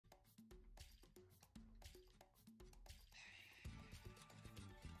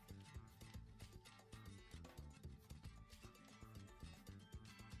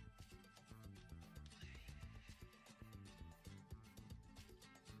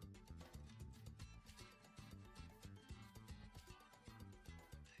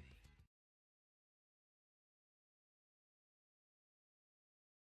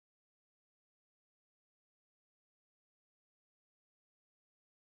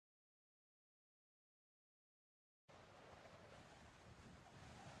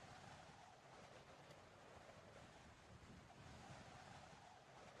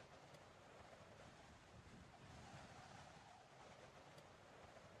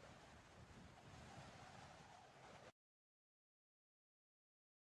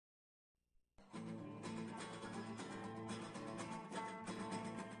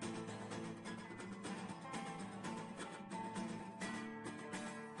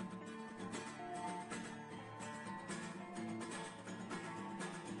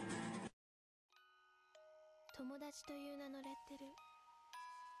友達という名のレッテル、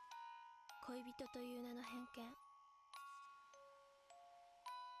恋人という名の偏見、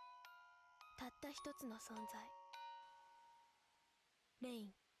たった一つの存在、レイ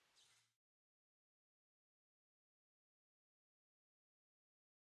ン。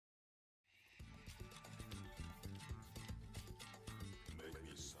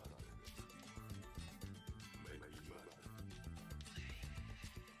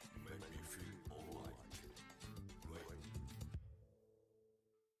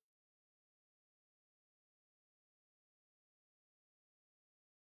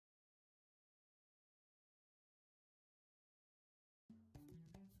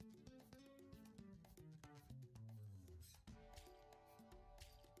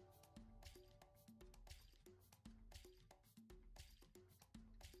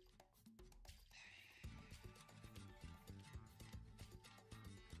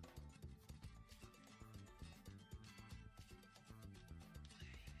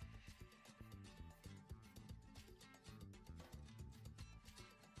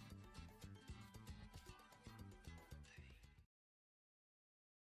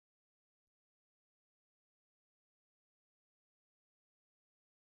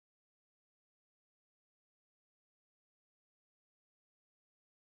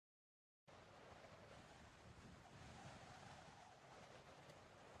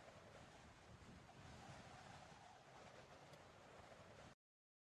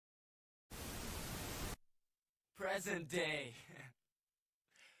Present day.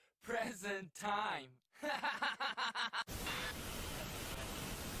 Present time.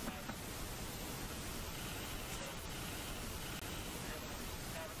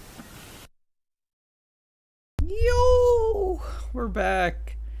 Yo! We're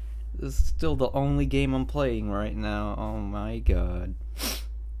back. This is still the only game I'm playing right now. Oh my god.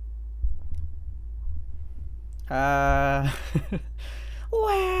 Wah!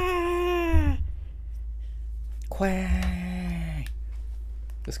 Quack!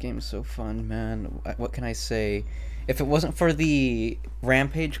 This game is so fun, man. What can I say? If it wasn't for the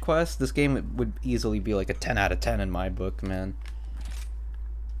Rampage quest, this game would easily be like a 10 out of 10 in my book, man.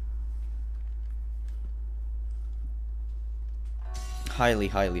 Highly,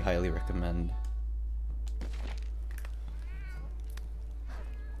 highly, highly recommend.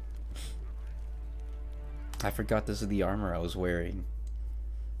 I forgot this is the armor I was wearing.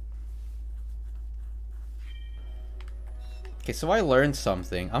 Okay, so I learned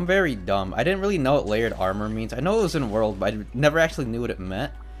something. I'm very dumb. I didn't really know what layered armor means. I know it was in World, but I never actually knew what it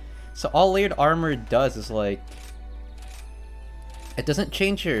meant. So all layered armor does is like... it doesn't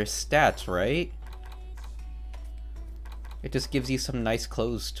change your stats, right? It just gives you some nice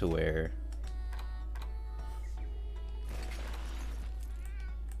clothes to wear.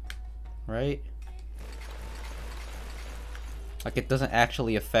 Right? Like it doesn't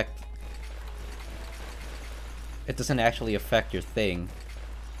actually affect... it doesn't actually affect your thing.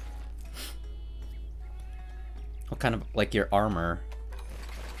 What kind of, like, your armor.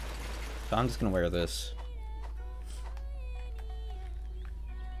 So I'm just gonna wear this.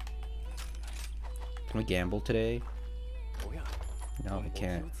 Can we gamble today? No, I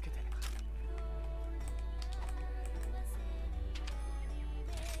can't.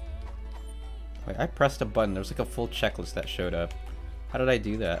 Wait, I pressed a button. There was like a full checklist that showed up. How did I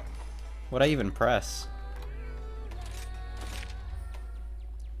do that? What'd I even press?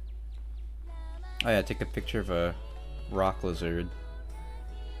 Oh yeah, take a picture of a rock lizard.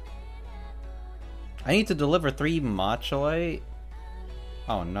 I need to deliver 3 matchalite?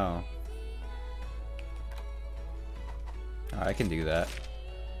 Oh no. Oh, I can do that.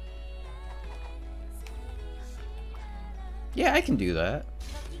 Yeah, I can do that.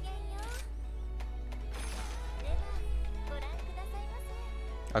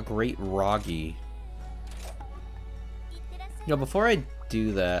 A great Roggy. Yo, before I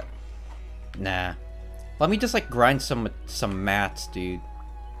do that... nah. Let me just like grind some mats, dude.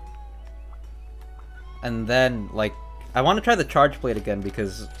 And then like I want to try the charge plate again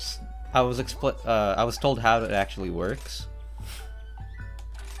because I was told how it actually works.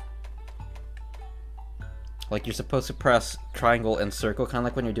 Like you're supposed to press triangle and circle, kind of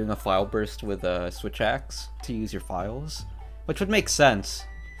like when you're doing a file burst with a switch axe to use your files, which would make sense.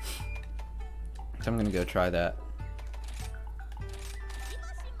 So I'm gonna go try that.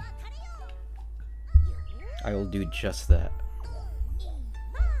 I will do just that.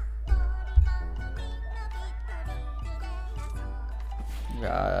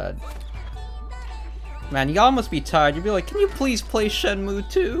 God. Man, y'all must be tired. You'd be like, can you please play Shenmue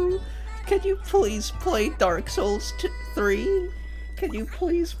 2? Can you please play Dark Souls 3? Can you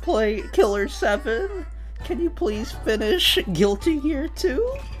please play Killer 7? Can you please finish Guilty Gear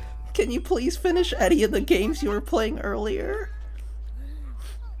 2? Can you please finish any of the games you were playing earlier?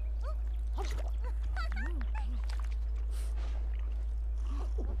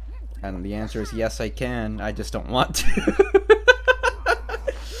 And the answer is yes, I can. I just don't want to.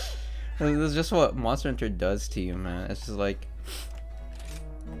 This is just what Monster Hunter does to you, man. It's just like,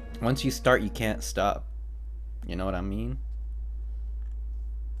 once you start, you can't stop. You know what I mean?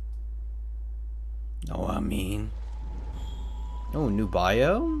 Know what I mean? Oh, new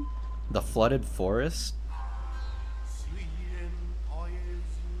biome? The flooded forest?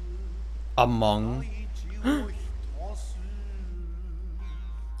 Among.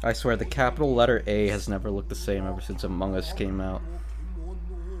 I swear the capital letter A has never looked the same ever since Among Us came out.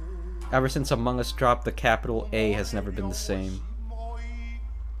 Ever since Among Us dropped, the capital A has never been the same.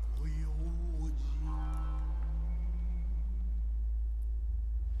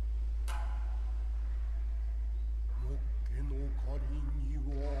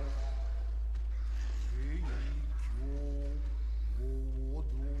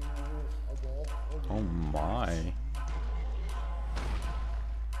 Oh my.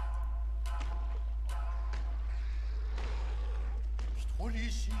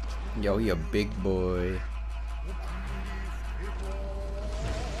 Yo, you big boy.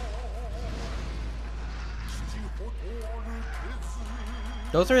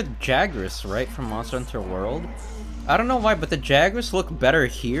 Those are Jagras, right, from Monster Hunter World? I don't know why, but the Jagras look better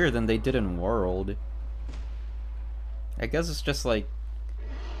here than they did in World. I guess it's just like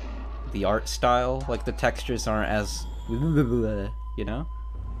the art style, like the textures aren't as, you know?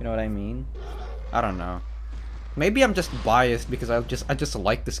 You know what I mean? I don't know. Maybe I'm just biased because I just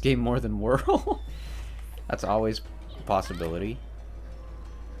like this game more than World. That's always a possibility.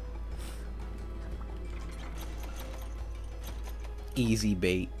 Easy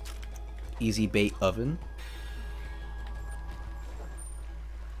bait. Easy bait oven.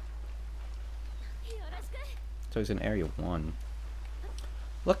 So he's in Area 1.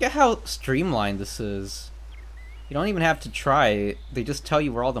 Look at how streamlined this is. You don't even have to try. They just tell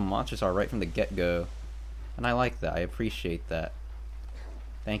you where all the monsters are right from the get-go. And I like that. I appreciate that.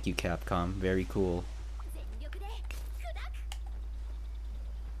 Thank you, Capcom. Very cool.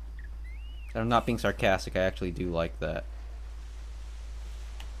 And I'm not being sarcastic. I actually do like that.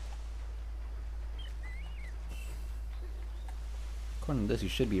 According to this, you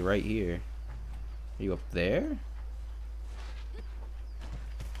should be right here. Are you up there?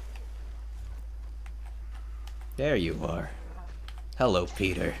 There you are. Hello,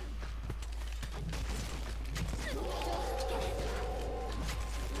 Peter.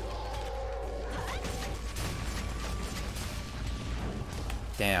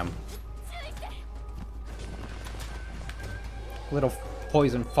 Damn. Little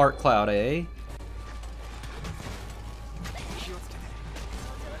poison fart cloud, eh?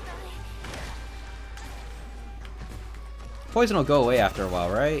 Poison will go away after a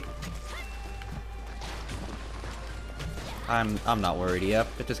while, right? I'm not worried. Yep,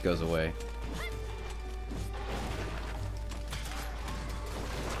 it just goes away.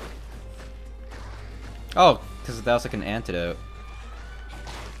 Oh, because that was like an antidote.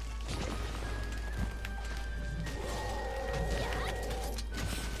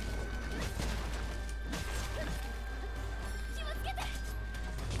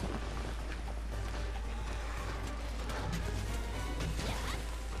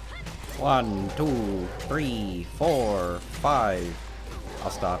 One, two, three, four, five. I'll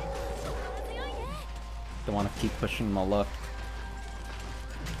stop. Don't want to keep pushing my luck.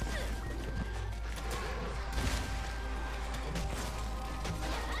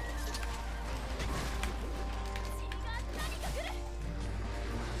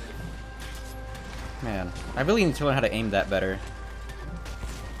 Man, I really need to learn how to aim that better.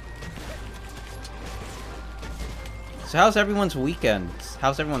 So how's everyone's weekend?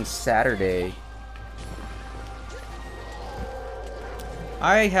 How's everyone's Saturday?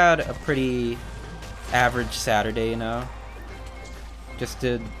 I had a pretty average Saturday, you know. Just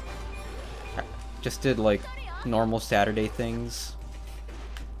did like normal Saturday things.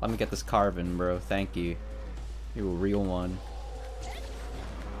 Let me get this carving, bro. Thank you. You're a real one.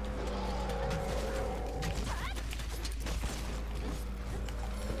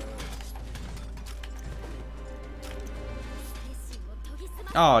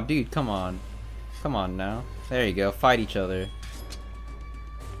 Oh, dude, come on. Come on now. There you go. Fight each other.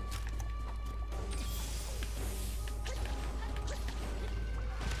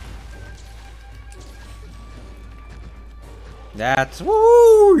 That's...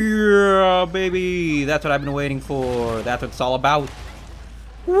 Woo! Yeah, baby! That's what I've been waiting for. That's what it's all about.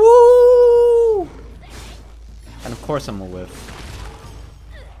 Woo! And of course I'm a whiff.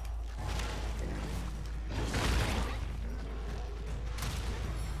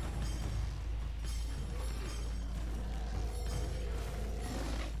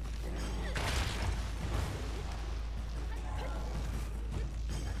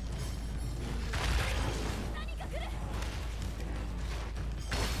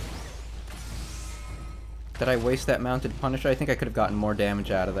 Did I waste that mounted Punisher? I think I could have gotten more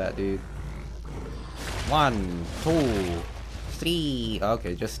damage out of that, dude. 1, 2, 3.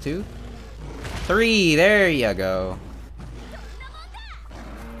 Okay, just 2? 3! There you go.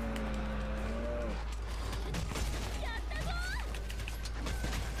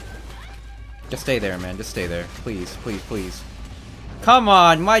 Just stay there, man. Just stay there. Please, please, please. Come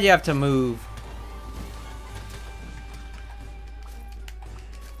on! Why'd you have to move?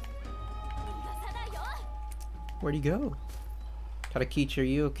 Where'd he go? Tadakichi, are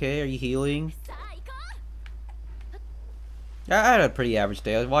you okay? Are you healing? Yeah, I had a pretty average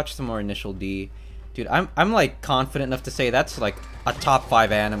day. I watched some more Initial D. Dude, I'm like confident enough to say that's like a top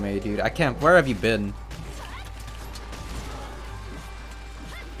 5 anime, dude. I can't. Where have you been?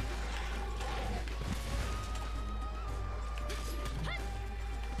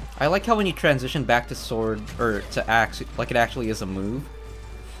 I like how when you transition back to sword or to axe, like it actually is a move.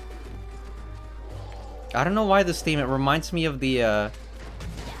 I don't know why this theme, it reminds me of the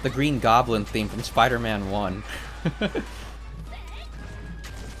Green Goblin theme from Spider-Man 1.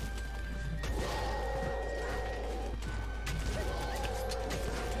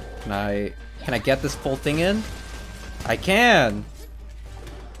 Can I get this full thing in? I can!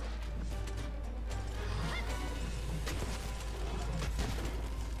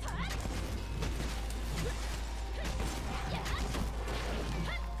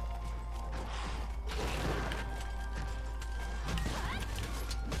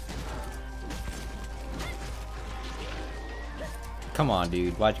 Come on,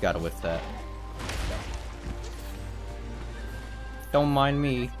 dude. Why'd you gotta whiff that? Don't mind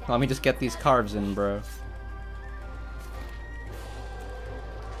me. Let me just get these carves in, bro.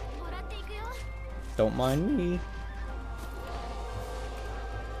 Don't mind me.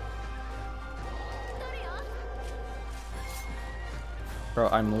 Bro,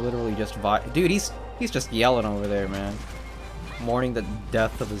 I'm literally just dude, he's just yelling over there, man. Mourning the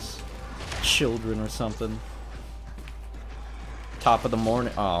death of his children or something. Top of the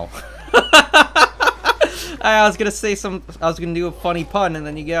morning. Oh. I was gonna do a funny pun and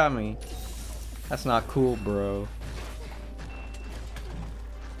then you got me. That's not cool, bro.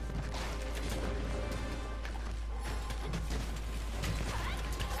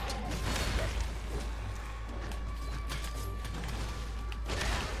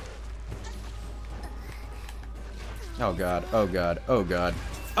 Oh god, oh god, oh god.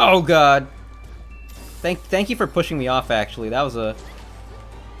 Oh god! Thank you for pushing me off, actually. That was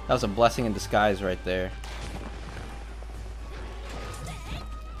a blessing in disguise right there.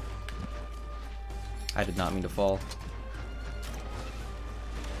 I did not mean to fall.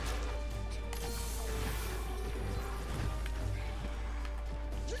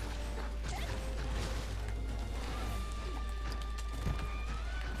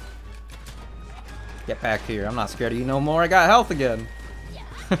 Get back here. I'm not scared of you no more. I got health again.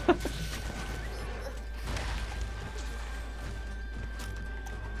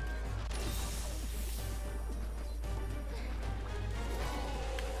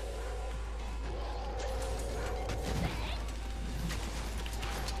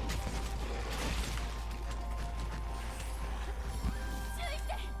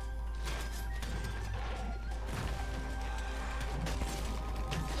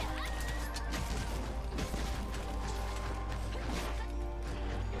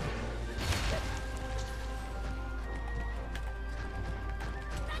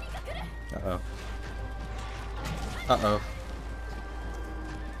 Uh-oh. Uh-oh.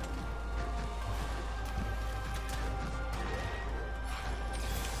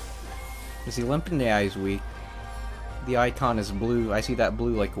 Is he limping? Yeah, he's weak. The icon is blue. I see that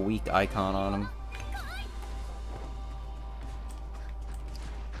blue, like, weak icon on him.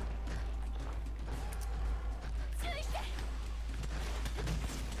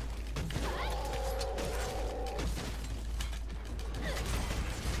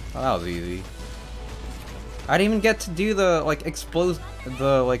 Oh, that was easy. I didn't even get to do the, like,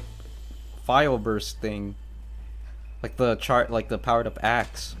 like, file burst thing. Like the powered up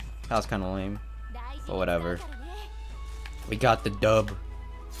axe. That was kinda lame. But whatever. We got the dub.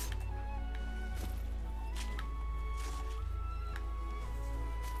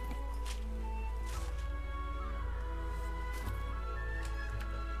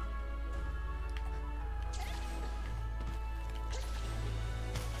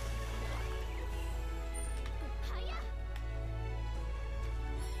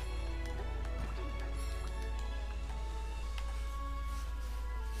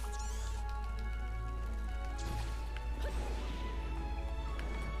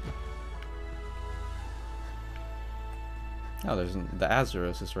 Oh, there's the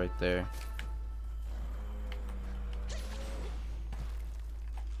Azeros is right there.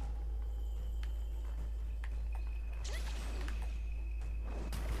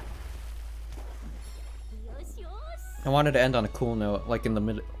 I wanted to end on a cool note, like in the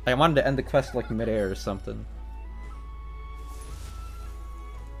mid. I wanted to end the quest like mid-air or something.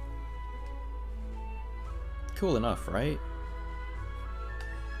 Cool enough, right?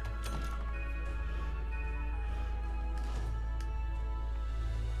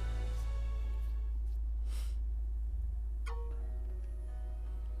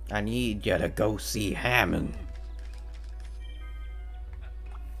 I need you to go see Hammond.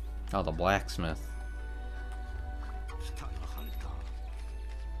 Oh, the blacksmith.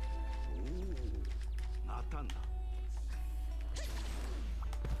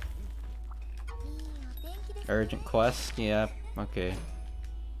 Urgent quest? Yeah, okay.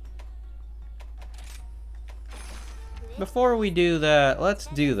 Before we do that, let's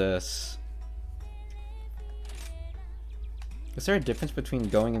do this. Is there a difference between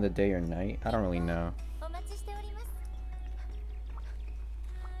going in the day or night? I don't really know.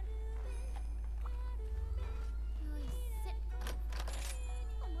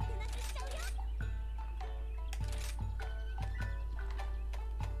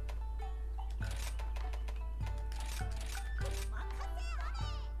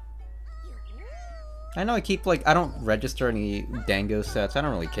 I know I keep, like, I don't register any Dango sets. I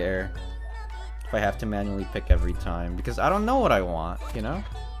don't really care if I have to manually pick every time, because I don't know what I want, you know?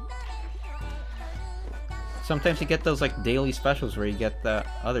 Sometimes you get those, like, daily specials where you get that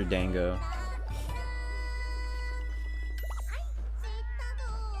other Dango.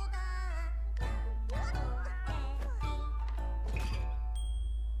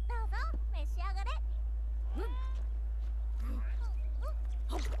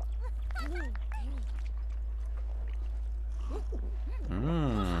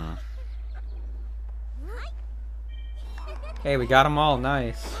 Hey, we got them all,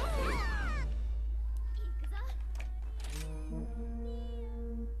 nice.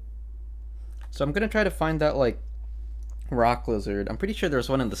 So I'm gonna try to find that, like, rock lizard. I'm pretty sure there's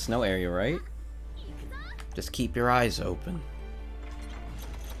one in the snow area, right? Just keep your eyes open.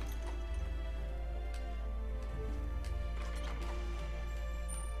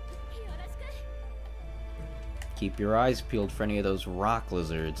 Keep your eyes peeled for any of those rock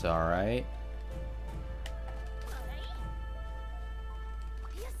lizards, alright?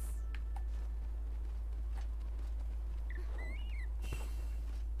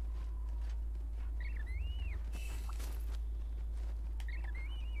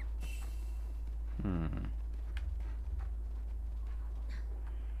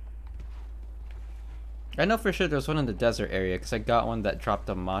 I know for sure there's one in the desert area, because I got one that dropped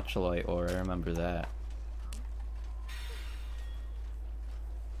a Mocheloi ore, I remember that.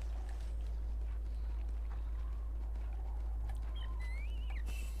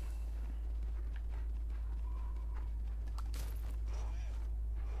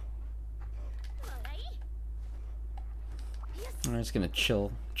 I'm just gonna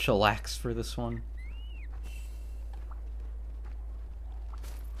chillax for this one.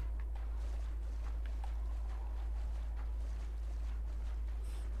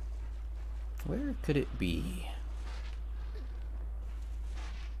 Where could it be?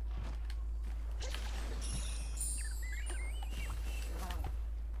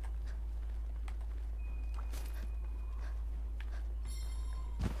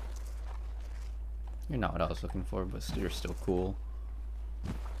 You're not what I was looking for, but you're still cool.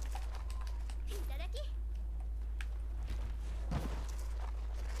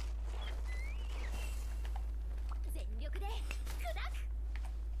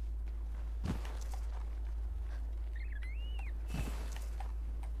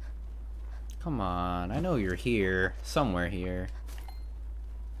 Come on, I know you're here. Somewhere here.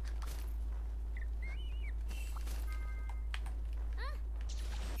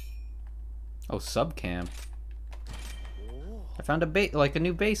 Oh, sub camp. I found a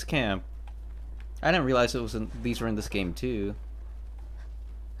new base camp. I didn't realize it was these were in this game too.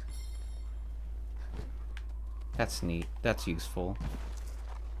 That's neat. That's useful.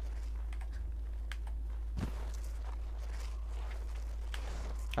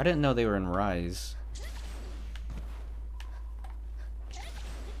 I didn't know they were in Rise.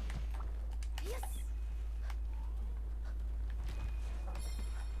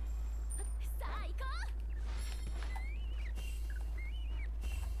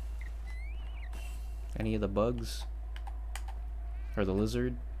 Any of the bugs? Or the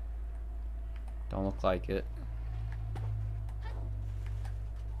lizard? Don't look like it.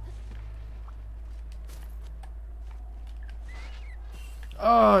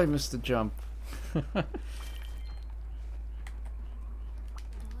 Oh, I missed the jump.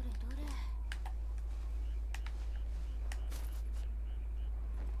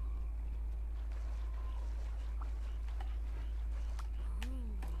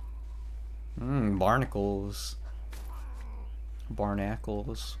 Barnacles.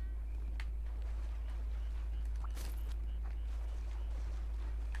 Barnacles.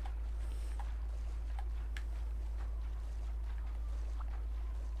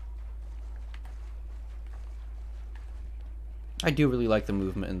 I do really like the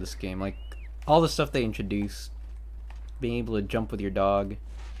movement in this game. Like, all the stuff they introduced. Being able to jump with your dog.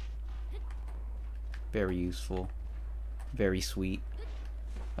 Very useful. Very sweet.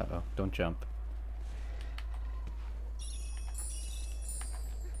 Uh-oh, don't jump.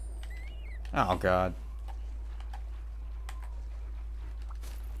 Oh, God.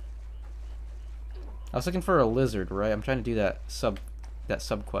 I was looking for a lizard, right? I'm trying to do that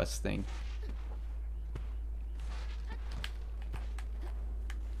subquest thing.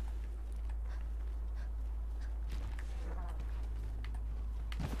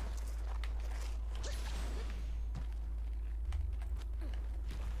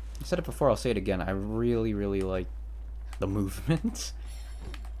 I said it before, I'll say it again. I really, really like the movement.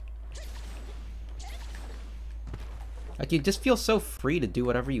 Like, you just feel so free to do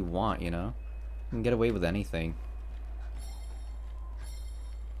whatever you want, you know? You can get away with anything.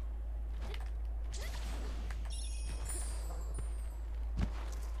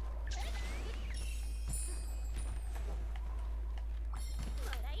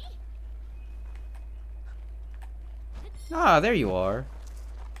 Ah, there you are.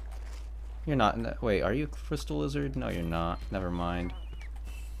 You're not. Wait, are you a crystal lizard? No, you're not. Never mind.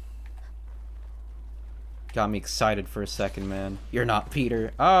 Got me excited for a second, man. You're not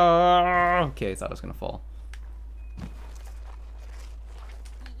Peter. Oh, okay. I thought I was gonna fall.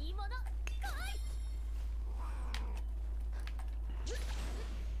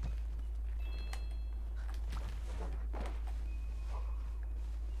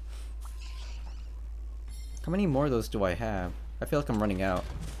 How many more of those do I have? I feel like I'm running out.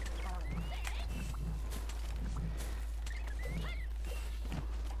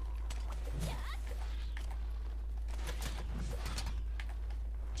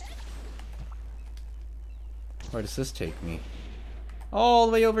 Where does this take me? All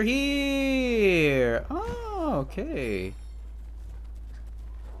the way over here! Oh, okay.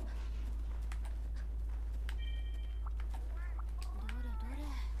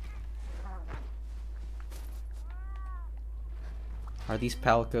 Are these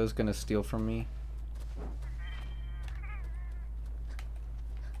palicos gonna steal from me?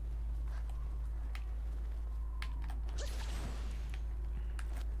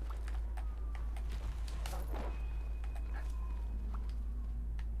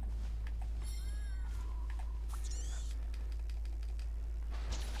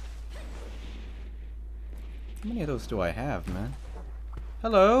 How many of those do I have, man?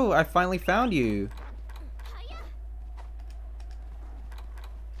 Hello, I finally found you.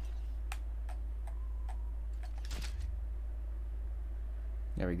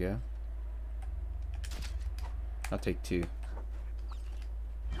 There we go. I'll take 2.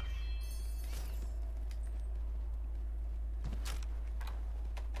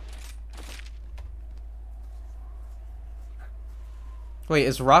 Wait,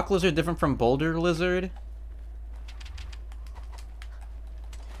 is rock lizard different from boulder lizard?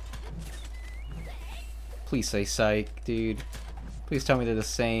 Please say psych, dude. Please tell me they're the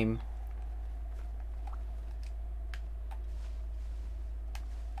same.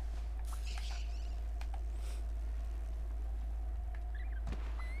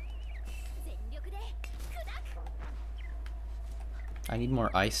 I need more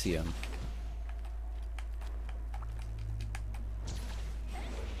Icium.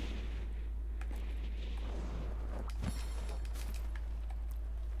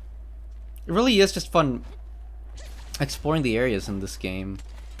 It really is just fun exploring the areas in this game.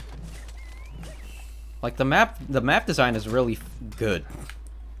 Like, the map design is really good.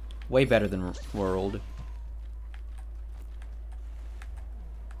 Way better than World.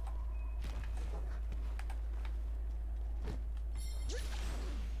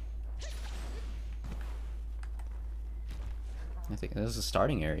 I think this is a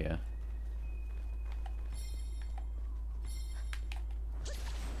starting area.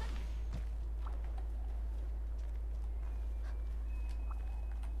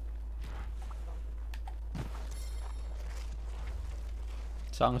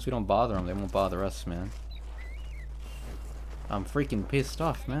 As long as we don't bother them, they won't bother us, man. I'm freaking pissed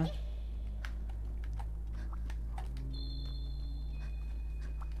off, man.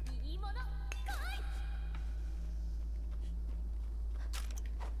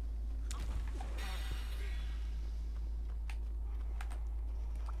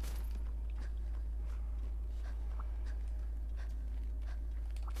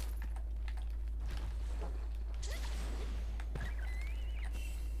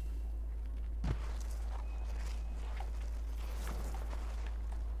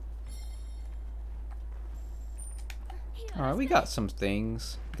 Alright, we got some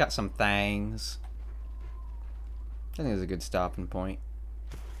things. We got some things. I think it's a good stopping point.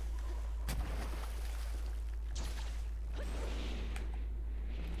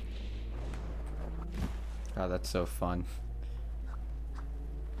 God, that's so fun.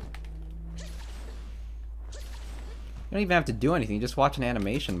 You don't even have to do anything, you just watch an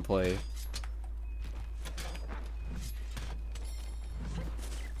animation play.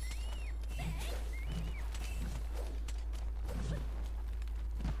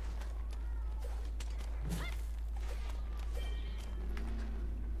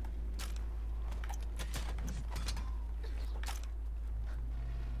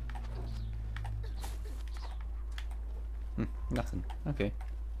 Nothing. Okay.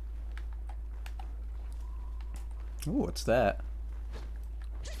 Ooh, what's that?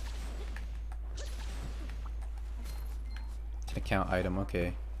 It's an account item,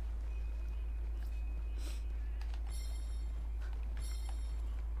 okay.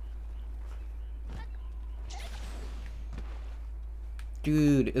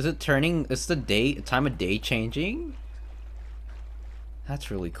 Dude, is it turning? Is the time of day changing?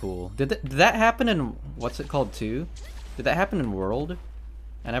 That's really cool. Did that happen in, what's it called too? Did that happen in World?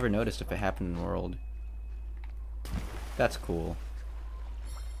 I never noticed if it happened in World. That's cool.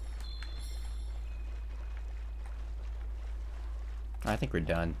 I think we're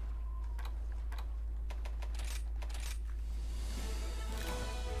done.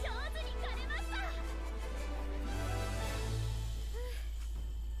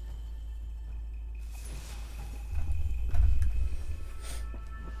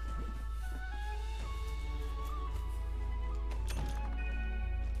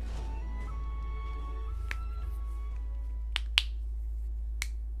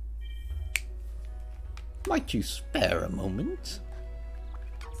 Might you spare a moment?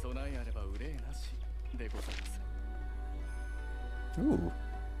 Ooh.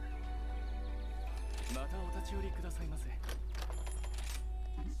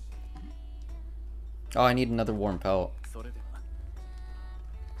 Oh, I need another warm pelt.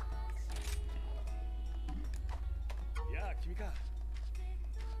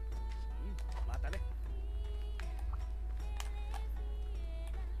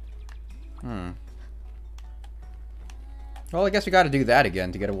 Well, I guess we gotta do that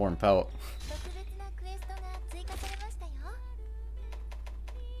again to get a warm pelt.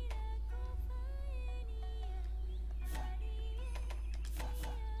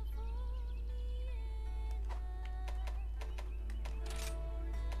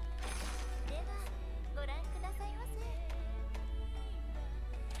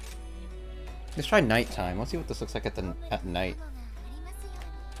 Let's try nighttime. Let's see what this looks like at night.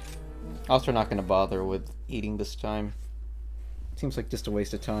 Also, not gonna bother with eating this time. Seems like just a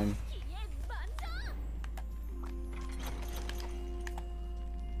waste of time.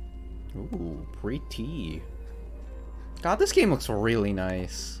 Ooh, pretty. God, this game looks really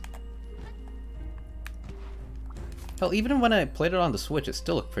nice. Hell, even when I played it on the Switch, it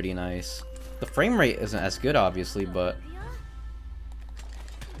still looked pretty nice. The frame rate isn't as good, obviously, but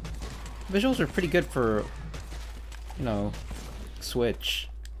visuals are pretty good for, you know, Switch.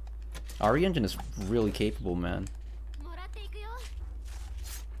 RE Engine is really capable, man.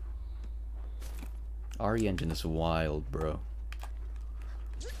 RE Engine is wild, bro.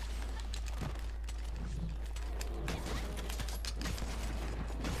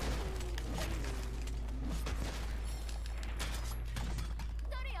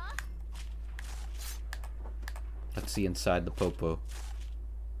 Let's see inside the popo.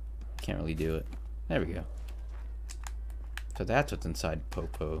 Can't really do it. There we go. So that's what's inside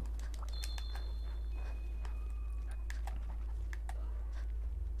popo.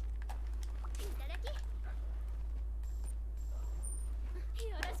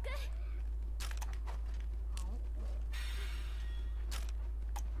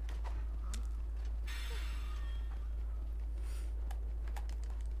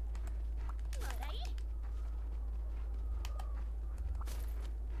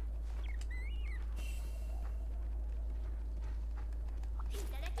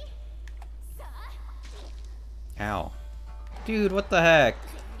 Ow. Dude, what the heck?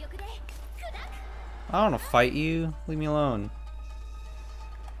 I don't want to fight you. Leave me alone.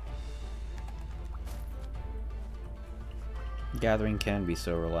 Gathering can be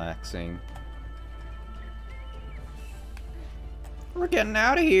so relaxing. We're getting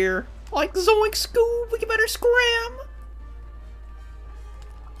out of here. Like Zoink Scoob, we better scram.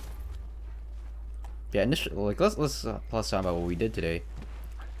 Yeah, initially, like let's talk about what we did today.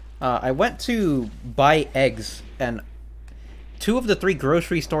 I went to buy eggs, and 2 of the 3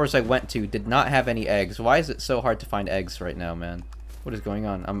 grocery stores I went to did not have any eggs. Why is it so hard to find eggs right now, man? What is going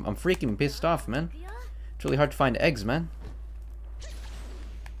on? I'm freaking pissed off, man. It's really hard to find eggs, man.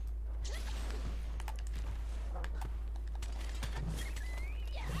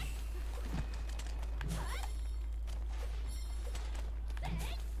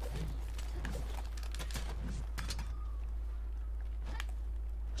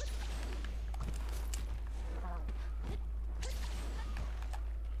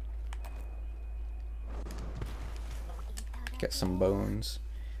 Get some bones.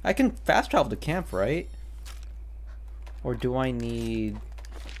 I can fast travel to camp, right? Or do I need...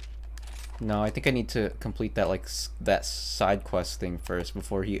 No, I think I need to complete that, like, that side quest thing first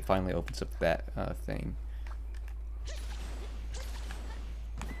before he finally opens up that thing.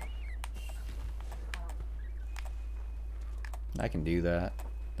 I can do that.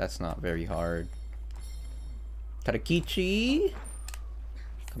 That's not very hard. Tadakichi!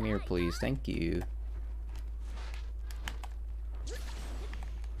 Come here, please. Thank you.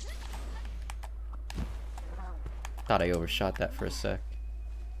 Thought I overshot that for a sec.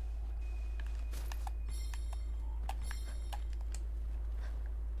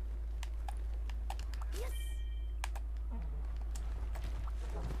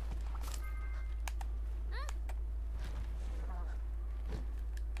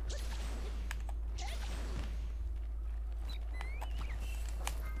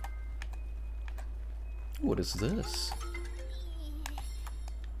 What is this?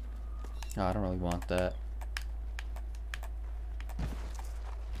 Oh, I don't really want that.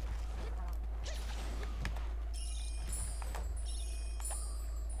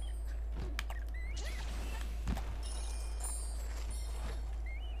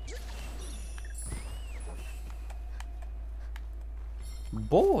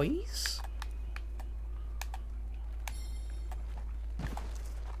 Boys?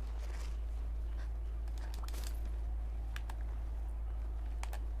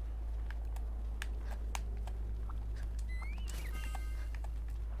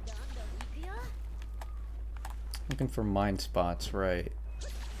 Looking for mine spots, right.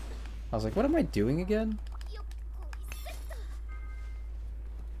 I was like, what am I doing again?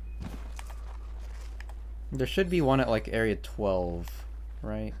 There should be one at like area 12,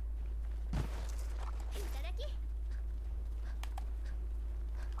 right?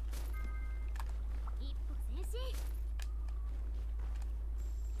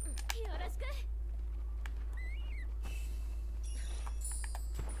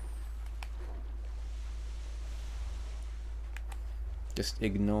 Just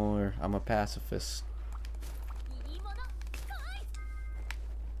ignore. I'm a pacifist.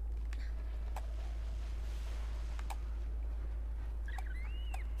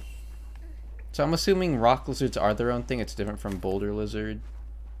 So I'm assuming rock lizards are their own thing. It's different from boulder lizard.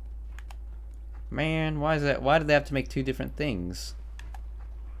 Man, why is that? Why did they have to make 2 different things?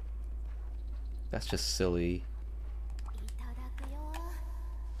 That's just silly.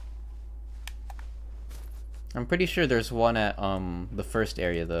 I'm pretty sure there's one at the first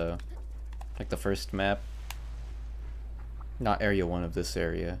area though. Like the first map. Not area 1 of this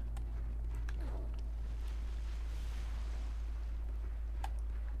area.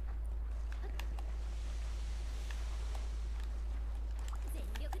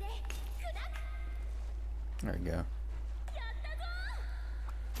 There we go.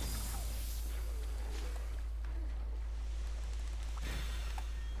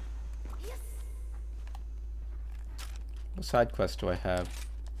 What side quest do I have?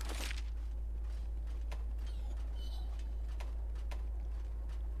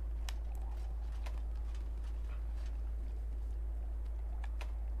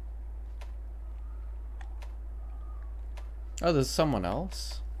 Oh, there's someone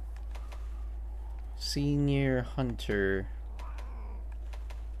else? Senior Hunter.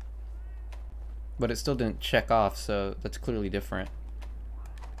 But it still didn't check off, so that's clearly different.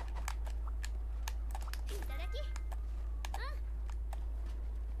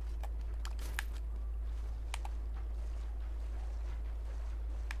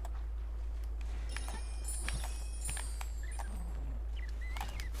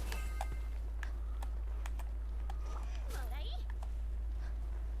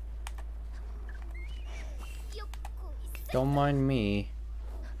 Don't mind me.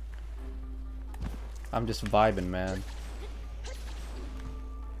 I'm just vibing, man.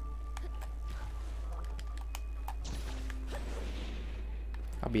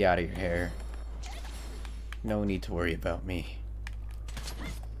 I'll be out of your hair. No need to worry about me.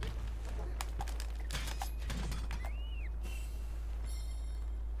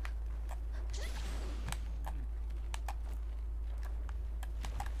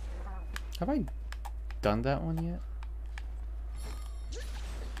 Have I done that one yet?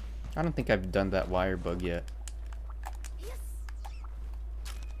 I don't think I've done that wire bug yet.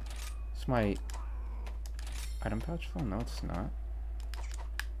 It's my item pouch full? No, it's not.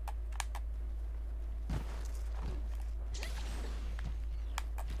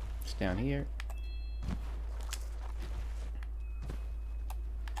 It's down here.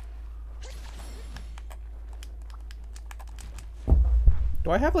 Do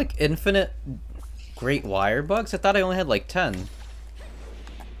I have like infinite great wire bugs? I thought I only had like 10.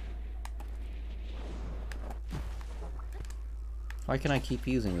 Why can I keep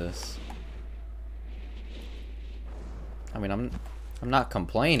using this? I mean, I'm not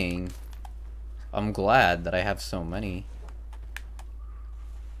complaining. I'm glad that I have so many.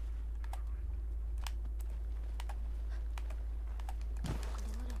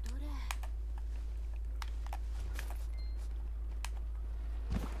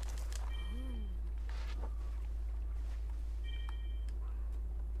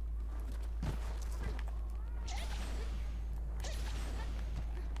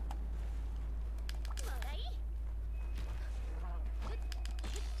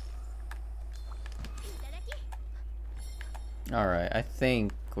 Alright, I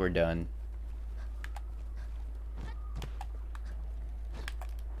think we're done.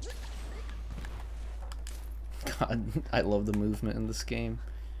 God, I love the movement in this game.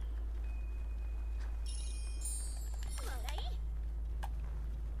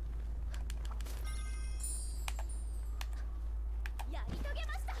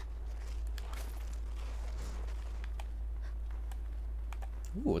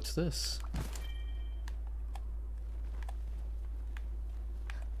 Ooh, what's this?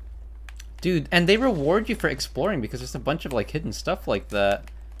 Dude, and they reward you for exploring because there's a bunch of like hidden stuff like that.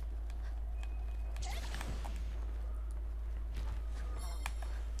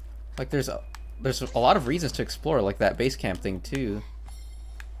 Like there's a lot of reasons to explore, like that base camp thing too.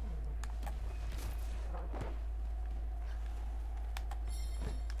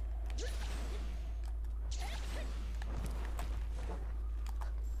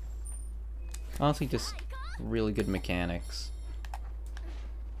 Honestly, just really good mechanics.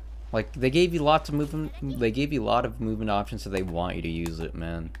 Like, they gave you lots of movement. They gave you a lot of movement options, so they want you to use it,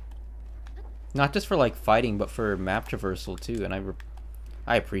 man. Not just for like fighting, but for map traversal too. And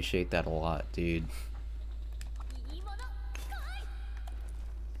I appreciate that a lot, dude.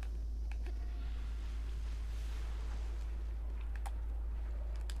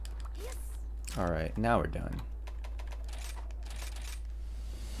 All right, now we're done.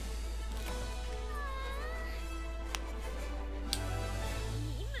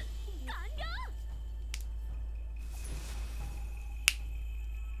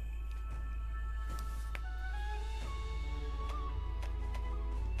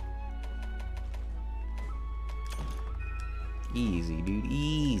 Easy, dude,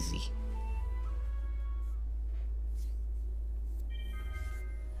 easy.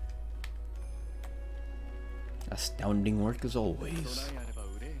 Astounding work as always.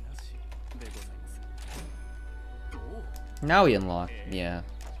 Now we unlock. Yeah,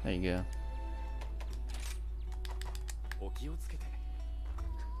 there you go.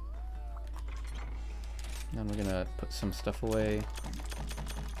 Then we're gonna put some stuff away.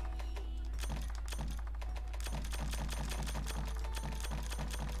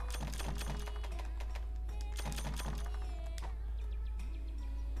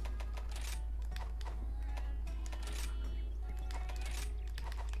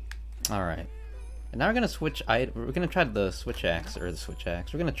 All right, and now we're gonna switch. We're gonna try the switch axe or the switch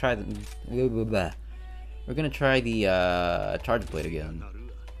axe. We're gonna try the. We're gonna try the charge blade again.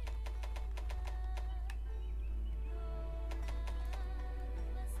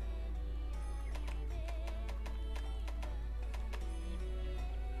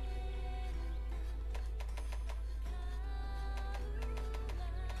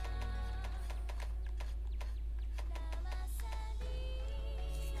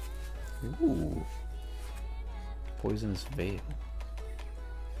 Ooh. Poisonous veil.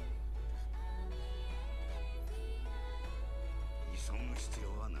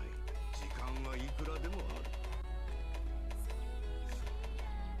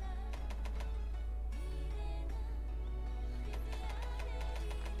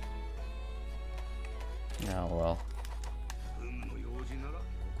 Oh well. I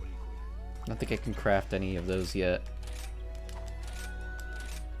don't think I can craft any of those yet.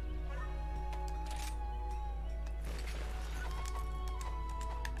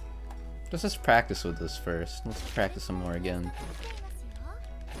 Let's just practice with this first. Let's practice some more again.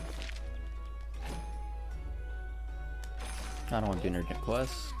 I don't want to do an urgent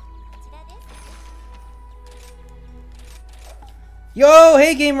quest. Yo,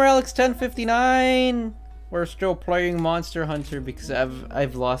 hey Gamer Alex 1059. We're still playing Monster Hunter because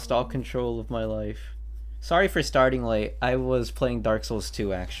I've lost all control of my life. Sorry for starting late. I was playing Dark Souls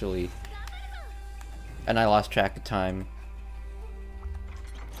 2 actually, and I lost track of time.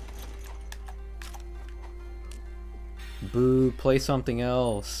 Boo, play something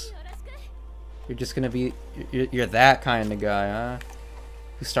else. You're just gonna be you're that kind of guy, huh?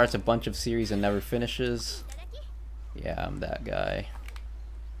 Who starts a bunch of series and never finishes. Yeah, I'm that guy.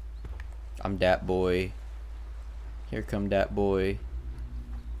 I'm that boy. Here come that boy.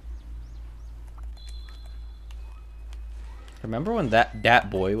 Remember when that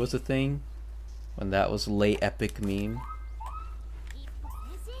boy was a thing? When that was late epic meme?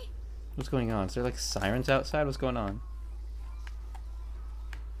 What's going on? Is there like sirens outside? What's going on?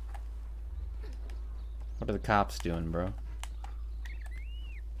 What are the cops doing, bro?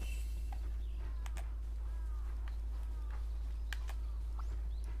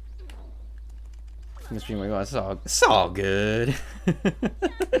 In the stream, like, oh, it's all good.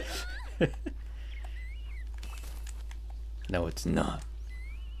 No, it's not.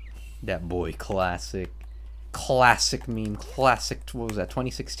 That boy, classic meme, classic. What was that?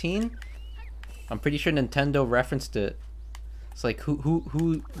 2016? I'm pretty sure Nintendo referenced it. It's like,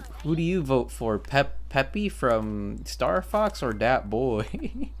 who do you vote for? Peppy from Star Fox or that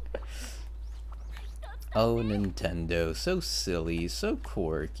boy? Oh, Nintendo, so silly, so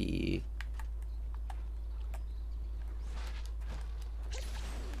quirky.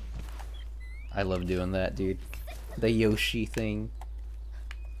 I love doing that, dude. The Yoshi thing.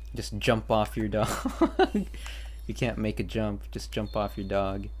 Just jump off your dog. You can't make a jump, just jump off your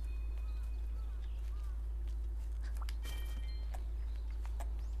dog.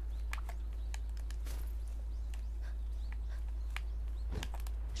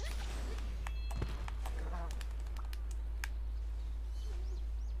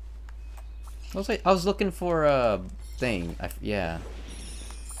 I was looking for a thing. Yeah.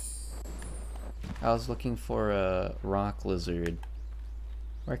 I was looking for a rock lizard.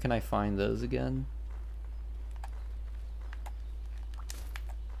 Where can I find those again?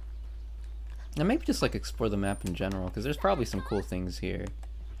 And maybe just like explore the map in general, because there's probably some cool things here.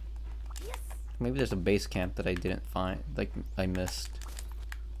 Maybe there's a base camp that I didn't find, like I missed.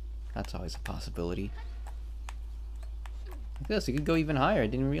 That's always a possibility. Look at this, you could go even higher. I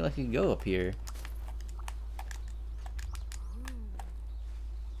didn't realize you could go up here.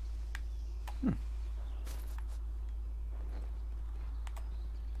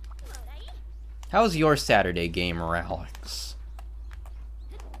 How was your Saturday, Gamer Alex?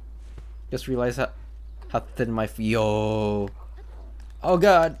 Just realized how thin my yo. Oh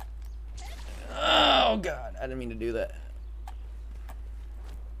god. Oh god, I didn't mean to do that.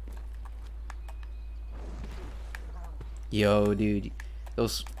 Yo, dude,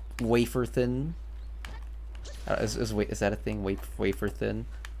 those wafer thin. Is that a thing? Wafer thin.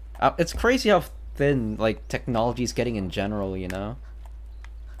 It's crazy how thin like technology is getting in general. You know,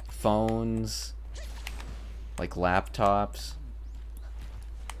 phones, like laptops.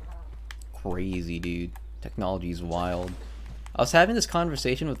 Crazy, dude. Technology's wild. I was having this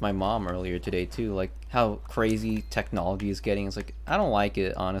conversation with my mom earlier today too, like how crazy technology is getting. It's like I don't like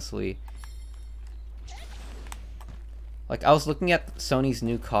it, honestly. Like I was looking at Sony's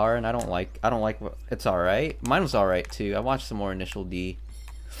new car and I don't like what it's alright. Mine was alright too. I watched some more Initial D.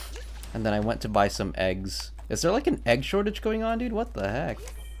 And then I went to buy some eggs. Is there like an egg shortage going on, dude? What the heck?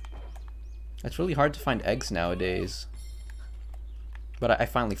 It's really hard to find eggs nowadays. But we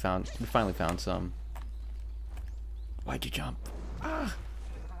finally found some. Why'd you jump? Ah.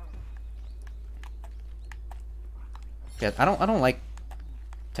 Yeah, I don't like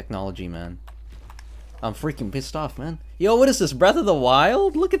technology, man. I'm freaking pissed off, man. Yo, what is this? Breath of the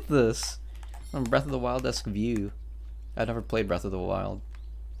Wild? Look at this. Breath of the Wild-esque view. I've never played Breath of the Wild.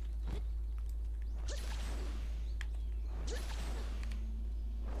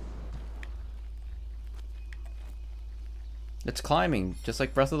 It's climbing, just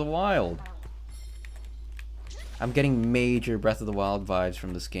like Breath of the Wild. I'm getting major Breath of the Wild vibes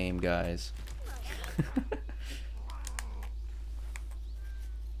from this game, guys.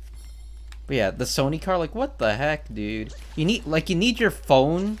 But yeah, the Sony car, like, what the heck, dude? You need your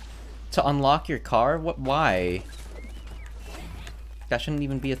phone to unlock your car? Why? That shouldn't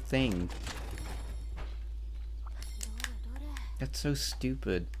even be a thing. That's so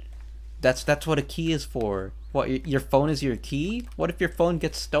stupid. That's what a key is for. What, your phone is your key? What if your phone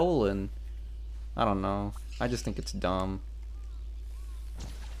gets stolen? I don't know. I just think it's dumb.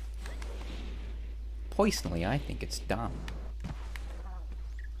 Personally, I think it's dumb.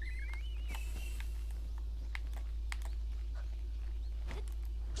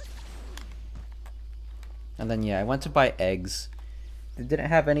 And then yeah, I went to buy eggs. They didn't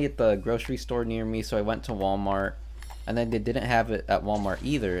have any at the grocery store near me, so I went to Walmart. And then they didn't have it at Walmart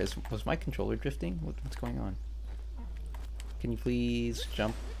either. Was my controller drifting? What's going on? Can you please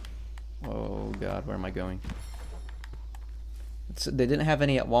jump? Oh god, where am I going? They didn't have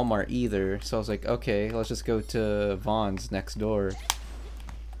any at Walmart either, so I was like, okay, let's just go to Vaughn's next door.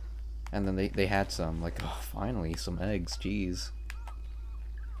 And then they had some. Like, oh, finally, some eggs, jeez.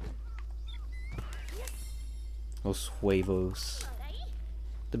 Los huevos.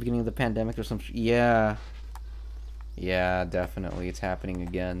 The beginning of the pandemic or some yeah. Yeah, definitely. It's happening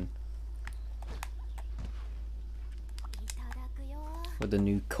again. With the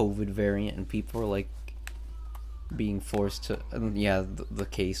new COVID variant and people are like being forced to yeah, the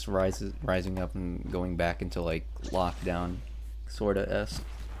case rising up and going back into like lockdown sorta-esque.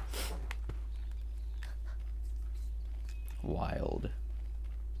 Wild.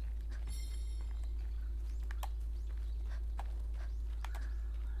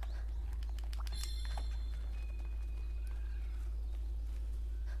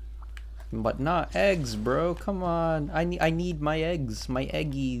 But not eggs, bro. Come on. I need my eggs, my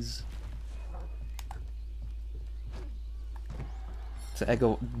eggies. It's an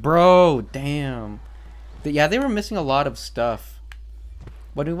eggo, bro. Damn. Yeah, they were missing a lot of stuff.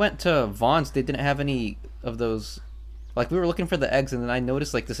 When we went to Vaughn's, they didn't have any of those. Like, we were looking for the eggs, and then I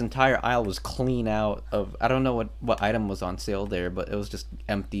noticed like this entire aisle was clean out of. I don't know what item was on sale there, but it was just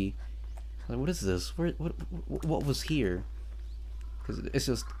empty. Like, what is this? What was here? Because it's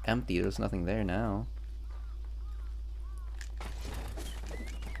just empty. There's nothing there now.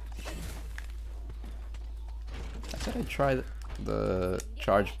 I said I'd try the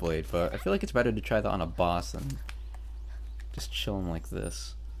charge blade, but I feel like it's better to try that on a boss than just chilling like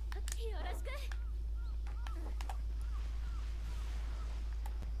this.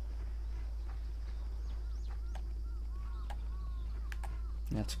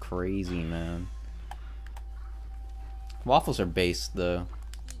 That's crazy, man. Waffles are based though.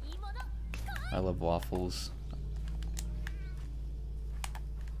 I love waffles.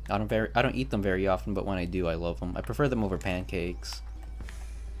 I don't eat them very often, but when I do, I love them. I prefer them over pancakes.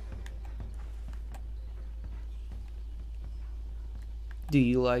 Do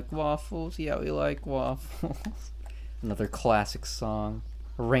you like waffles? Yeah, we like waffles. Another classic song.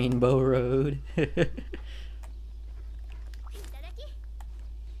 Rainbow Road.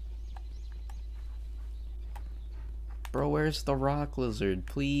 Bro, where's the rock lizard?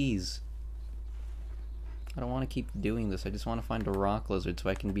 Please. I don't want to keep doing this. I just want to find a rock lizard so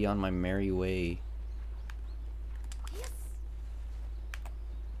I can be on my merry way.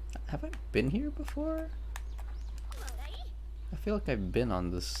 Have I been here before? I feel like I've been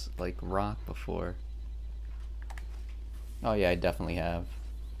on this, like, rock before. Oh yeah, I definitely have.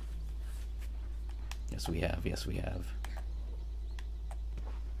 Yes, we have. Yes, we have.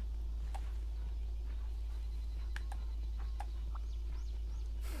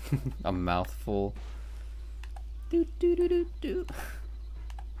 A mouthful. Do do do do do.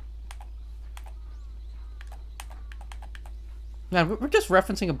 Man, we're just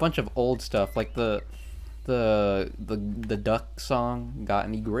referencing a bunch of old stuff, like the duck song. Got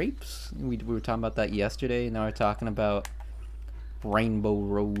any grapes? We were talking about that yesterday. Now we're talking about Rainbow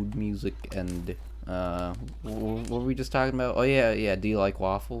Road music and what were we just talking about? Oh yeah. Do you like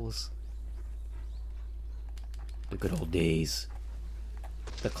waffles? The good old days.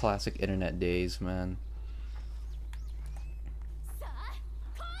 The classic internet days, man.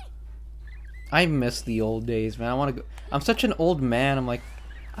 I miss the old days, man. I want to go. I'm such an old man. I'm like,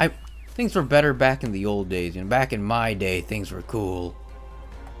 things were better back in the old days. You know, back in my day, things were cool.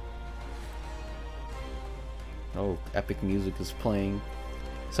 Oh, epic music is playing.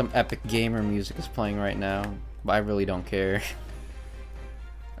 Some epic gamer music is playing right now, but I really don't care.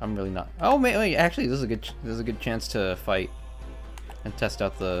 I'm really not. Oh, wait, actually, this is a good chance to fight and test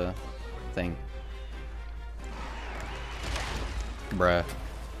out the thing. Bruh.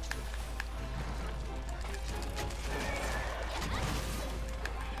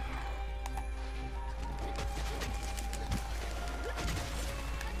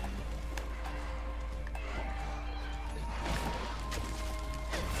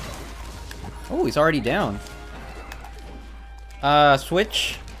 Oh, he's already down.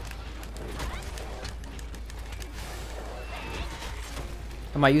 Switch.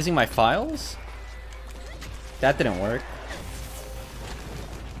 Am I using my files? That didn't work.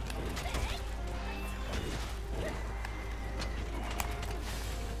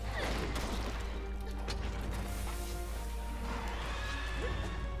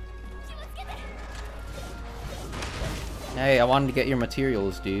 Hey, I wanted to get your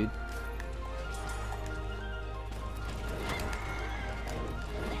materials, dude.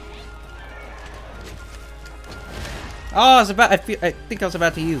 Oh, I think I was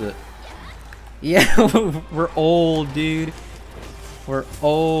about to use it. Yeah, we're old, dude. We're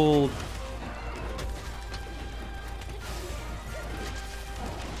old.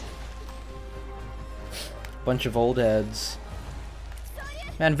 Bunch of old heads.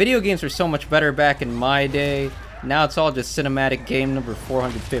 Man, video games were so much better back in my day. Now it's all just cinematic game number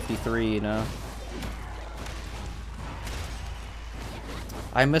 453, you know?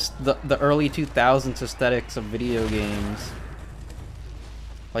 I missed the early 2000s aesthetics of video games.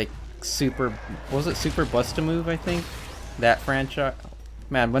 Like, was it Super Bust-A-Move, I think? That franchise?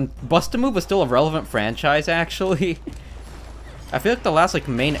 Man, when Bust-A-Move was still a relevant franchise, actually. I feel like the last, like,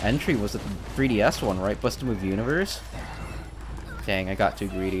 main entry was the 3DS one, right? Bust-A-Move Universe? Dang, I got too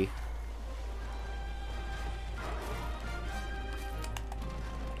greedy.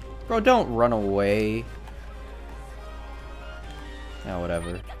 Bro, don't run away. Oh,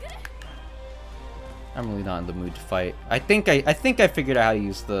 whatever. I'm really not in the mood to fight. I think I figured out how to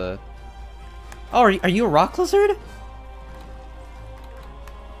use the... Oh, are you a rock lizard?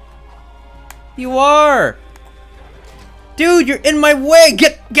 You are! Dude, you're in my way!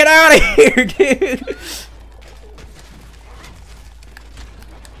 Get out of here, dude!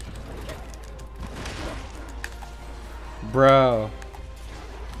 Bro.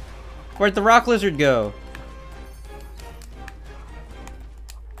 Where'd the rock lizard go?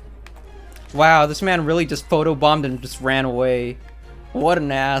 Wow, this man really just photobombed and just ran away. What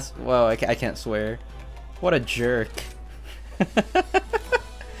an ass. Whoa, I can't swear. What a jerk.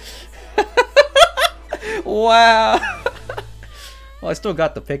 Wow. Well, I still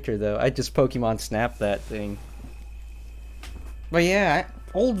got the picture, though. I just Pokemon snapped that thing. But yeah,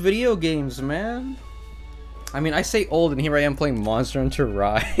 old video games, man. I mean, I say old, and here I am playing Monster Hunter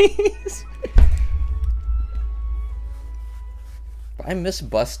Rise. I miss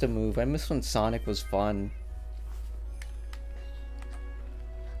Bust-A-Move. I miss when Sonic was fun.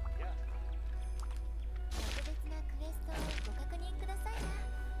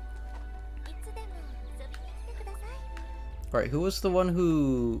 Alright, who was the one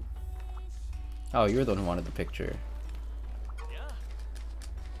who... Oh, you're the one who wanted the picture.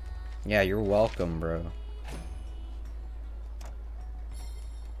 Yeah, you're welcome, bro.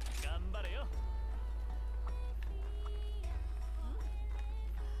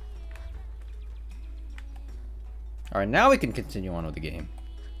 Alright, now we can continue on with the game.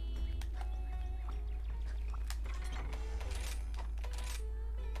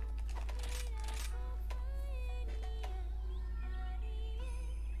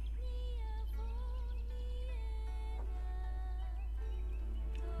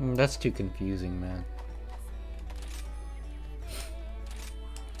 That's too confusing, man.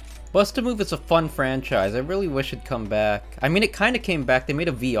 Bust-A-Move is a fun franchise. I really wish it'd come back. I mean, it kind of came back. They made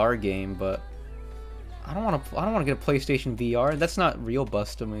a VR game, but I don't want to get a PlayStation VR. That's not real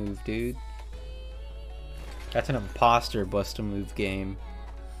Bust-A-Move, dude. That's an imposter Bust-A-Move game.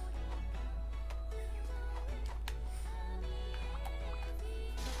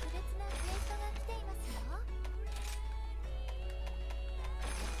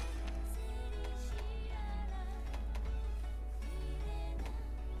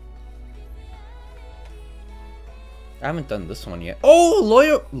 I haven't done this one yet. Oh,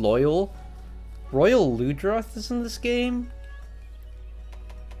 Royal Ludroth is in this game?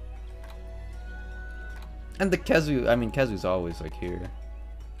 And the Khezu, I mean, Khezu's always, like, here.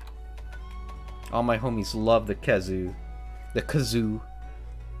 All my homies love the Khezu. The Kazoo.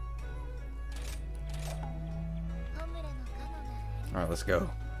 Alright, let's go.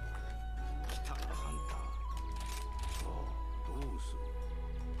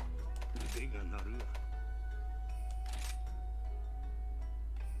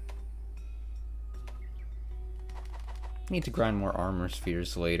 Need to grind more armor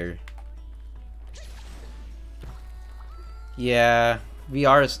spheres later. Yeah,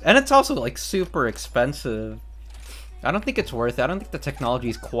 VR is... And it's also, like, super expensive. I don't think it's worth it. I don't think the technology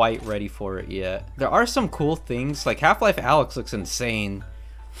is quite ready for it yet. There are some cool things, like Half-Life Alyx looks insane.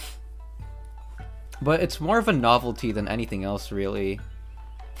 But it's more of a novelty than anything else, really.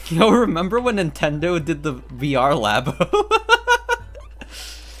 Yo, remember when Nintendo did the VR Labo?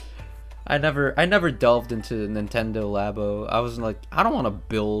 I never delved into Nintendo Labo. I was like, I don't want to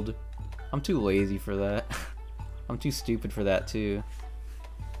build. I'm too lazy for that. I'm too stupid for that too.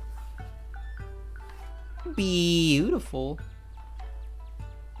 Beautiful.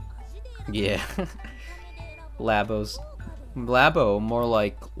 Yeah. Labo, more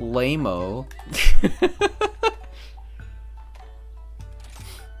like lame-o.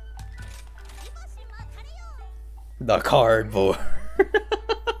 The cardboard.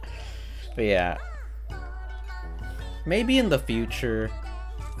 But yeah. Maybe in the future,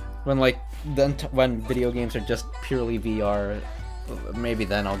 when when video games are just purely VR, maybe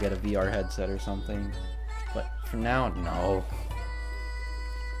then I'll get a VR headset or something. But for now, no.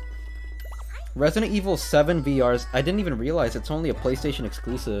 Resident Evil 7 VRs, I didn't even realize it's only a PlayStation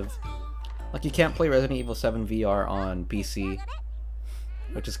exclusive. Like, you can't play Resident Evil 7 VR on PC,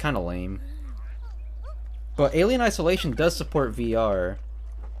 which is kind of lame. But Alien Isolation does support VR.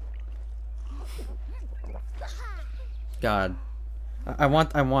 God, I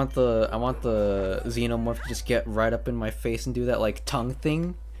want the Xenomorph to just get right up in my face and do that like tongue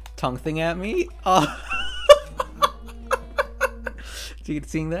thing at me. Oh. Dude,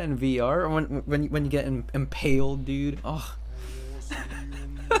 seeing that in VR, or when you get impaled, dude. Oh.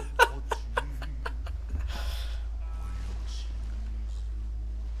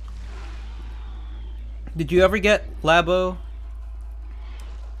 Did you ever get Labo?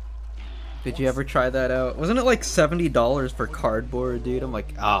 Did you ever try that out? Wasn't it like $70 for cardboard, dude? I'm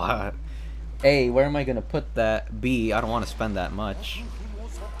like, ah. A, where am I gonna put that? B, I don't want to spend that much.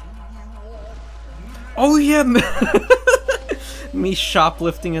 Oh yeah, me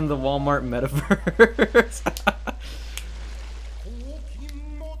shoplifting in the Walmart metaverse.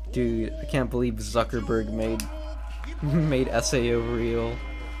 Dude, I can't believe Zuckerberg made SAO real.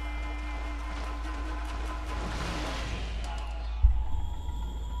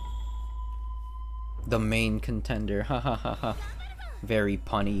 The main contender, ha ha ha ha. Very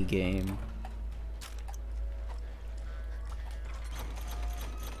punny game.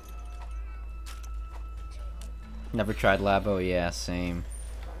 Never tried Labo, yeah, same.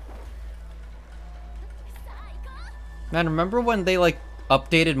 Man, remember when they like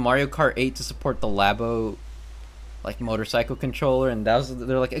updated Mario Kart 8 to support the Labo like motorcycle controller, and that was,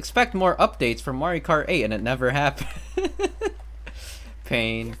 they're like, expect more updates for Mario Kart 8, and it never happened.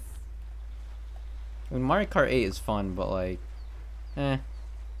 Pain. I mean, Mario Kart 8 is fun, but like, eh.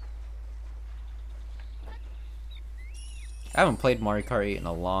 I haven't played Mario Kart 8 in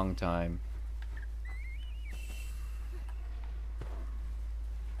a long time.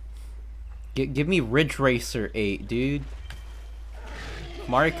 Give me Ridge Racer 8, dude.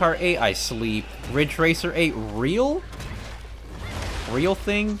 Mario Kart 8, I sleep. Ridge Racer 8, real? Real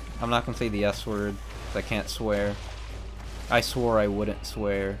thing? I'm not gonna say the S word, 'cause I can't swear. I swore I wouldn't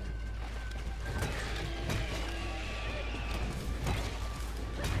swear.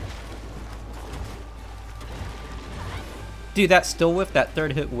 Dude, that still whiff, that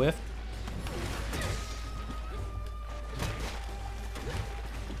third hit whiff.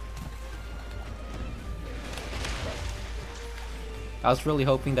 I was really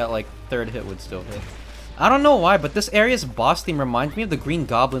hoping that like third hit would still hit. I don't know why, but this area's boss theme reminds me of the Green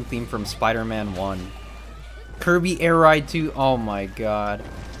Goblin theme from Spider-Man 1. Kirby Air Ride 2, oh my god.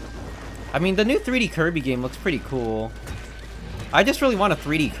 I mean, the new 3D Kirby game looks pretty cool. I just really want a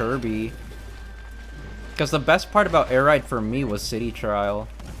 3D Kirby. Because the best part about Air Ride for me was City Trial.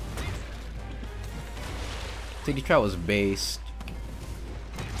 City Trial was based.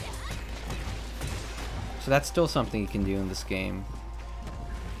 So that's still something you can do in this game.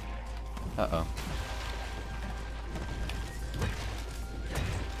 Uh-oh.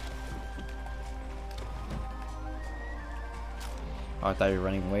 Oh, I thought you were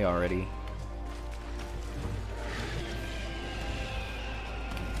running away already.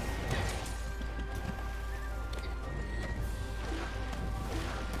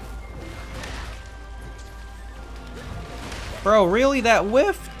 Bro, really? That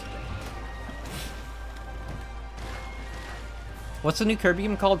whiffed? What's the new Kirby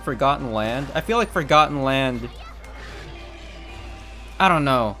game called? Forgotten Land? I feel like Forgotten Land... I don't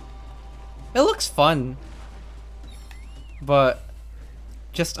know. It looks fun. But...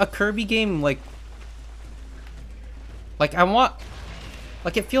 just a Kirby game, like... like, I want...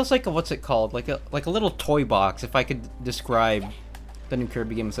 like, it feels like a... what's it called? Like a little toy box, if I could describe the new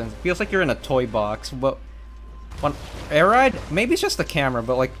Kirby game sense. It feels like you're in a toy box, but... when Air Ride, maybe it's just the camera,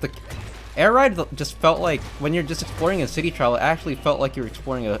 but like the Air Ride just felt like when you're just exploring a city trial, it actually felt like you're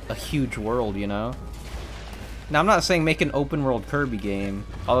exploring a huge world, you know? Now, I'm not saying make an open world Kirby game,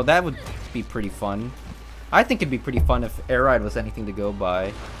 although that would be pretty fun. I think it'd be pretty fun if Air Ride was anything to go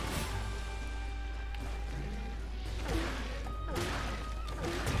by.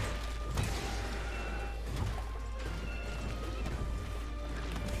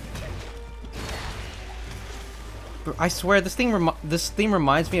 I swear, this theme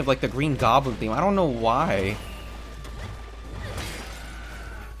reminds me of like the Green Goblin theme. I don't know why.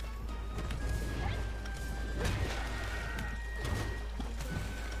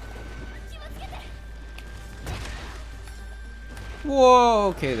 Whoa,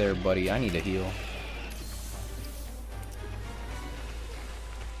 okay there, buddy. I need to heal.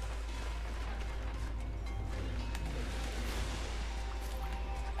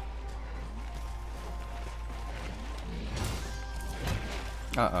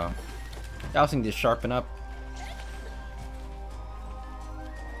 Uh-oh. Dowsing to sharpen up.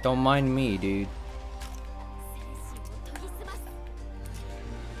 Don't mind me, dude.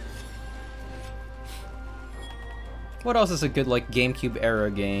 What else is a good, like, GameCube era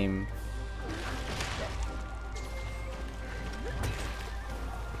game?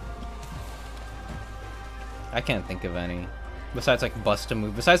 I can't think of any. Besides, like,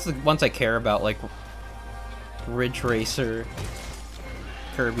 Bust-A-Move. Besides the ones I care about, like Ridge Racer,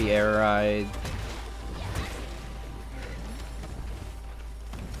 Kirby Air Ride.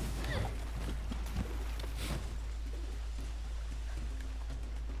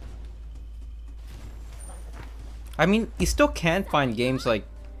 I mean, you still can find games like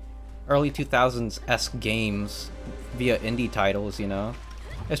early 2000s-esque games via indie titles, you know?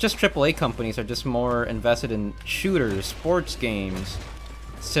 It's just AAA companies are just more invested in shooters, sports games,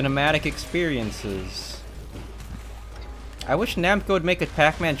 cinematic experiences. I wish Namco would make a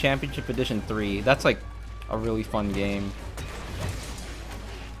Pac-Man Championship Edition 3. That's like a really fun game.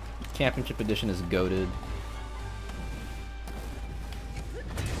 Championship Edition is goated.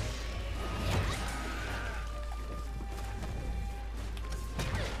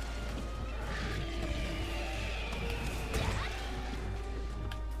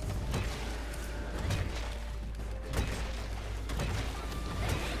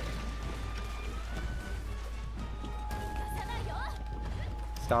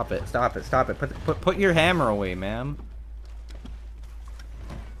 Stop it, stop it, stop it. Put your hammer away, ma'am.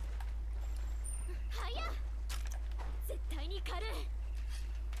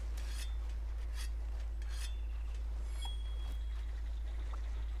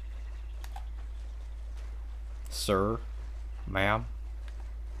 Sir, ma'am.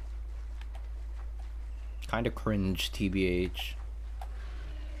 Kinda cringe, TBH.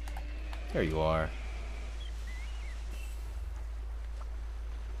 There you are.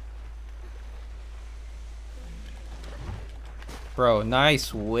 Bro,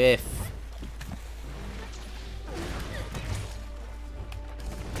 nice whiff.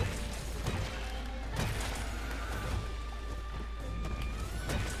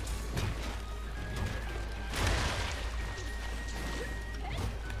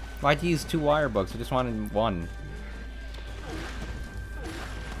 Why'd you use 2 wire bugs? I just wanted 1.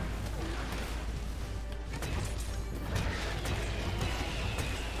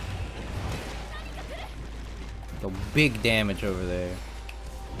 The big damage over there.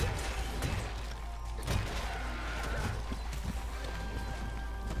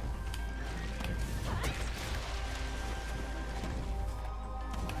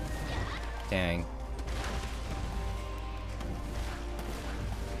 Dang.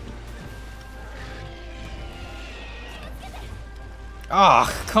 Ah,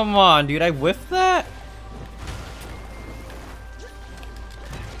 oh, come on, dude. I whiffed that?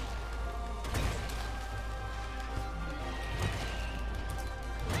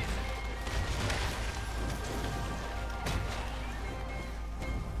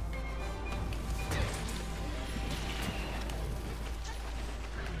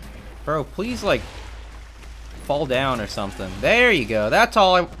 Bro, please, like, fall down or something. There you go. That's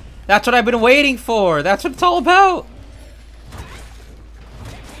all that's what I've been waiting for. That's what it's all about.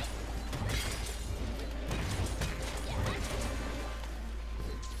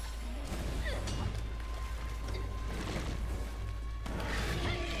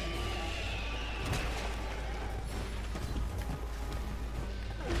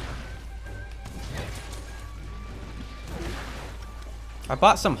 I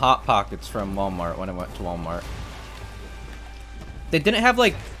bought some Hot Pockets from Walmart when I went to Walmart. They didn't have,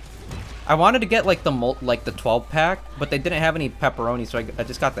 like, I wanted to get like the 12 pack, but they didn't have any pepperoni, so I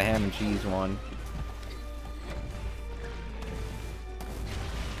just got the ham and cheese one.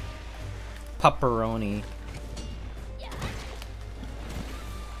 Pepperoni.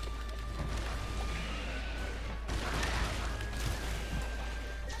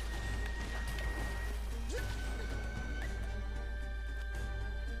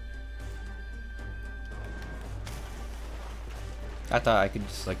 I thought I could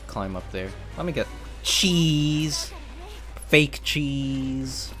just, like, climb up there. Let me get cheese. Fake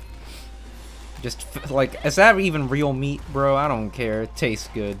cheese. Just, like, is that even real meat, bro? I don't care. It tastes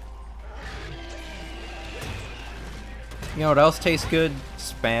good. You know what else tastes good?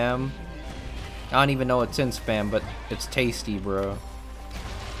 Spam. I don't even know what's in Spam, but it's tasty, bro.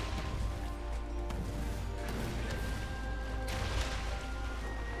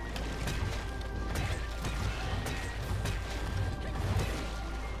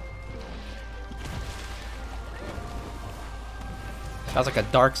 That's like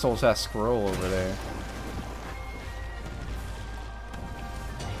a Dark Souls-esque scroll over there.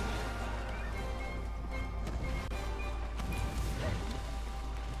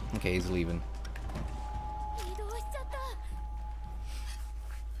 Okay, he's leaving. 移動しちゃった。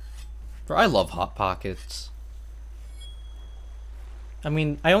 Bro, I love Hot Pockets. I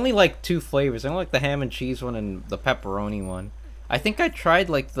mean, I only like 2 flavors. I only like the ham and cheese one and the pepperoni one. I think I tried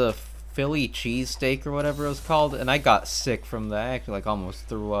like the Philly cheesesteak or whatever it was called, and I got sick from that. I actually like almost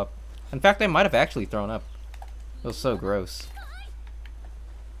threw up. In fact, I might have actually thrown up. It was so gross.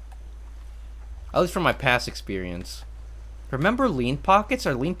 At least from my past experience. Remember Lean Pockets?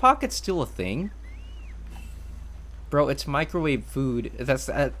 Are Lean Pockets still a thing? Bro, it's microwave food. That's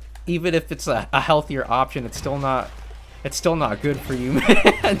even if it's a healthier option, it's still not good for you,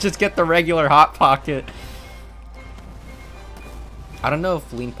 man. Just get the regular Hot Pocket. I don't know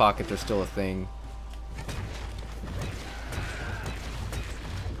if Lean Pockets are still a thing.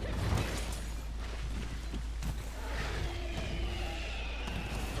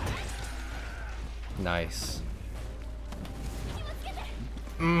 Nice.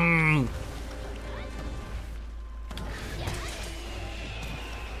 Mmm.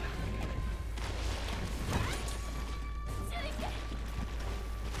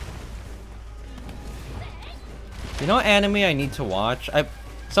 You know what anime I need to watch?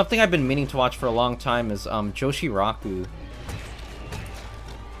 Something I've been meaning to watch for a long time is Joshiraku.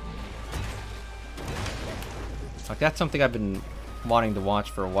 Like that's something I've been wanting to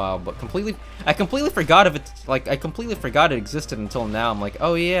watch for a while, but I completely forgot of it. Like I completely forgot it existed until now. I'm like,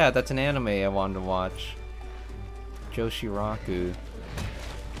 oh yeah, that's an anime I wanted to watch. Joshiraku.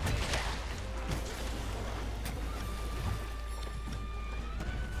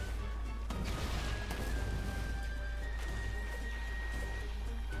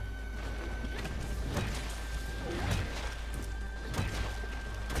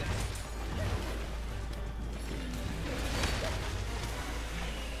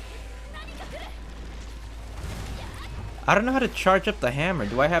 I don't know how to charge up the hammer.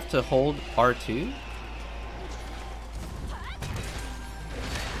 Do I have to hold R2?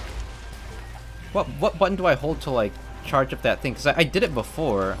 What button do I hold to like charge up that thing? Because I did it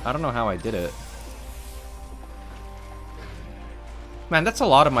before. I don't know how I did it. Man, that's a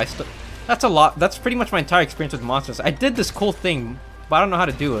lot of my stuff. That's a lot. That's pretty much my entire experience with monsters. I did this cool thing, but I don't know how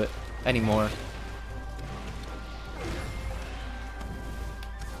to do it anymore.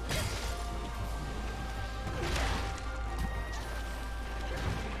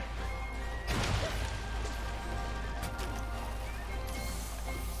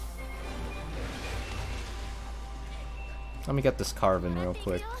 Let me get this carving real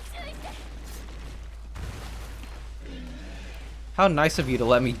quick. How nice of you to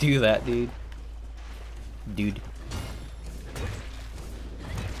let me do that, dude.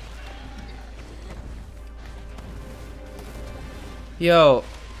 Yo,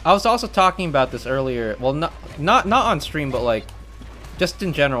 I was also talking about this earlier. Well, not on stream, but like just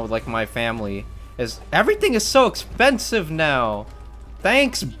in general with like my family. Is everything is so expensive now.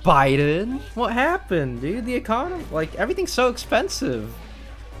 Thanks, Biden. What happened, dude? The economy, like, everything's so expensive.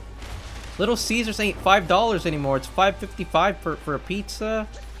 Little Caesars ain't $5 anymore. It's $5.55 for a pizza.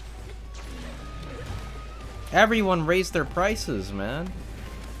 Everyone raised their prices, man.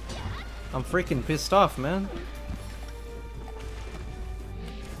 I'm freaking pissed off, man.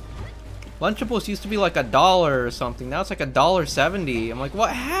 Lunchables used to be like $1 or something. Now it's like $1.70. I'm like, what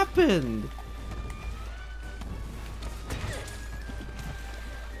happened?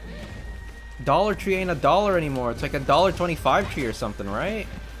 Dollar Tree ain't $1 anymore. It's like $1.25 tree or something, right?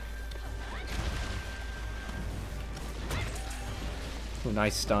 Ooh,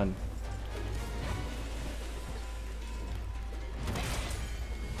 nice stun.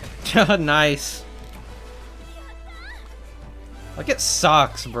 Nice. Like it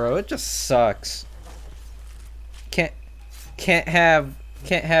sucks, bro. It just sucks. Can't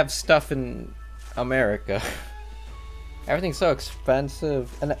have stuff in America. Everything's so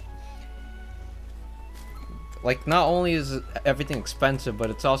expensive, and like, not only is everything expensive,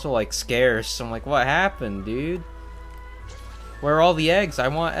 but it's also, like, scarce. I'm like, what happened, dude? Where are all the eggs? I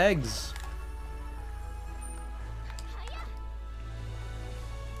want eggs.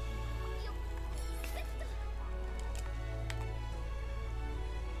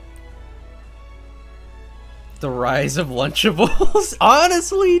 The rise of Lunchables?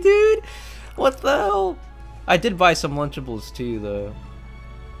 Honestly, dude? What the hell? I did buy some Lunchables, too, though.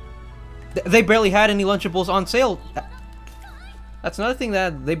 They barely had any Lunchables on sale. That's another thing,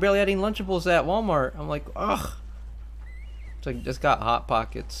 that they barely had any Lunchables at Walmart. I'm like, ugh. So I just got Hot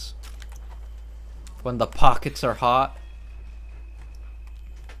Pockets. When the pockets are hot.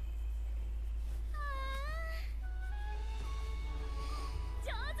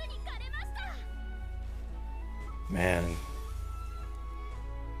 Man.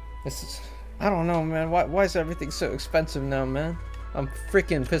 This is... I don't know, man. Why is everything so expensive now, man? I'm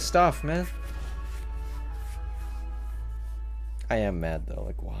freaking pissed off, man. I am mad, though.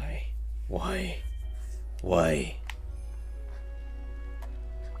 Like, why? Why? Why?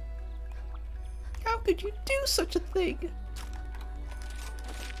 How could you do such a thing?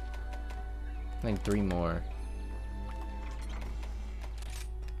 I think 3 more.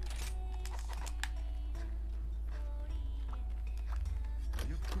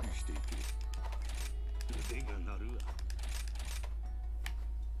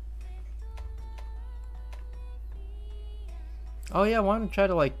 Oh yeah, I want to try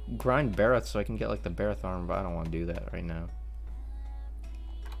to like grind Barrett so I can get like the Barrett armor, but I don't want to do that right now.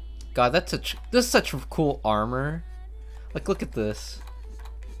 God, this is such cool armor. Like, look at this.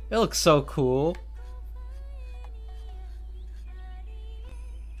 It looks so cool.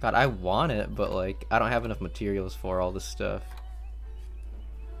 God, I want it, but like I don't have enough materials for all this stuff.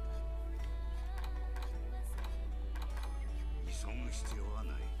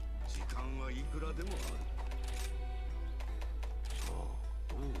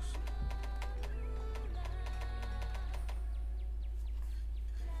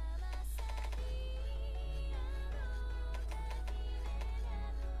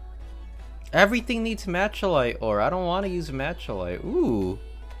 Everything needs matcholite ore. I don't want to use matcholite. Ooh.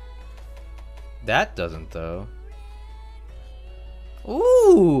 That doesn't, though.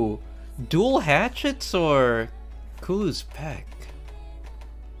 Ooh! Dual hatchets or Kulu's peck?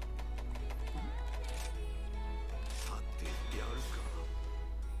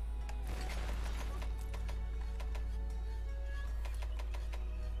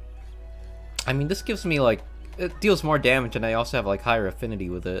 I mean, this gives me, like, it deals more damage and I also have, like, higher affinity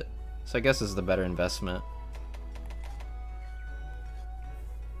with it. So I guess this is the better investment.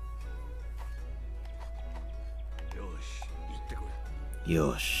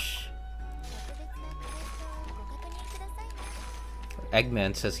 Yosh.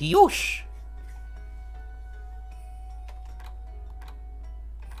 Eggman says Yosh.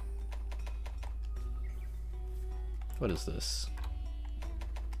 What is this?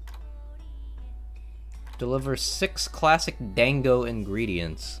 Deliver 6 classic dango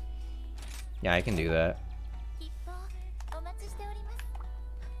ingredients. Yeah, I can do that.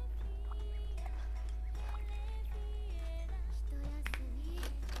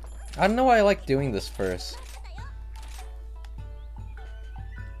 I don't know why I like doing this first.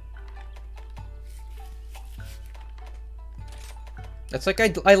 It's like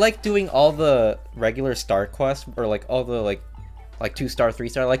I like doing all the regular star quests, or like all the like 2-star,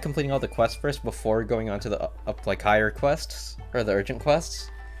 3-star. I like completing all the quests first before going on to the up like higher quests or the urgent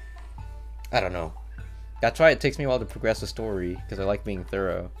quests. I don't know. That's why it takes me a while to progress the story, because I like being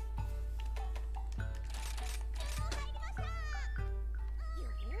thorough.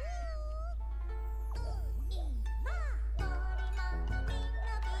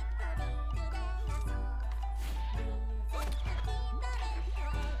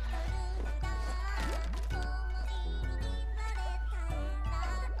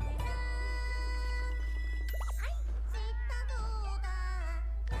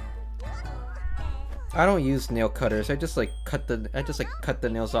 I don't use nail cutters. I just cut the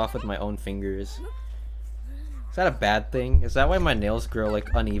nails off with my own fingers. Is that a bad thing? Is that why my nails grow like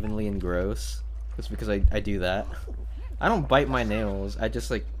unevenly and gross? It's because I do that. I don't bite my nails. I just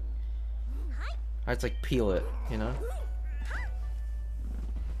like peel it, you know?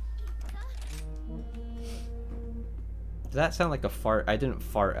 Does that sound like a fart? I didn't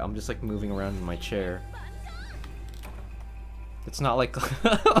fart. I'm just like moving around in my chair. It's not like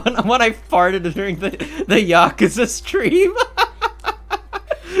when I farted during the Yakuza stream.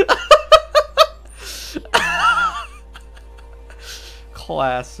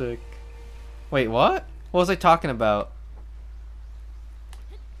 Classic. Wait, what? What was I talking about?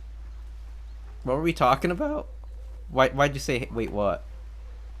 What were we talking about? Why'd you say, wait, what?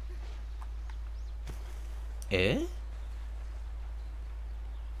 Eh?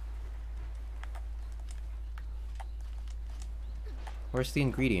 Where's the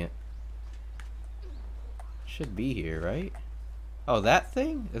ingredient? Should be here, right? Oh, that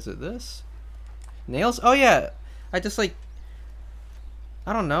thing? Is it this? Nails? Oh yeah! I just like...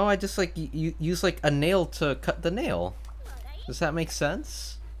 I don't know, I just like use like a nail to cut the nail. Does that make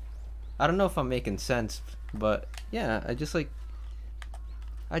sense? I don't know if I'm making sense, but yeah, I don't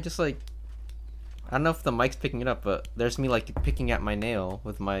know if the mic's picking it up, but there's me like picking at my nail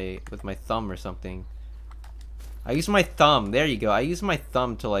with my thumb or something. I use my thumb. There you go. I use my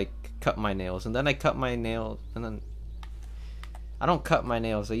thumb to like cut my nails, and then I cut my nails, and then I don't cut my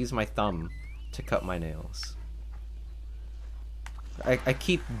nails. I use my thumb to cut my nails. I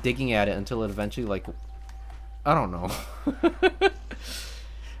keep digging at it until it eventually, like, I don't know.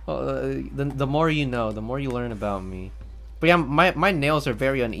 Well, the more you know, the more you learn about me. But yeah, my nails are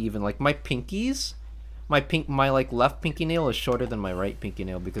very uneven. Like my pinkies, my like left pinky nail is shorter than my right pinky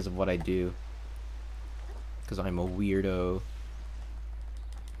nail because of what I do. Because I'm a weirdo.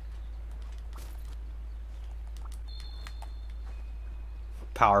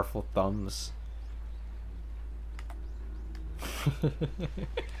 Powerful thumbs.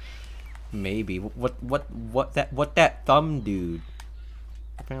 Maybe. What that thumb dude?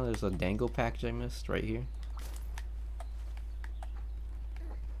 Apparently there's a dango package I missed right here.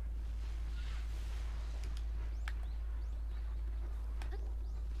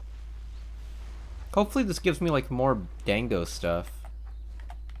 Hopefully this gives me like more dango stuff.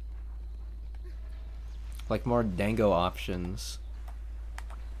 Like more dango options.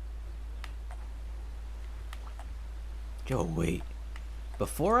 Yo, wait.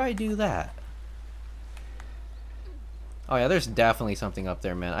 Before I do that. Oh yeah, there's definitely something up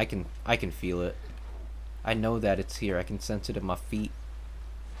there, man. I can feel it. I know that it's here. I can sense it in my feet.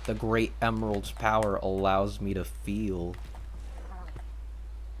 The great emerald's power allows me to feel.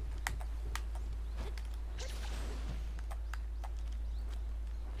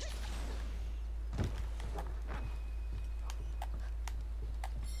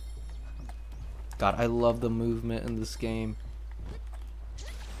 God, I love the movement in this game.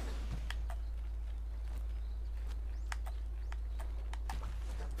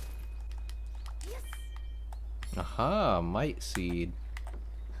 Aha, Might Seed.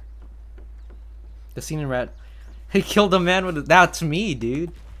 The scene in Rat. He killed a man with. That's me,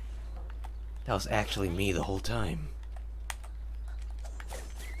 dude. That was actually me the whole time.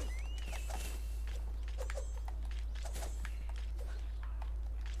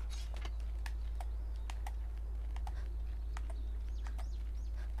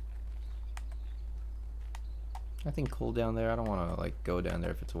 I think cool down there. I don't want to like go down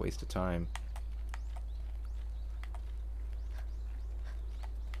there if it's a waste of time.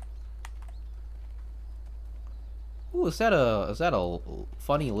 Ooh, is that a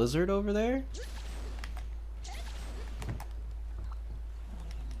funny lizard over there?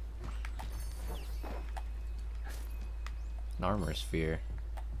 An armor sphere.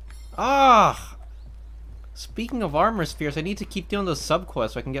 Ah! Speaking of armor spheres, I need to keep doing those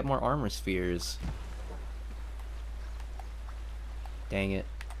subquests so I can get more armor spheres. Dang it.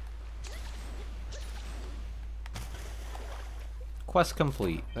 Quest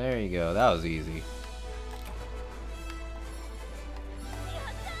complete. There you go. That was easy.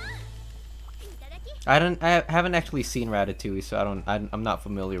 I haven't actually seen Ratatouille, so I'm not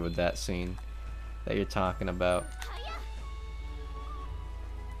familiar with that scene that you're talking about.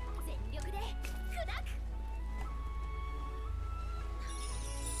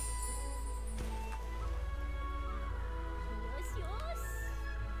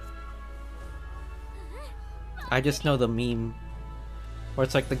 I just know the meme where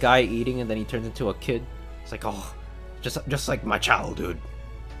it's like the guy eating and then he turns into a kid. It's like, oh, just like my childhood.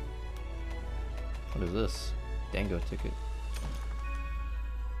 What is this? Dango ticket.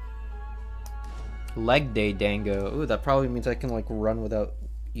 Leg day dango. Ooh, that probably means I can like run without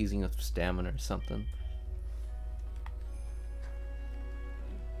using a stamina or something.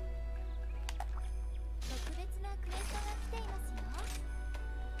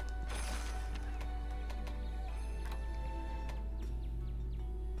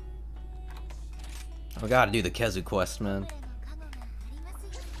 I gotta do the Kezu quest, man.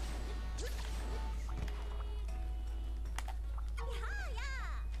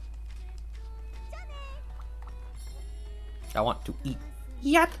 I want to eat.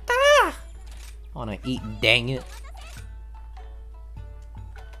 Yatta! I wanna eat, dang it.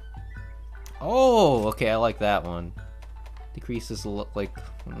 Oh, okay, I like that one. Decreases the look like.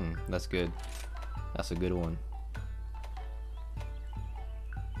 That's good. That's a good one.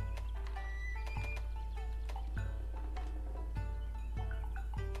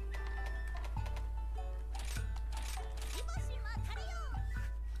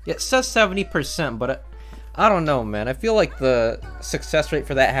 Yeah, it says 70%, but I don't know, man. I feel like the success rate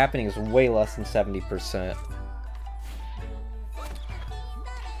for that happening is way less than 70%.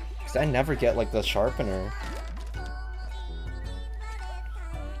 Because I never get, like, the sharpener.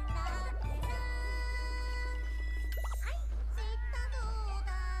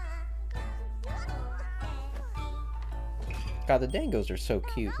 God, the dangos are so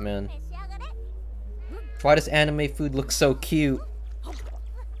cute, man. Why does anime food look so cute?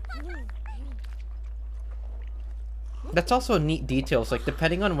 That's also a neat detail. It's like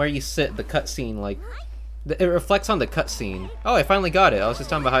depending on where you sit, the cutscene like It reflects on the cutscene. Oh, I finally got it. I was just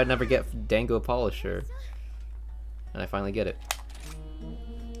talking about how I'd never get Dango Polisher. And I finally get it.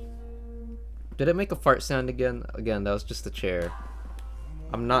 Did it make a fart sound again? Again, that was just the chair.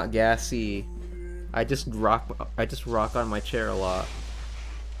 I'm not gassy. I just rock on my chair a lot.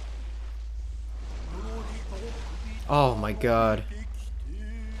 Oh my god.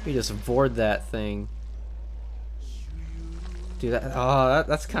 He just vored that thing. Dude,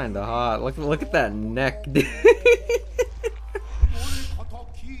 that's kind of hot. Look at that neck, dude.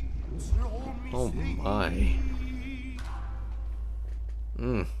 Oh my.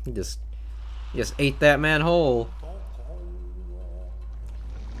 He just ate that man whole.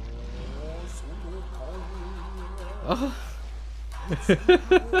 Oh.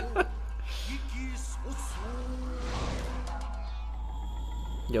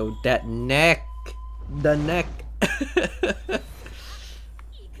 Yo, that neck. The neck.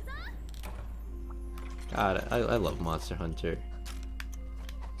 God, I love Monster Hunter.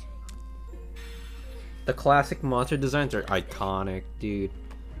 The classic monster designs are iconic, dude.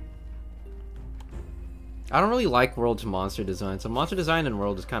 I don't really like World's monster design, so monster design in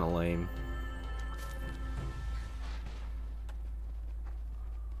World is kind of lame.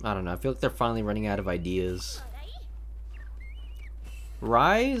 I don't know, I feel like they're finally running out of ideas.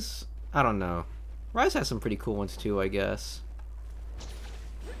 Rise? I don't know. Rise has some pretty cool ones too, I guess.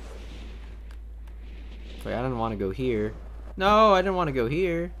 Wait, I didn't want to go here. No, I didn't want to go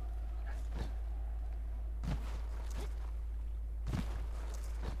here.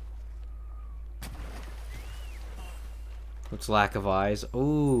 What's lack of eyes?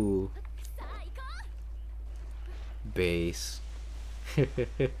 Ooh. Base.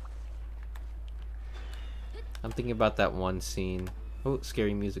 I'm thinking about that one scene. Oh,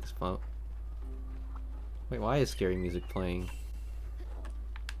 scary music's playing. Wait, why is scary music playing?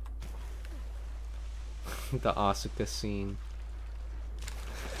 The Asuka scene.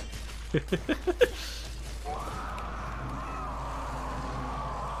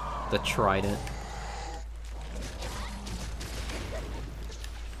 The trident.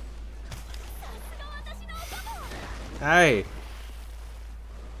 Hey!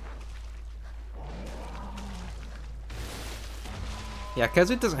 Yeah,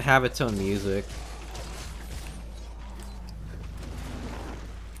 because it doesn't have its own music.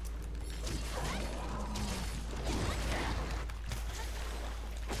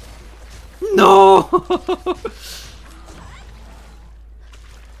 No!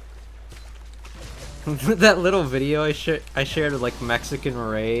 That little video I shared with like Mexican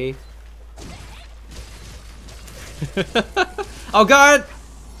Ray. Oh god!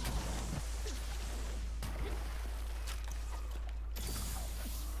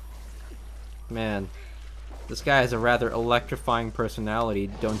 Man, this guy has a rather electrifying personality,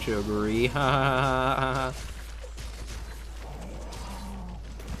 don't you agree? Oh,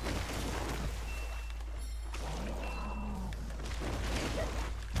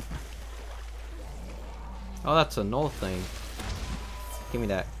 that's a null thing. Give me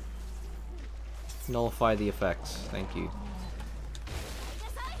that. Nullify the effects. Thank you.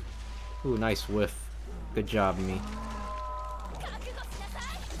 Ooh, nice whiff. Good job, me.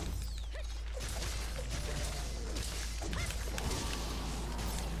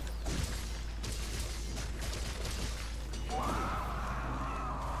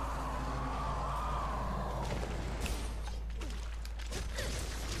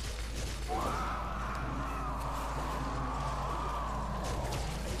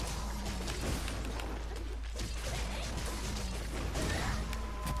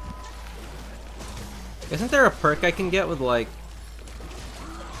 Isn't there a perk I can get with, like...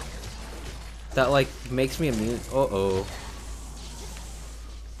 that, like, makes me immune? Uh-oh.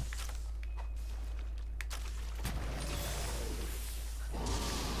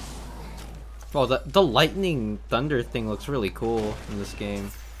 Oh, the lightning thunder thing looks really cool in this game.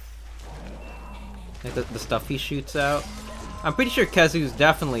 Like the stuff he shoots out. I'm pretty sure Kezu's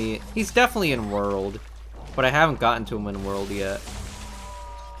definitely... he's definitely in World. But I haven't gotten to him in World yet.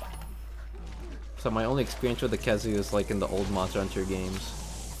 So my only experience with the Kezu is like in the old Monster Hunter games.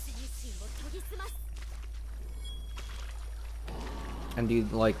 And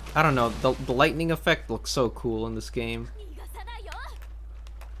dude, like, I don't know, the lightning effect looks so cool in this game.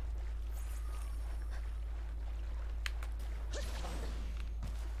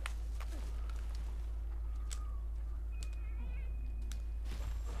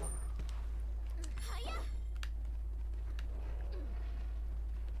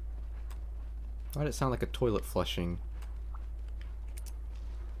 Why did it sound like a toilet flushing?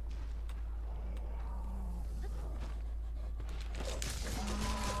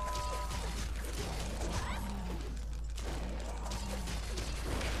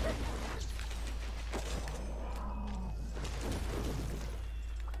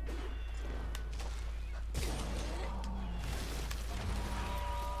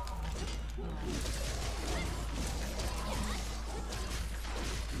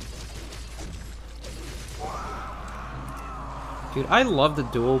 Dude, I love the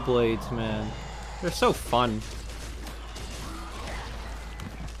dual blades, man. They're so fun.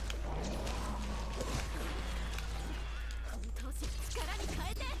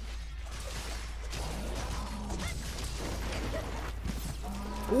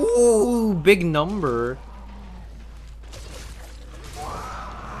 Ooh, big number.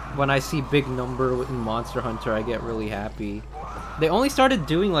 When I see big number in Monster Hunter, I get really happy. They only started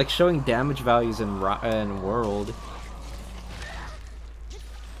doing, like, showing damage values in World.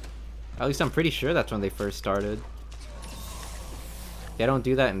 At least I'm pretty sure that's when they first started. They don't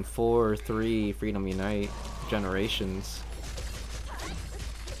do that in 4 or 3 Freedom Unite generations.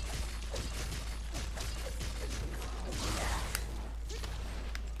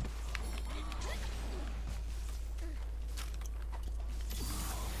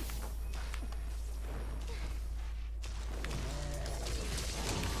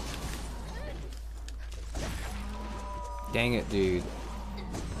 Dang it, dude.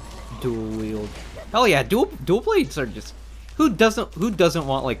 Dual wield. Hell yeah, dual blades are just who doesn't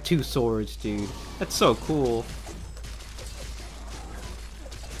want like 2 swords, dude? That's so cool.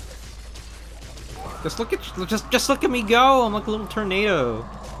 Just look at me go. I'm like a little tornado.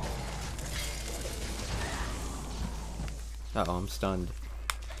 Uh-oh, I'm stunned.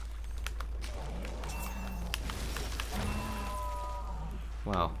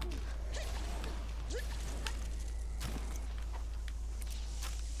 Wow.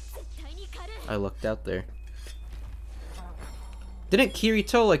 I looked out there. Didn't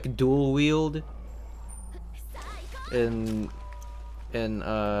Kirito like dual wield in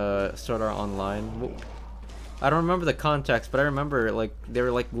Sword Art Online? I don't remember the context, but I remember like they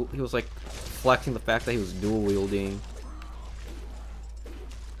were like he was like flexing the fact that he was dual wielding.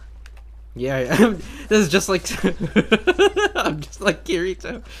 Yeah, this is just like I'm just like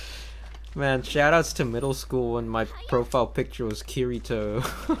Kirito. Man, shoutouts to middle school when my profile picture was Kirito.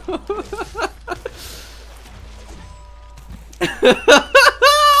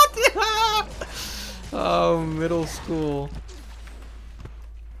 Oh, middle school.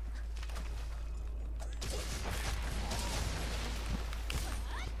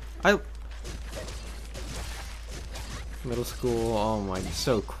 Middle school, oh my,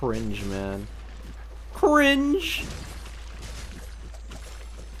 so cringe, man. Cringe!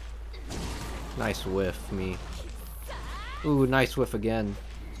 Nice whiff, me. Ooh, nice whiff again.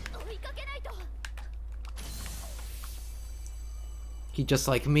 He just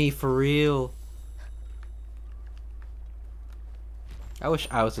like me, for real. I wish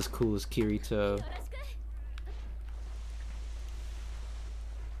I was as cool as Kirito.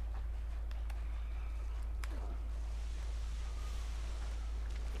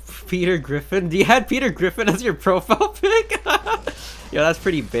 Peter Griffin? You had Peter Griffin as your profile pic? Yo, that's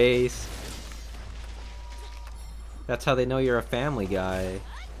pretty base. That's how they know you're a family guy.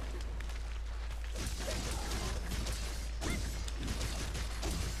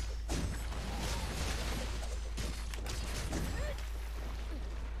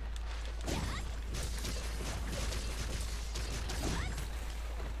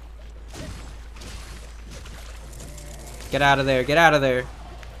 Get out of there, get out of there.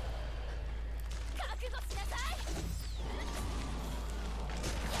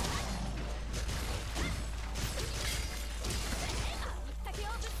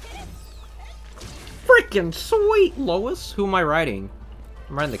 Freaking sweet, Lois. Who am I riding?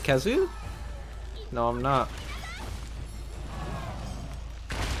 I'm riding the Kazoo? No, I'm not.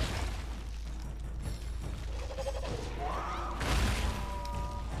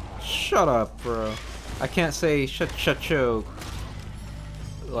 Shut up, bro. I can't say shut yo,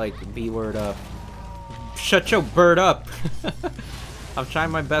 like B word up. Shut yo bird up. I'm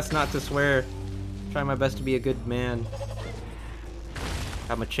trying my best not to swear. Trying my best to be a good man.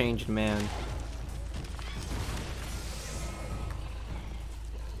 I'm a changed man.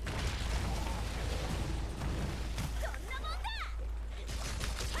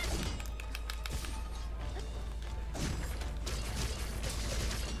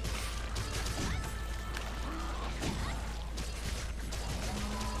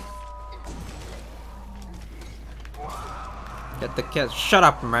 Get the cat. Shut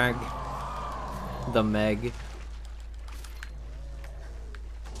up, Meg. The Meg.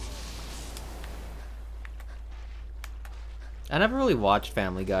 I never really watched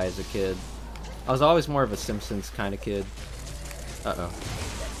Family Guy as a kid. I was always more of a Simpsons kind of kid. Uh-oh.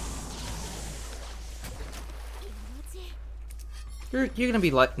 You're gonna be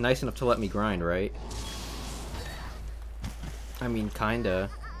nice enough to let me grind, right? I mean,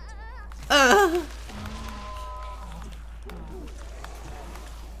 kinda.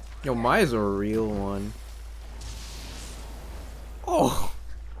 Yo, Mai's a real one. Oh!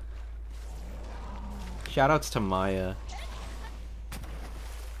 Shoutouts to Maya.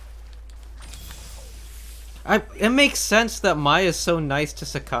 It makes sense that Maya is so nice to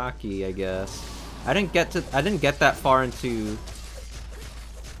Sakaki, I guess. I didn't get that far into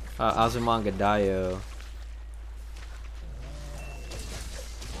Azumanga Daioh.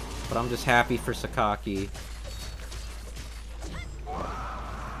 But I'm just happy for Sakaki.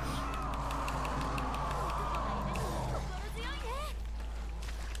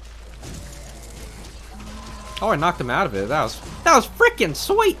 Oh, I knocked him out of it. That was freaking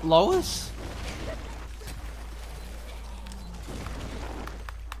sweet, Lois.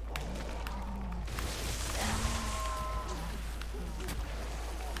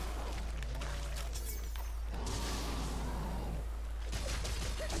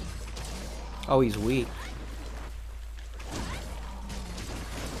 Oh, he's weak.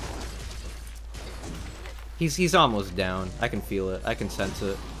 He's almost down. I can feel it. I can sense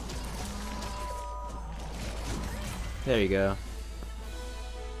it. There you go.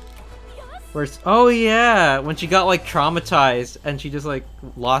 Where's... Oh yeah! When she got like traumatized and she just like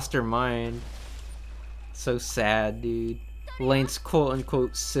lost her mind. So sad, dude. Lane's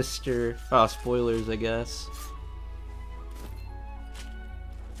quote-unquote sister. Oh, spoilers, I guess.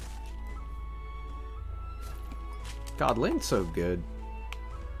 God, Lane's so good.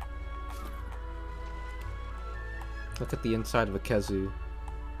 Look at the inside of a Kezu.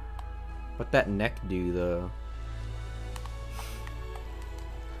 What that neck do, though?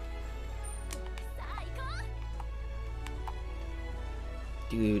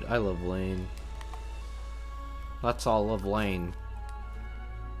 Dude, I love Lane. Let's all love Lane.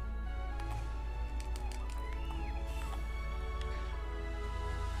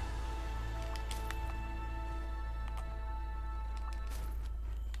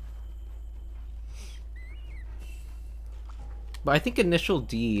 But I think Initial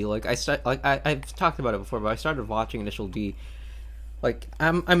D, like I've talked about it before, but I started watching Initial D. Like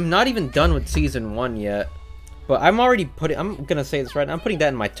I'm not even done with season 1 yet, but I'm gonna say this right now. I'm putting that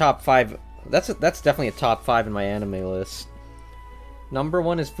in my top 5. That's definitely a top 5 in my anime list. Number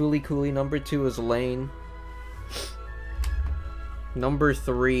 1 is Fooly Cooly. Number 2 is Lane. Number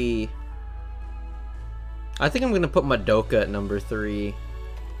 3. I think I'm gonna put Madoka at number 3.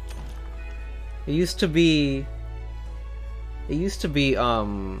 It used to be,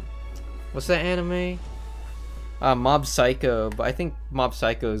 what's that anime? Mob Psycho, but I think Mob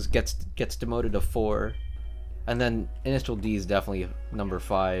Psycho gets demoted to 4. And then Initial D is definitely number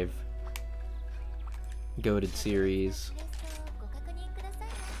 5. Goated series.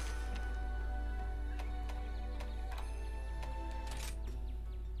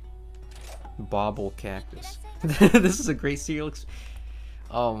 Bobble Cactus. This is a great serial.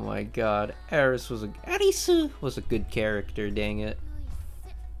 Oh my god. Arisu was a good character, dang it.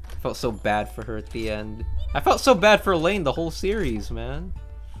 I felt so bad for her at the end. I felt so bad for Lane the whole series, man.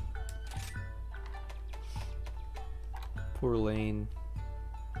 Poor Lane.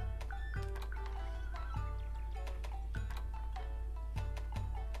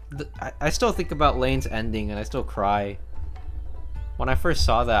 I still think about Lane's ending and I still cry. When I first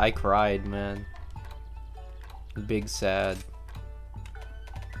saw that, I cried, man. Big sad.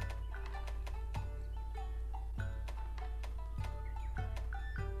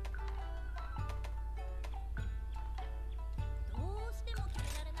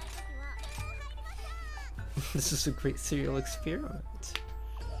 This is a great serial experiment.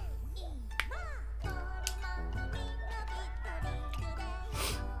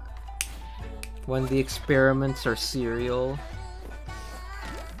 When the experiments are serial.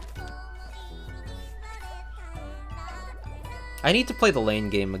 I need to play the Lane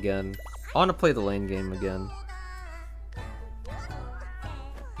game again. I want to play the Lane game again.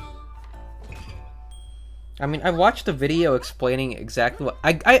 I mean, I watched a video explaining exactly what...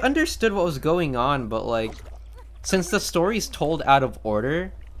 I understood what was going on, but like... Since the story's told out of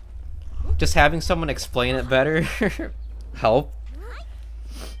order, just having someone explain it better helped.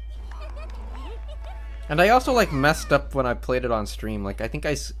 And I also like messed up when I played it on stream. Like I think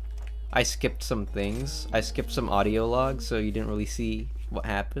I skipped some things. I skipped some audio logs, so you didn't really see what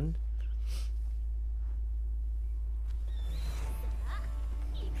happened.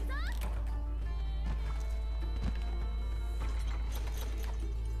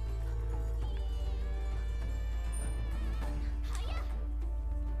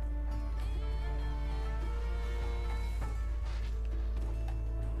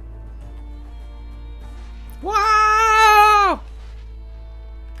 Wow!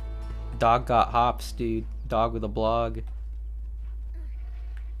 Dog got hops, dude. Dog with a blog.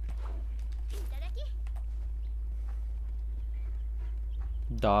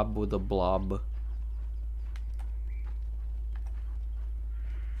 Dob with a blob.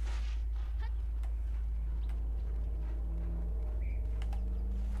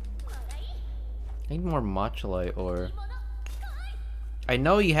 I need more matcha light ore. I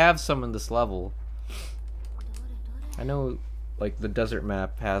know you have some in this level. I know, like, the desert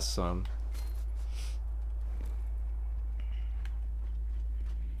map has some.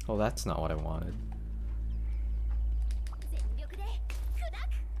 Oh, that's not what I wanted.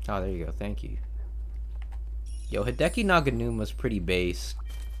 Oh, there you go. Thank you. Yo, Hideki Naganuma's pretty based.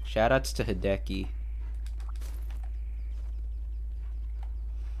 Shoutouts to Hideki.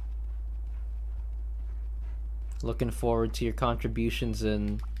 Looking forward to your contributions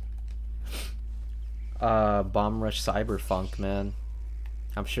in Bomb Rush Cyberpunk, man.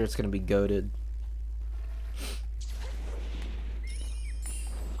 I'm sure it's gonna be goated.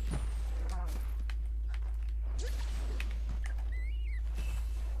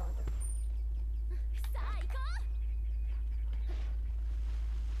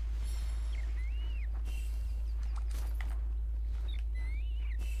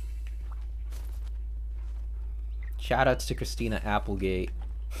 Shoutouts to Christina Applegate.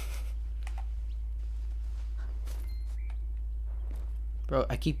 Bro,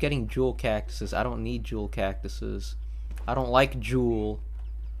 I keep getting jewel cactuses. I don't need jewel cactuses. I don't like jewel.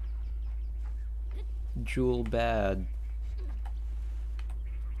 Jewel bad.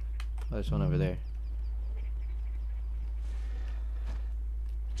 Oh, there's one over there.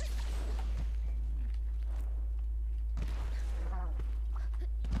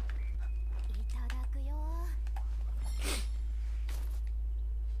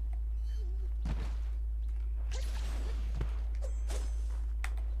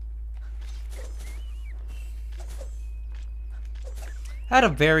 I had a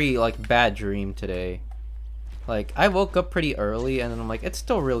very, like, bad dream today. Like, I woke up pretty early, and then I'm like, it's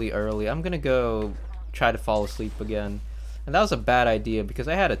still really early. I'm gonna go try to fall asleep again. And that was a bad idea, because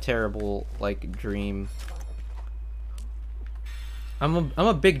I had a terrible, like, dream. I'm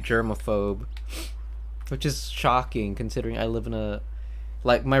a big germaphobe. Which is shocking, considering I live in a...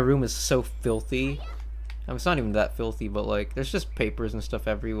 Like, my room is so filthy. I mean, it's not even that filthy, but, like, there's just papers and stuff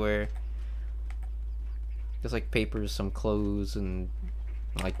everywhere. There's, like, papers, some clothes, and...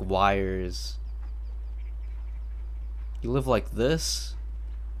 like wires. You live like this?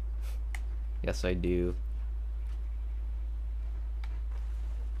 Yes, I do.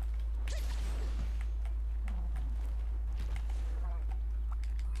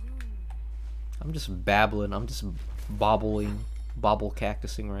 I'm just babbling. I'm just bobble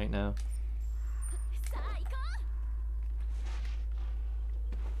cactusing right now.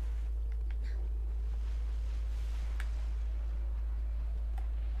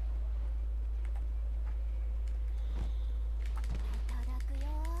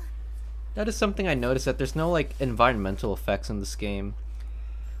 That is something I noticed, that there's no, like, environmental effects in this game.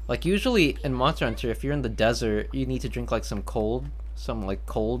 Like, usually in Monster Hunter, if you're in the desert, you need to drink, like, some cold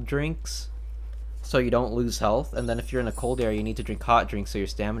drinks, so you don't lose health. And then if you're in a cold area, you need to drink hot drinks so your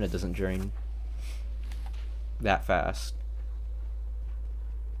stamina doesn't drain that fast.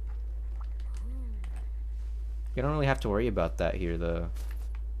 You don't really have to worry about that here, though.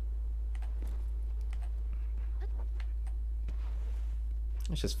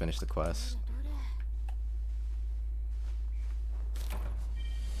 Let's just finish the quest.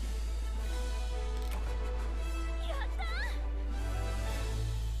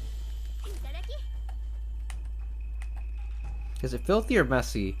 Is it filthy or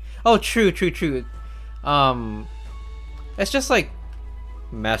messy? Oh, true. It's just like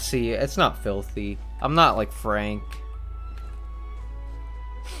messy. It's not filthy. I'm not like Frank.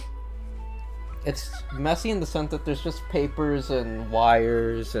 It's messy in the sense that there's just papers and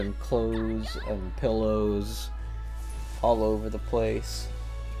wires and clothes and pillows all over the place.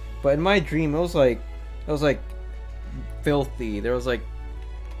 But in my dream, it was like filthy. There was like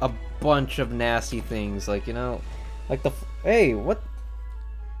a bunch of nasty things, like, you know, like the hey, what?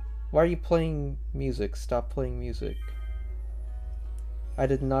 Why are you playing music? Stop playing music. I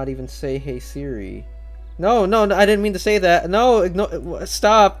did not even say hey Siri. No, I didn't mean to say that. No, ignore.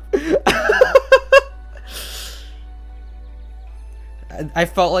 Stop. I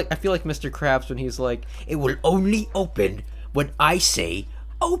feel like Mr. Krabs when he's like, it will only open when I say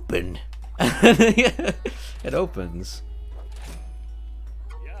open. It opens.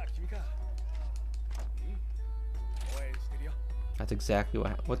 That's exactly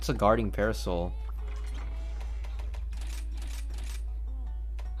what's a guarding parasol?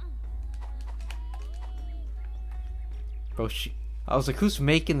 Bro, I was like, who's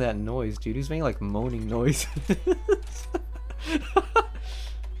making that noise, dude? Who's making like moaning noise?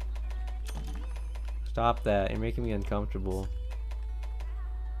 Stop that. You're making me uncomfortable.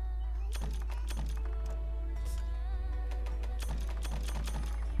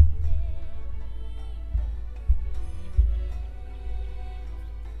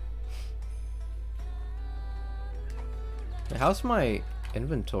 How's my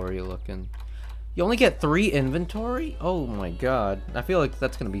inventory looking? You only get 3 inventory? Oh my god. I feel like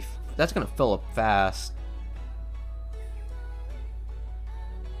that's gonna fill up fast.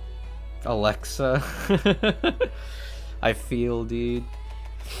 Alexa. I feel, dude.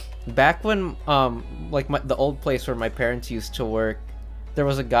 Back when like the old place where my parents used to work, there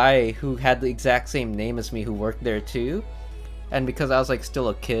was a guy who had the exact same name as me who worked there too. And because I was like still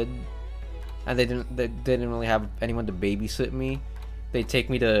a kid and they didn't really have anyone to babysit me, they'd take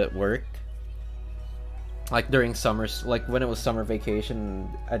me to work. Like during summers, like when it was summer vacation,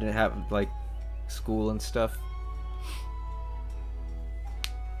 I didn't have like school and stuff.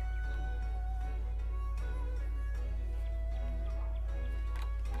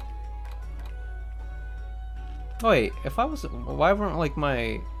 Oh, wait, if I was, why weren't like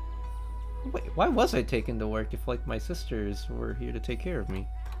my, wait, why was I taken to work if like my sisters were here to take care of me?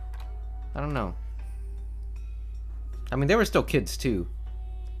 I don't know. I mean, they were still kids too.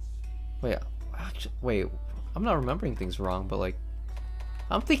 Wait, actually, wait, I'm not remembering things wrong, but like,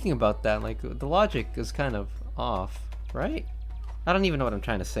 I'm thinking about that, like, the logic is kind of off, right? I don't even know what I'm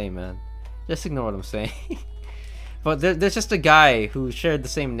trying to say, man. Just ignore what I'm saying. But there's just a guy who shared the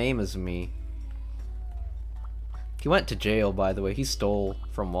same name as me. He went to jail, by the way. He stole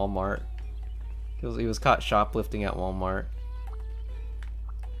from Walmart. He was caught shoplifting at Walmart.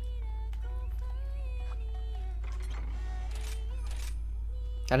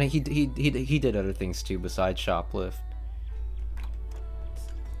 I think he did other things too besides shoplift.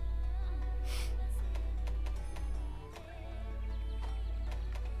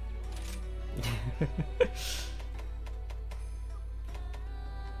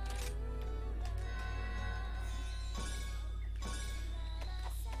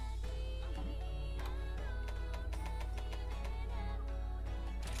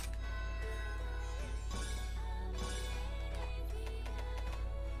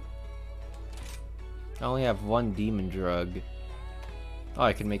 I only have 1 demon drug. Oh,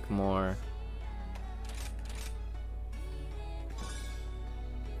 I can make more.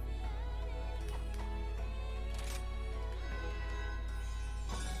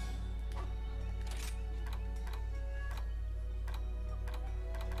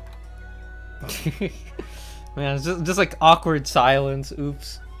 Man, it's just like awkward silence.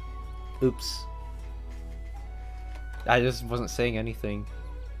 Oops. Oops. I just wasn't saying anything.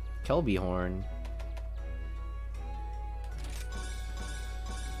 Kelby horn.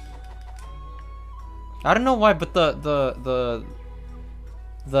 I don't know why, but the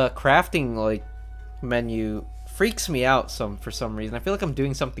crafting like menu freaks me out for some reason. I feel like I'm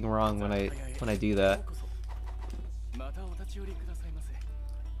doing something wrong when I do that.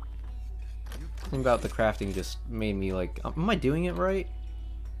 Something about the crafting just made me like, am I doing it right?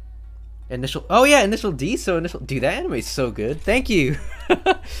 Oh yeah, initial D. So dude, that anime is so good. Thank you.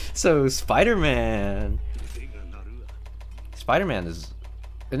 So Spider-Man is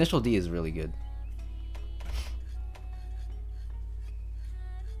initial D is really good.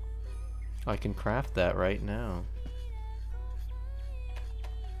 I can craft that right now.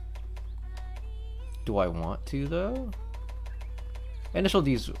 Do I want to though? Initial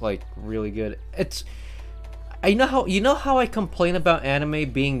D's like really good. You know how I complain about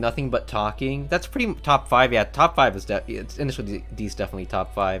anime being nothing but talking? That's pretty top 5. Yeah, top 5 is Initial D's definitely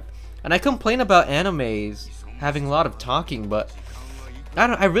top 5. And I complain about animes having a lot of talking, but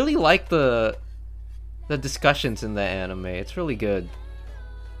I really like the discussions in the anime. It's really good.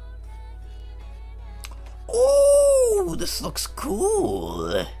 Oh, this looks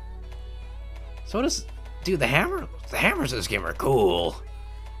cool. So does, dude, the hammers in this game are cool.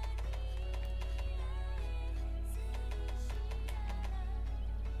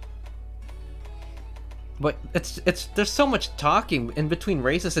 But there's so much talking in between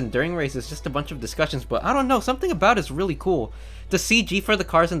races and during races, just a bunch of discussions. But I don't know, something about it's really cool. The CG for the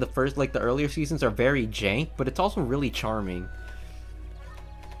cars in the the earlier seasons are very jank, but it's also really charming.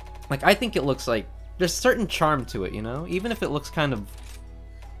 Like, I think it looks like there's certain charm to it, you know? Even if it looks kind of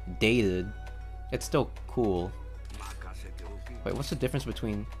dated, it's still cool. Wait, what's the difference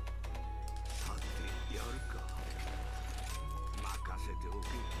between...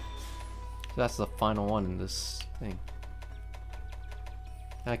 That's the final one in this thing.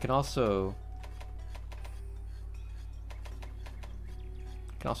 And I can also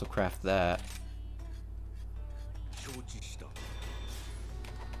craft that.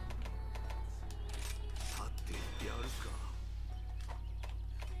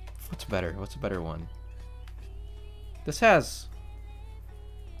 better? What's a better one? This has...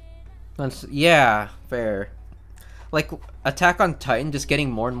 Yeah, fair. Like, Attack on Titan just getting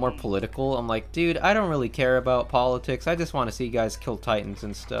more and more political. I'm like, dude, I don't really care about politics. I just want to see you guys kill titans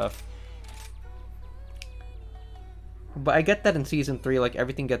and stuff. But I get that in Season 3, like,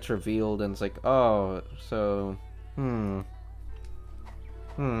 everything gets revealed and it's like, oh, so... I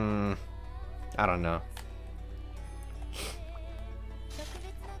don't know.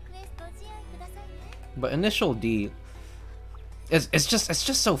 But Initial D... It's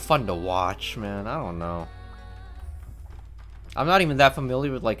just so fun to watch, man. I don't know. I'm not even that familiar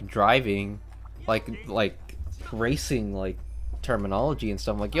with like driving, like racing, like terminology and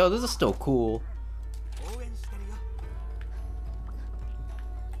stuff. I'm like, yo, this is still cool.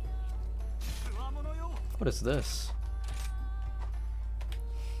 What is this?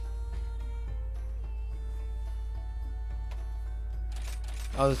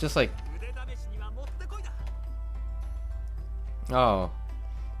 Oh, it's just like... Oh.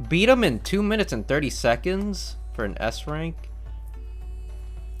 Beat him in 2 minutes and 30 seconds for an S rank?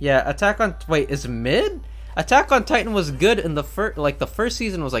 Yeah, Attack on... Wait, is mid? Attack on Titan was good in the first... Like, the first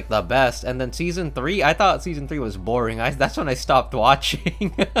season was, like, the best. And then Season 3, I thought Season 3 was boring. That's when I stopped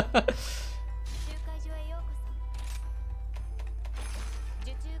watching.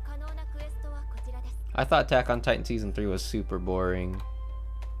 I thought Attack on Titan Season 3 was super boring.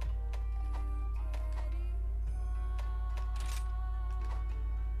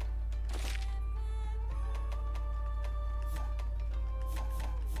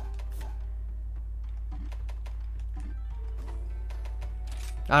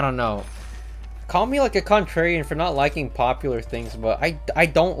 I don't know. Call me like a contrarian for not liking popular things, but I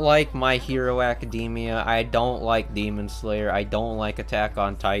don't like My Hero Academia. I don't like Demon Slayer. I don't like Attack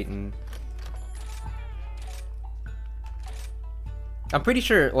on Titan. I'm pretty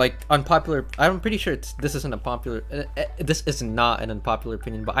sure, like, unpopular... I'm pretty sure this isn't a popular... this is not an unpopular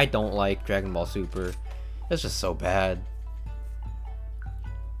opinion, but I don't like Dragon Ball Super. It's just so bad.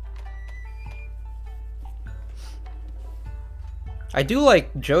 I do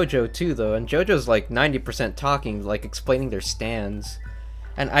like JoJo too, though, and JoJo's like 90% talking, like explaining their stands.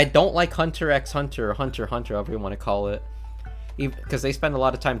 And I don't like Hunter x Hunter, or Hunter x Hunter, however you want to call it, because they spend a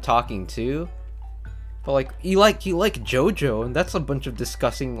lot of time talking too. But like you like JoJo, and that's a bunch of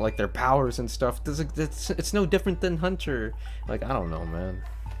discussing like their powers and stuff. It's no different than Hunter. Like, I don't know, man.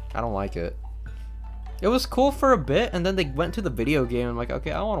 I don't like it. It was cool for a bit, and then they went to the video game. And I'm like,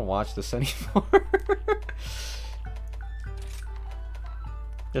 okay, I don't want to watch this anymore.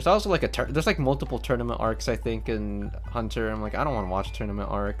 There's also like there's like multiple tournament arcs, I think, in Hunter. I'm like, I don't want to watch tournament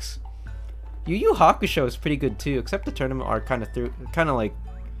arcs. Yu Yu Hakusho is pretty good too, except the tournament arc kind of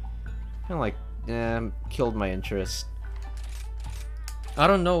killed my interest. I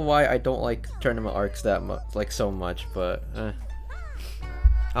don't know why I don't like tournament arcs that much, like so much, but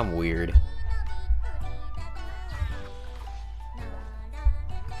I'm weird.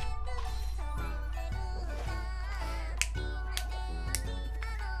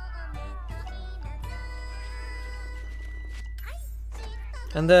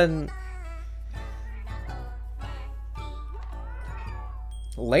 And then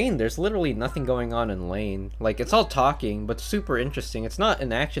Lane, there's literally nothing going on in Lane. Like, it's all talking, but super interesting. It's not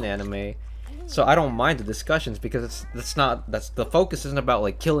an action anime, so I don't mind the discussions because the focus isn't about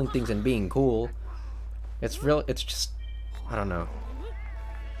like killing things and being cool. It's just, I don't know.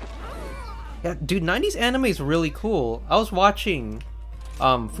 Yeah, dude, 90s anime is really cool. I was watching,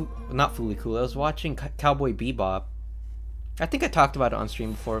 not Fully Cool, I was watching Cowboy Bebop. I think I talked about it on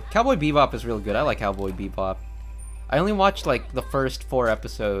stream before. Cowboy Bebop is real good. I like Cowboy Bebop. I only watched like the first 4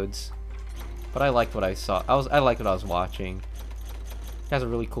 episodes, but I liked what I saw. I liked what I was watching. It has a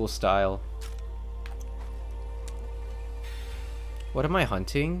really cool style. What am I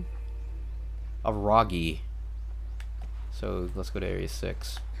hunting? A Roggy. So let's go to Area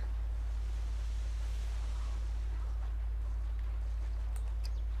 6.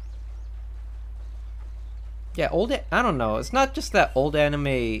 Yeah, I don't know. It's not just that old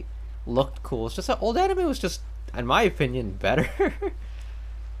anime looked cool. It's just that old anime was just, in my opinion, better.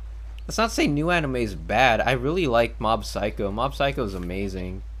 Let's not say new anime is bad. I really like Mob Psycho. Mob Psycho is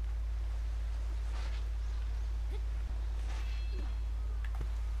amazing.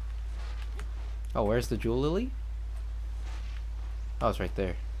 Oh, where's the Jewel Lily? Oh, it's right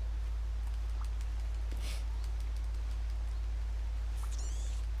there.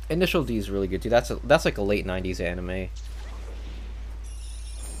 Initial D is really good too. That's like a late 90s anime.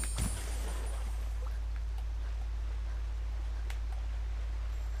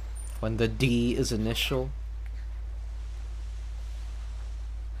 When the D is initial.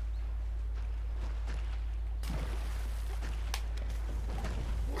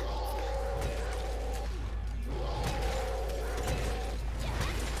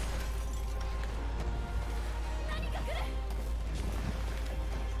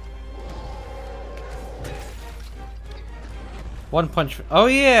 One Punch... Oh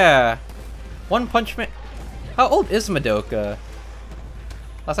yeah! One Punch Man... How old is Madoka?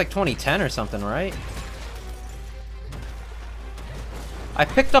 That's like 2010 or something, right? I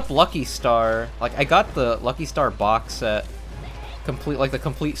picked up Lucky Star. Like, I got the Lucky Star box set. Complete, like the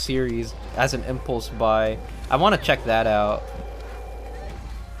complete series as an impulse buy. I want to check that out.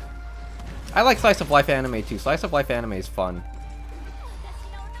 I like Slice of Life anime too. Slice of Life anime is fun.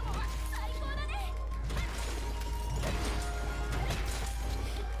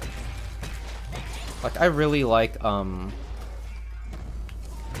 Like, I really like,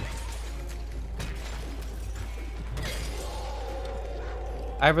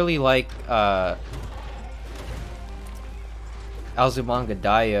 Azumanga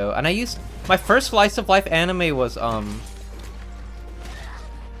Daioh, and I used... My first Slice of Life anime was, My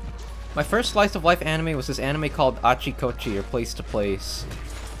first Slice of Life anime was this anime called Achikochi, or Place to Place.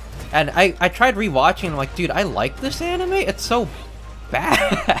 And I tried rewatching and I'm like, dude, I like this anime? It's so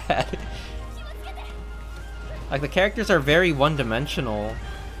bad! Like, the characters are very one-dimensional.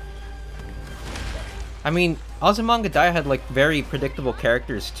 I mean, Azumanga Daioh had, like, very predictable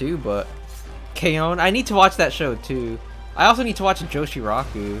characters, too, but... K-On! I need to watch that show, too. I also need to watch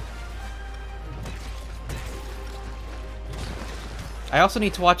Joshiraku. I also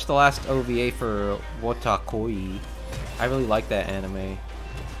need to watch the last OVA for Wotakoi. I really like that anime.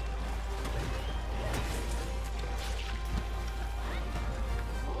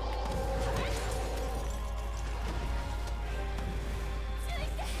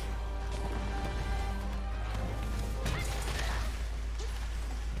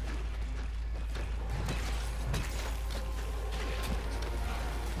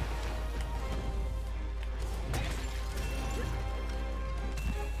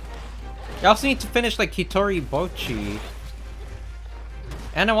 I also need to finish, like, Hitori Bochi.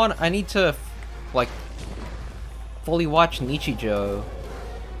 And I need to, like, fully watch Nichijou.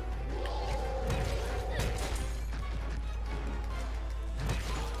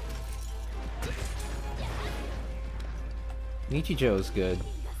 Nichijou is good.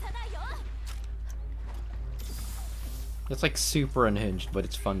 It's, like, super unhinged, but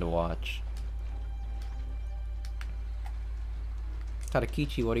it's fun to watch.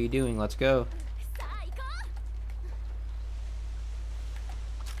 Tadakichi, what are you doing? Let's go.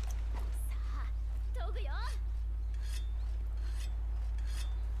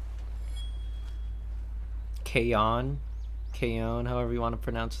 K-On, however you want to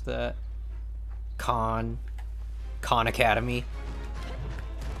pronounce that. Khan Academy.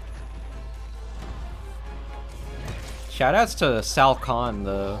 Shoutouts to Sal Khan,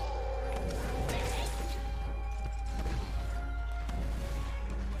 though.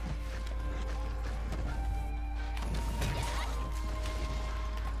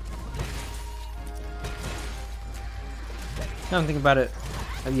 Now I'm thinking about it.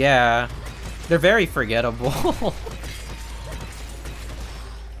 Yeah. They're very forgettable.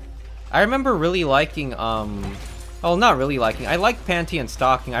 I remember really liking, well, not really liking. I liked Panty and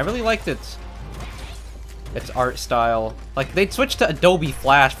Stocking. I really liked its art style. Like, they'd switch to Adobe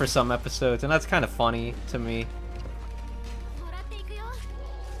Flash for some episodes, and that's kind of funny to me.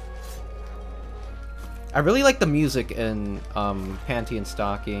 I really like the music in, Panty and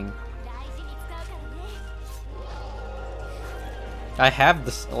Stocking. I have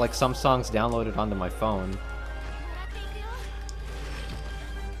this, like, some songs downloaded onto my phone.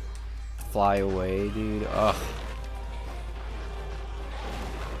 Fly Away, dude. Ugh.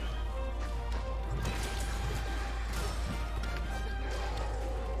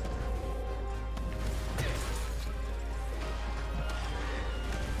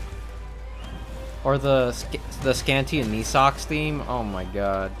 Or the Scanty and Knee Socks theme. Oh my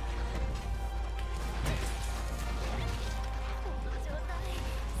god.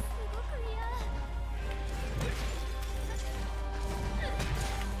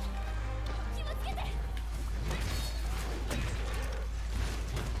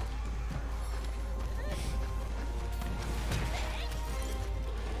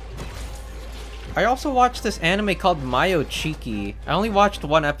 I also watched this anime called Mayo Chiki. I only watched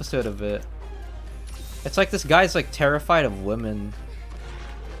one episode of it. It's like this guy's like terrified of women.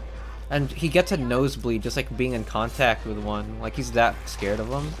 And he gets a nosebleed just like being in contact with one. Like he's that scared of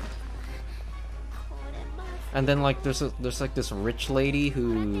them. And then like there's like this rich lady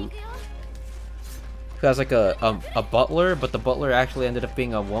who has like a butler, but the butler actually ended up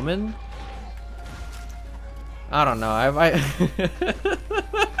being a woman. I don't know.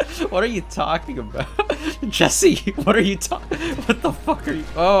 What are you talking about? Jesse, what are you talking? What the fuck are you?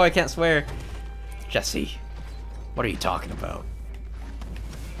 Oh, I can't swear. Jesse, what are you talking about?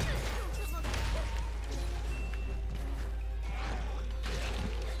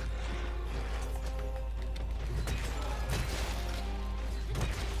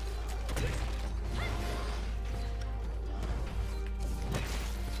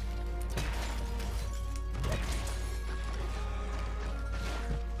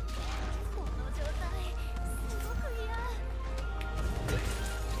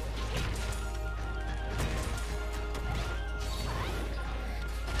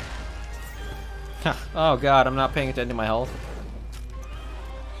 Oh god, I'm not paying attention to my health.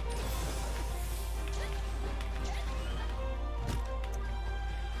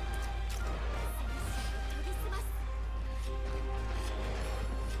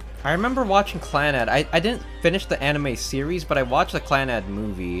 I remember watching Clanad. I didn't finish the anime series, but I watched the Clanad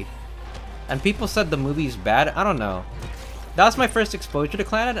movie. And people said the movie's bad. I don't know. That was my first exposure to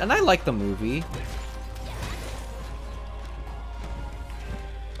Clanad, and I liked the movie.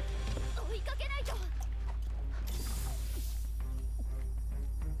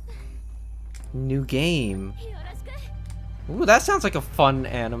 New game. Ooh, that sounds like a fun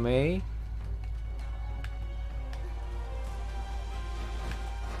anime.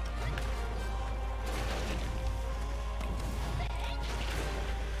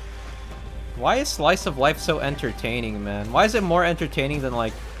 Why is Slice of Life so entertaining, man? Why is it more entertaining than,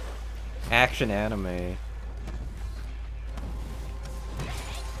 like, action anime?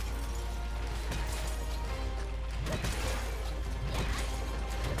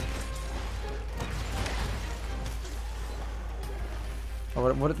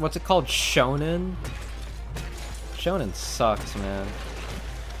 Or what's it called? Shonen? Shonen sucks, man.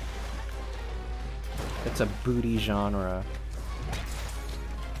 It's a booty genre.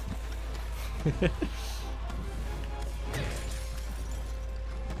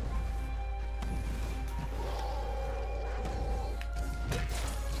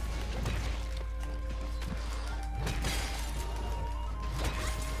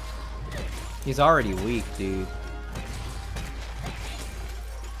 He's already weak, dude.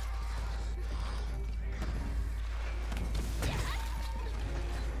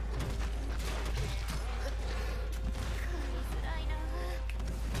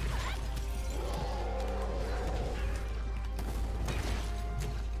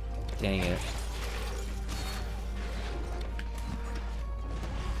 Dang it.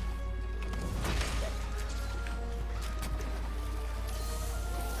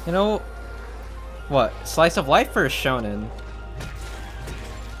 You know, what? Slice of Life or Shonen?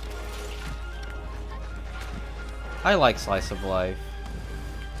 I like Slice of Life.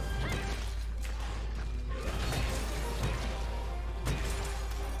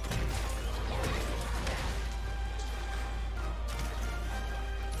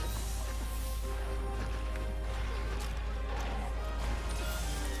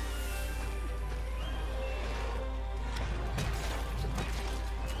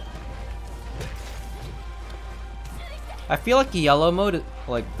 I feel like yellow mode,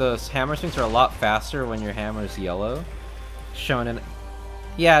 like the hammer swings are a lot faster when your hammer is yellow. Shonen.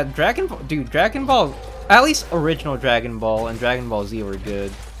 Yeah, Dragon Ball, dude, Dragon Ball, at least original Dragon Ball and Dragon Ball Z were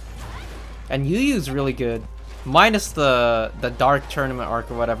good. And Yu Yu's really good. Minus the Dark Tournament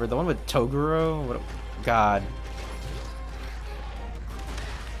arc or whatever, the one with Toguro. What, God.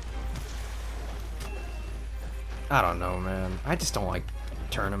 I don't know, man. I just don't like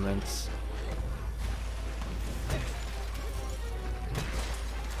tournaments.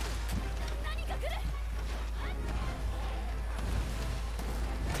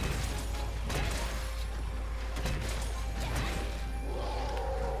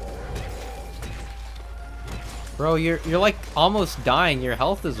 Bro, you're like almost dying. Your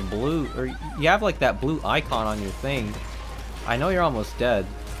health is blue, or you have like that blue icon on your thing. I know you're almost dead.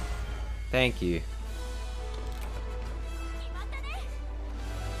 Thank you.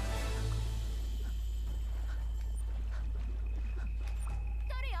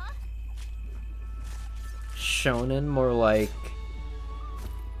 Shonen, more like,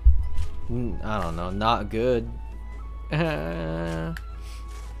 I don't know, not good.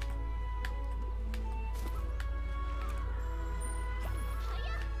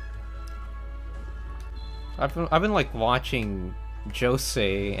 I've been like watching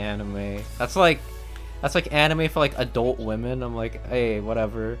josei anime. That's like anime for like adult women. I'm like, hey,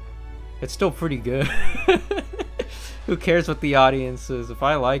 whatever. It's still pretty good. Who cares what the audience is? If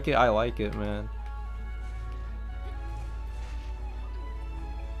I like it, I like it, man.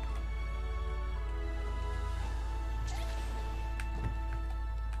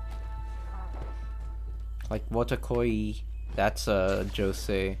 Like Wotakoi, that's a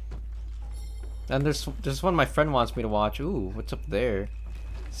josei. And there's one my friend wants me to watch. Ooh, what's up there?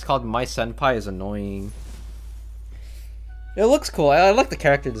 It's called My Senpai is Annoying. It looks cool. I like the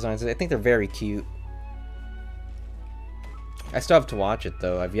character designs. I think they're very cute. I still have to watch it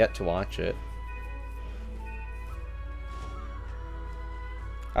though. I've yet to watch it.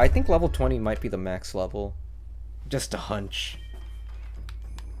 I think level 20 might be the max level. Just a hunch.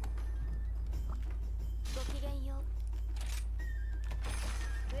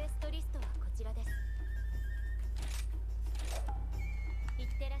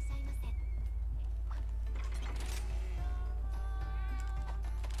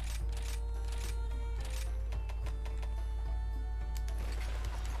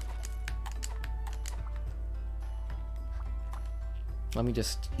 Let me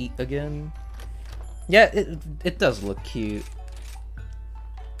just eat again. Yeah, it does look cute.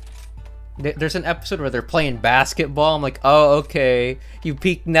 There's an episode where they're playing basketball. I'm like, oh, okay. You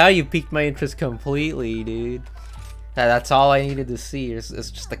piqued my interest completely, dude. That's all I needed to see. It's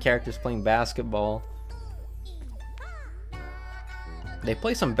just the characters playing basketball. They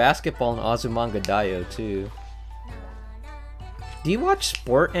play some basketball in Azumanga Daioh too. Do you watch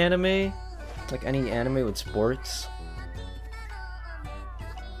sport anime? Like any anime with sports?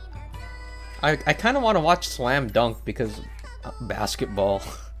 I kind of want to watch Slam Dunk because basketball.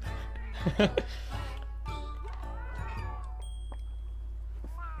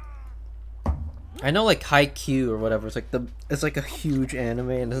 I know like Haikyuu or whatever. It's like a huge anime,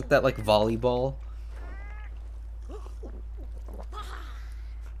 and isn't that like volleyball?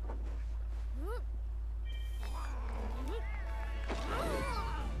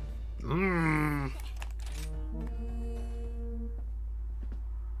 Mmm.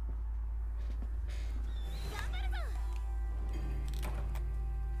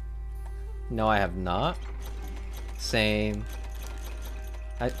 No, I have not. Same.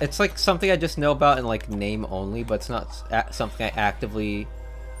 It's like something I just know about in like name only, but it's not something I actively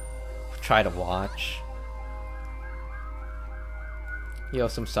try to watch. Yo,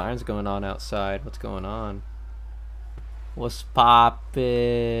 some sirens going on outside. What's going on? What's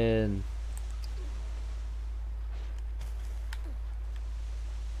poppin'?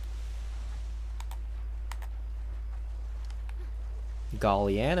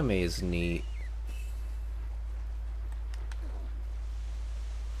 Golly, anime is neat.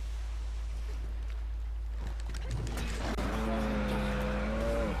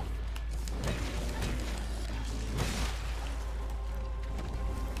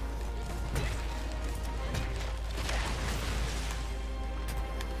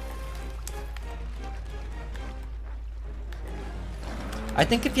 I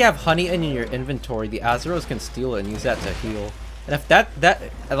think if you have honey in your inventory, the Azeros can steal it and use that to heal. And if that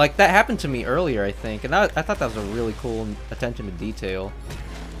happened to me earlier, I think, and I thought that was a really cool attention to detail.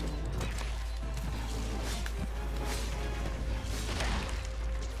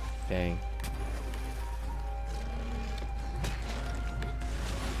 Dang.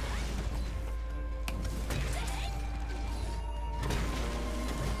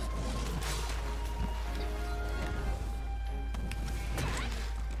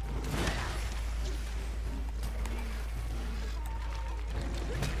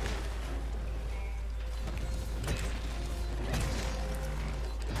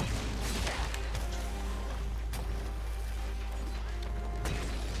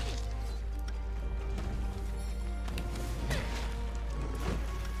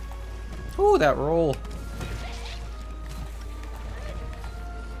 Ooh, that roll.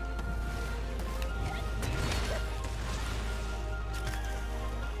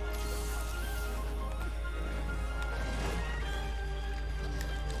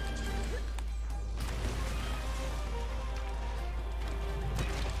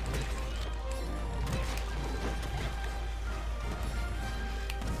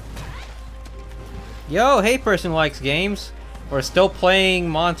 Yo, hey person who likes games. We're still playing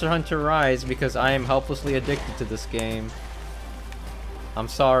Monster Hunter Rise because I am helplessly addicted to this game. I'm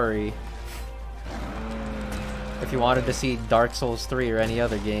sorry. If you wanted to see Dark Souls 3 or any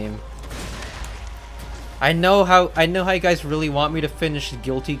other game. I know how you guys really want me to finish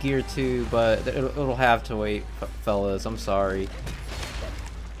Guilty Gear 2, but it'll have to wait, fellas. I'm sorry.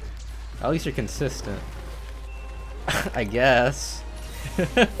 At least you're consistent. I guess.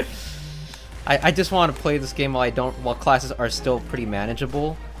 I just want to play this game while classes are still pretty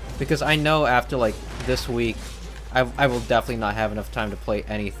manageable, because I know after like this week I will definitely not have enough time to play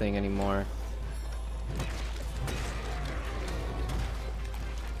anything anymore.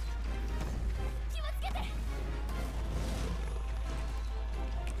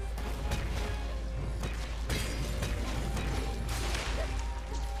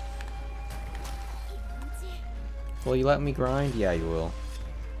 Will you let me grind? Yeah, you will.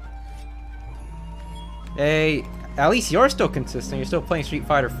 Hey, at least you're still consistent. You're still playing Street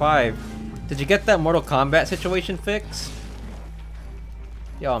Fighter V. Did you get that Mortal Kombat situation fixed?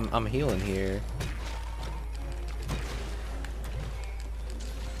 Yo, I'm healing here.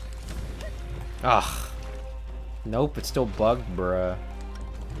 Ugh. Nope, it's still bugged, bruh.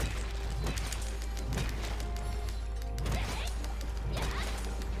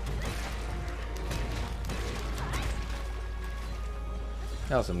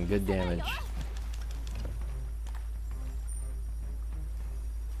 That was some good damage.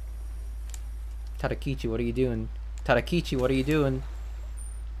 Tadakichi, what are you doing? Tadakichi, what are you doing?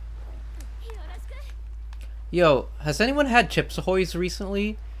 Yo, has anyone had Chips Ahoy's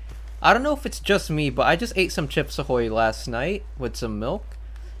recently? I don't know if it's just me, but I just ate some Chips Ahoy last night with some milk,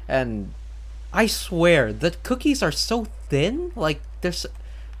 and I swear the cookies are so thin. Like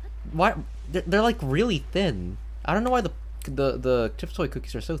why they're like really thin. I don't know why the Chips Ahoy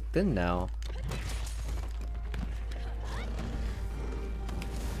cookies are so thin now.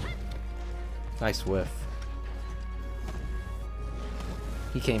 Nice whiff.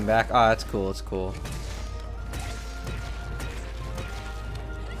 He came back. Ah, that's cool. That's cool.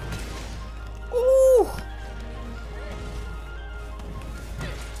 Ooh!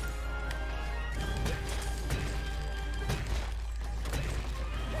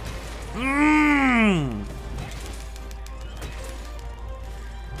 Mmm!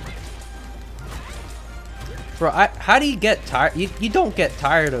 Bro, how do you get tired? You don't get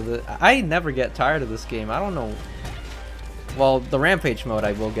tired of it. I never get tired of this game. I don't know. Well, the Rampage mode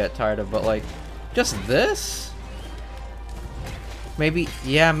I will get tired of, but like, just this? Maybe,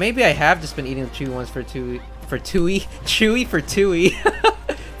 yeah, maybe I have just been eating the chewy ones for too for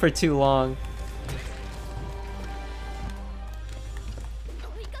too long.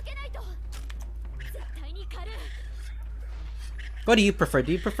 What do you prefer?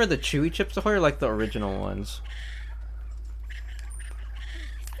 Do you prefer the chewy Chips Ahoy or like the original ones?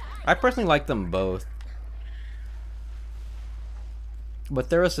 I personally like them both. But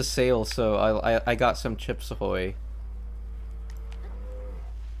there was a sale, so I got some Chips Ahoy.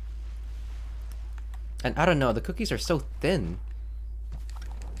 And I don't know, the cookies are so thin.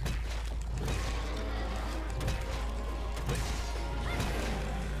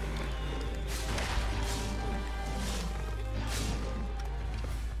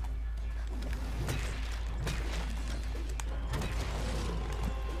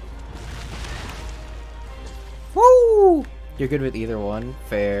 Woo! You're good with either one.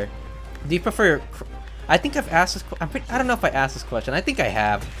 Fair. Do you prefer... I think I've asked this... I don't know if I asked this question. I think I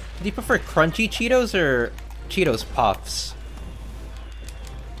have. Do you prefer crunchy Cheetos or Cheetos Puffs?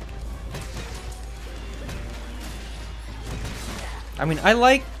 I mean, I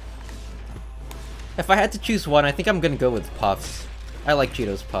like... If I had to choose one, I think I'm gonna go with Puffs. I like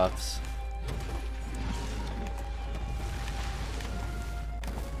Cheetos Puffs.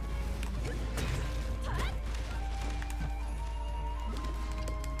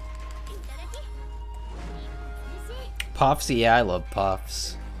 Puffs? Yeah, I love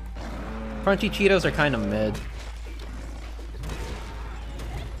Puffs. Crunchy Cheetos are kind of mid.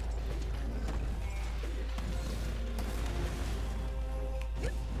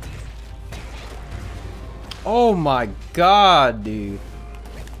 Oh my god, dude.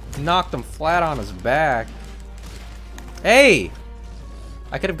 Knocked him flat on his back. Hey!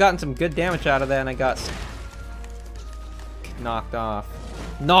 I could have gotten some good damage out of that and I got knocked off.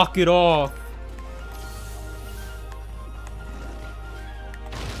 Knock it off!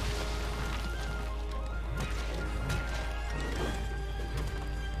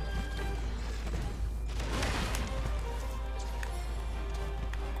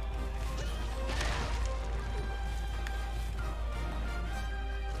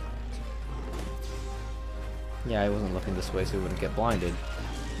 Yeah, I wasn't looking this way so we wouldn't get blinded.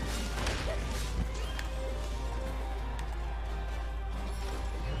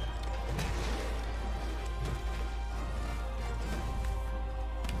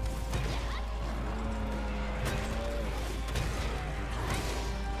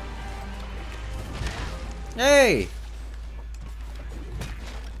 Hey!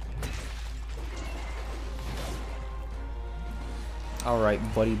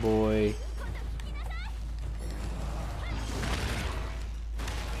 Alright, buddy boy.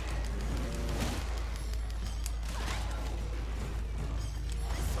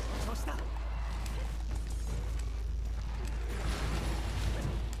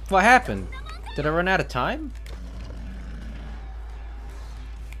 What happened? Did I run out of time?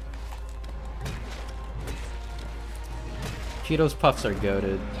 Cheetos Puffs are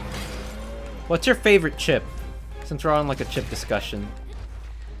goated. What's your favorite chip? Since we're on like a chip discussion.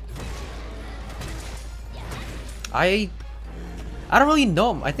 I don't really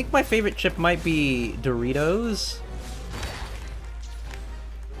know. I think my favorite chip might be Doritos.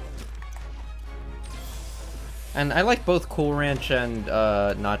 And I like both Cool Ranch and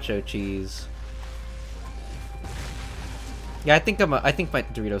nacho cheese. Yeah, I think my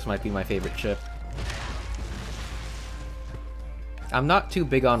Doritos might be my favorite chip. I'm not too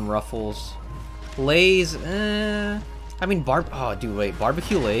big on Ruffles. Lay's, I mean oh dude, wait,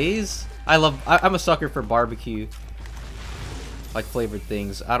 barbecue Lay's? I'm a sucker for barbecue. Like flavored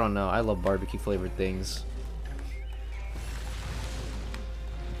things. I don't know, I love barbecue flavored things.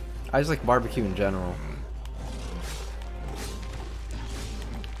 I just like barbecue in general.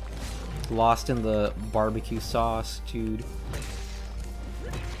 Lost in the barbecue sauce, dude.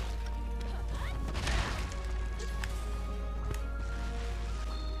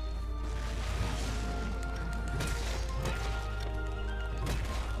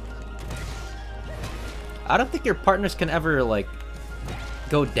 I don't think your partners can ever, like,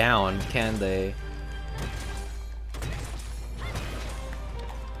 go down, can they?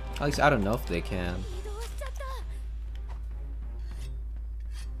 At least I don't know if they can.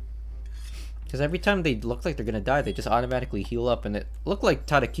 Because every time they look like they're gonna die, they just automatically heal up, and it looked like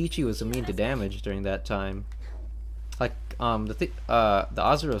Tadakichi was immune to damage during that time. Like, the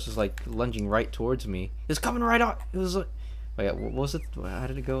Azuros was like lunging right towards me. It's coming right on. It was like, wait, what was it? How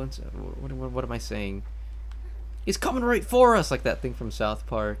did it go? What am I saying? He's coming right for us, like that thing from South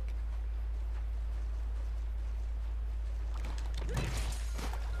Park.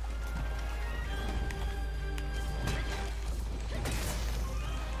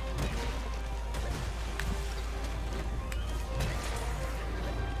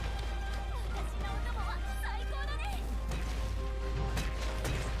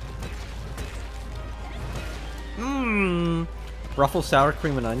 Ruffles sour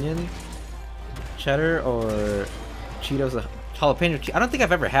cream and onion, cheddar, or Cheetos, jalapeno. I don't think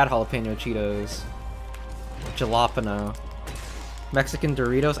I've ever had jalapeno Cheetos. Jalapeno. Mexican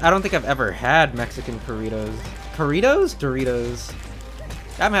Doritos. I don't think I've ever had Mexican Doritos. Doritos.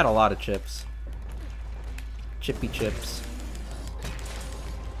 I haven't had a lot of chips. Chippy chips.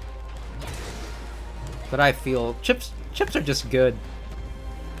 But I feel chips are just good.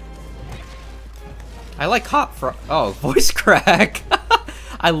 I like hot fries. Oh, voice crack.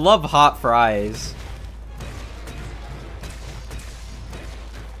 I love hot fries.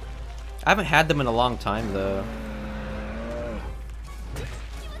 I haven't had them in a long time though.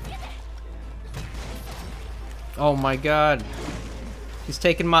 Oh my god. He's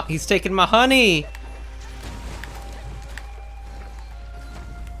taking my honey.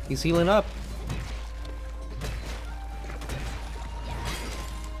 He's healing up.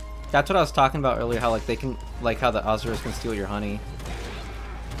 That's what I was talking about earlier, how like they can, like how the Azuros can steal your honey.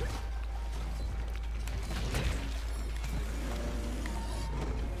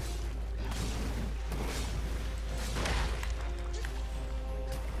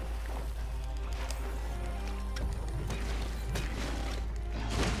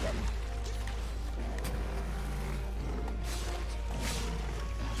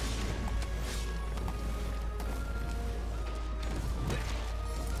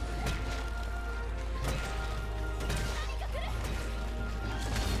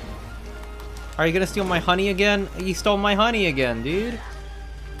 Are you gonna steal my honey again? You stole my honey again, dude.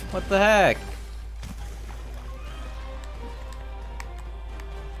 What the heck?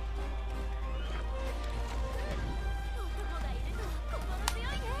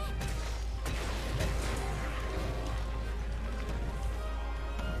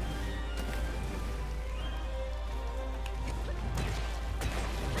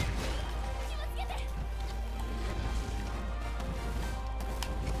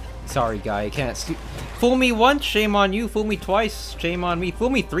 Sorry, guy, I can't fool me once, shame on you. Fool me twice, shame on me. Fool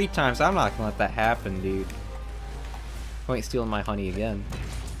me 3 times, I'm not gonna let that happen, dude. You ain't stealing my honey again.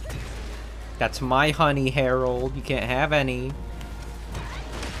 That's my honey, Harold. You can't have any.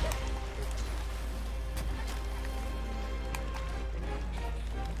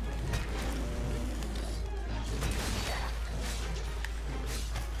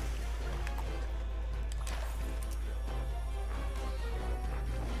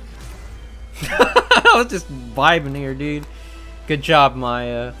 I was just vibing here, dude. Good job,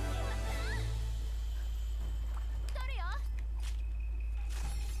 Maya.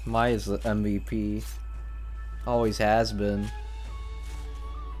 Maya's the MVP. Always has been.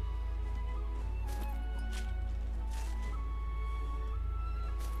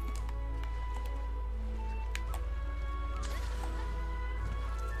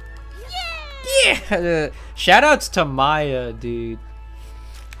 Yeah! Shoutouts to Maya, dude.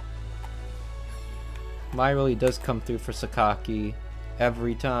 Maya really does come through for Sakaki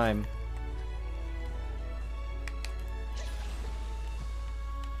every time.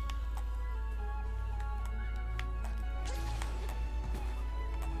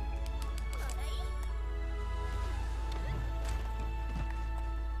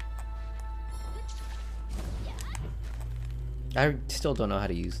 I still don't know how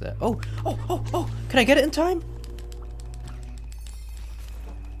to use that. Oh! Can I get it in time?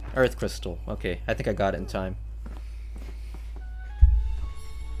 Earth Crystal. Okay, I think I got it in time.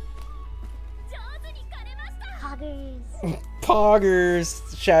 Poggers. Poggers!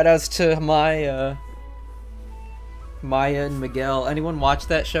 Shoutouts to Maya. Maya and Miguel. Anyone watch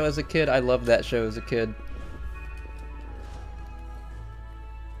that show as a kid? I loved that show as a kid.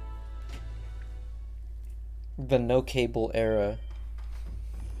 The no cable era.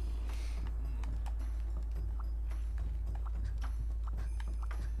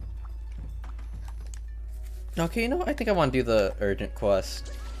 Okay, you know what? I think I want to do the urgent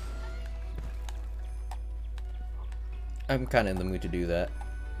quest. I'm kind of in the mood to do that.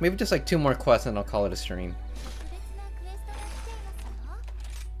 Maybe just like 2 more quests and I'll call it a stream.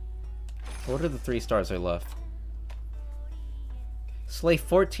 What are the 3 stars I left? Slay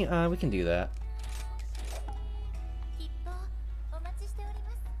 14? We can do that.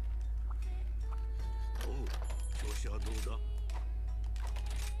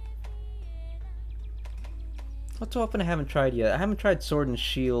 What's a weapon I haven't tried yet? I haven't tried Sword and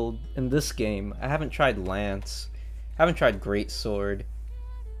Shield in this game. I haven't tried Lance. I haven't tried Great Sword.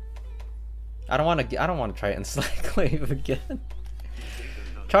 I don't want to try it in Slackclave again.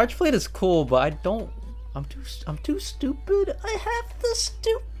 Charge Blade is cool, but I don't. I'm too stupid. I have the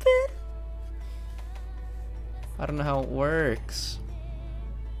stupid. I don't know how it works.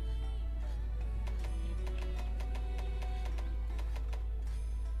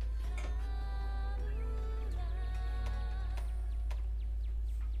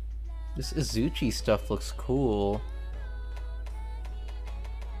 This Izuchi stuff looks cool.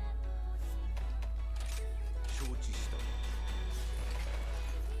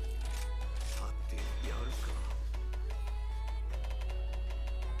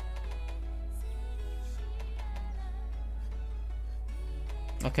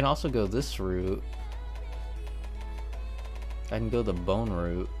 I can also go this route. I can go the bone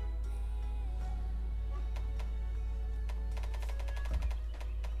route.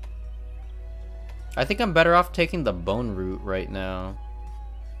 I think I'm better off taking the bone route right now.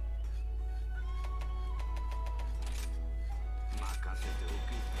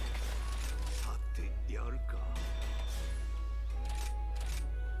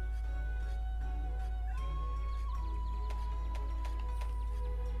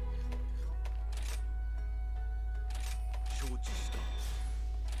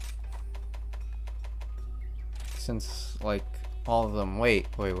 Since, like, all of them... Wait.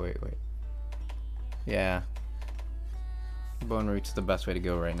 Yeah. Bone route's the best way to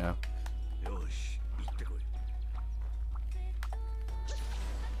go right now.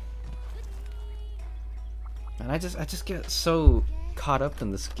 And I just get so caught up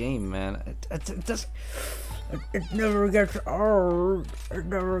in this game, man. It never gets old. It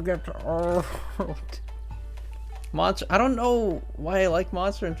never gets old. Monster... I don't know why I like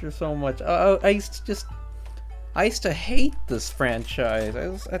Monster Hunter so much. I used to hate this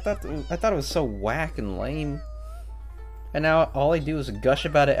franchise. I thought it was so whack and lame. And now all I do is gush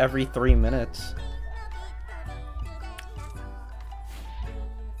about it every 3 minutes.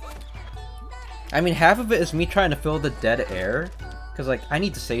 I mean, half of it is me trying to fill the dead air. Because, like, I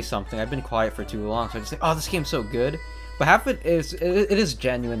need to say something. I've been quiet for too long, so I just say, oh, this game's so good. But half of it is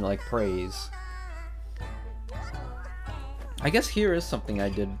genuine, like, praise. I guess here is something I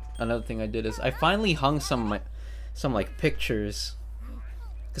did. Another thing I did is I finally hung some like pictures,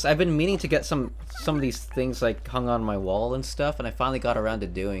 because I've been meaning to get some of these things like hung on my wall and stuff, and I finally got around to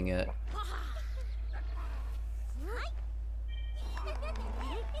doing it.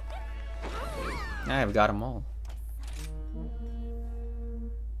 I've got them all.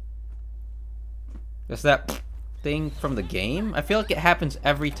 Is that thing from the game? I feel like it happens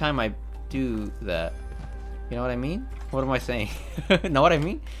every time I do that. You know what I mean? What am I saying? Know what I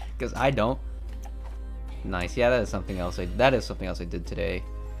mean? Because I don't. Nice. Yeah, that is something else I did today.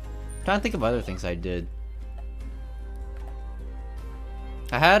 I'm trying to think of other things I did.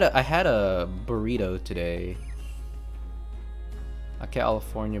 I had a burrito today. A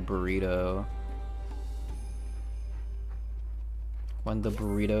California burrito. When the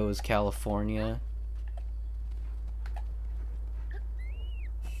burrito is California.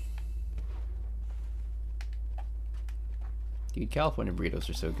 Dude, California burritos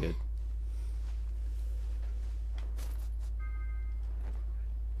are so good.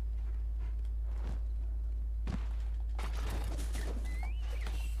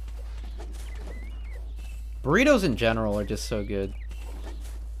 Burritos in general are just so good.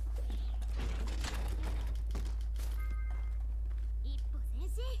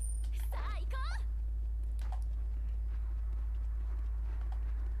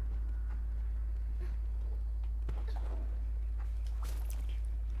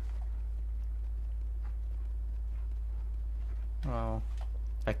 Wow.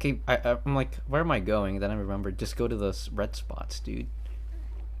 I'm like, where am I going? Then I remember, just go to those red spots, dude.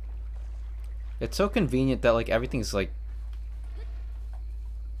 It's so convenient that like everything's like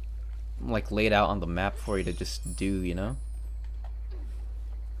laid out on the map for you to just do, you know?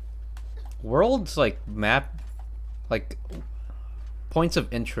 Worlds like map like points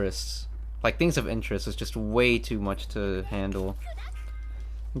of interest, like things of interest is just way too much to handle.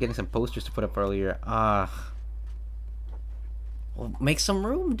 I'm getting some posters to put up earlier. Ah. Well, make some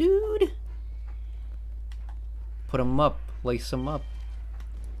room, dude. Put them up, lace them up.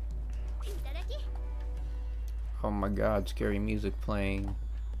 Oh my god, scary music playing.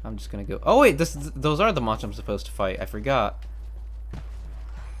 I'm just gonna go. Oh wait, those are the monsters I'm supposed to fight. I forgot.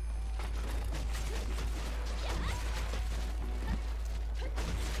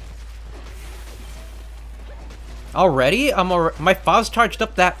 Already? My file's charged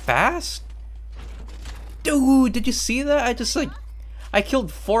up that fast? Dude, did you see that? I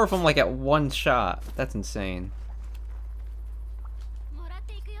killed 4 of them like at one shot. That's insane.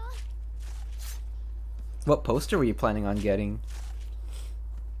 What poster were you planning on getting?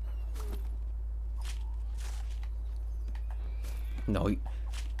 No,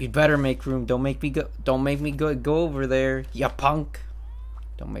 you'd better make room. Don't make me go. Don't make me go over there, ya punk.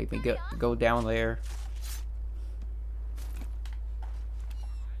 Don't make me go down there.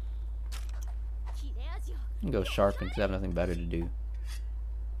 I can go sharpen because I have nothing better to do.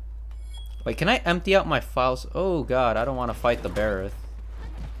 Wait, can I empty out my files? Oh god, I don't want to fight the Barrett.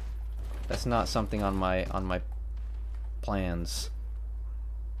 That's not something on my plans.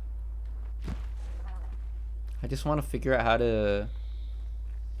 I just want to figure out how to...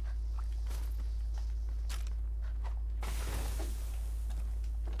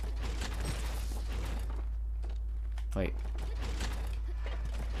 Wait.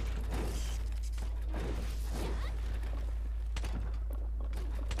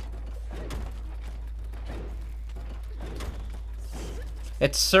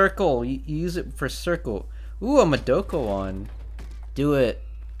 It's circle. You use it for circle. Ooh, a Madoko one. Do it.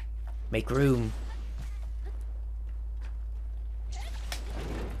 Make room.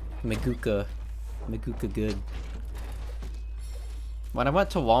 Maguka good. When I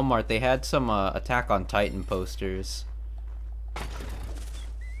went to Walmart, they had some Attack on Titan posters.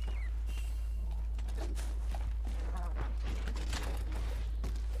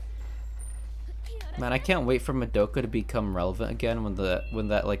 Man, I can't wait for Madoka to become relevant again when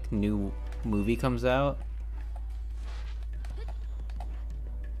that like new movie comes out.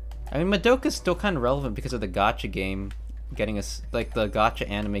 I mean, Madoka's still kind of relevant because of the gacha game getting the gacha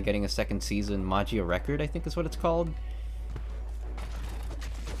anime getting a second season. Magia Record, I think is what it's called.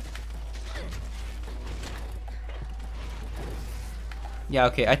 Yeah,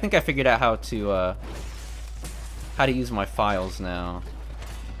 okay. I think I figured out how to use my files now.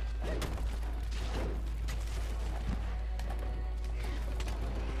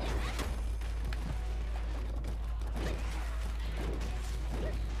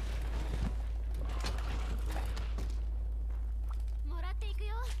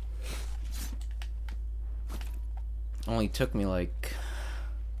 Only took me like,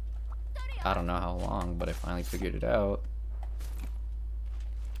 I don't know how long, but I finally figured it out.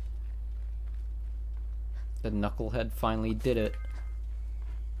 The knucklehead finally did it.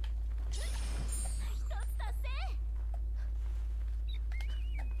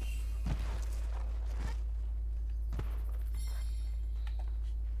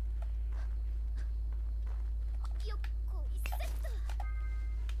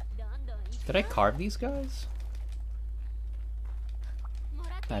 Did I carve these guys?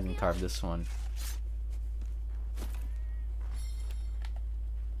 I didn't carve this one.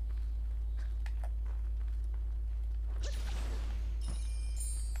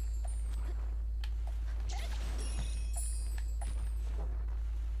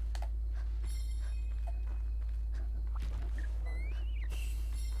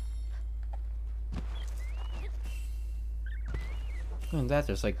 And that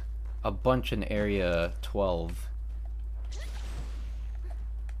there's like a bunch in area 12.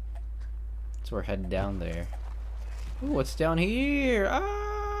 So we're heading down there. Ooh, what's down here?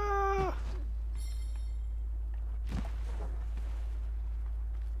 Ah!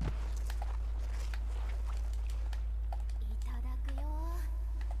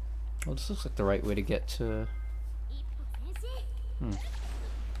 Well, this looks like the right way to get to...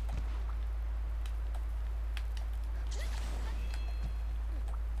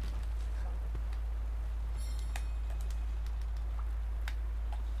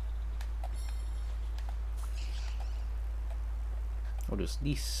 What is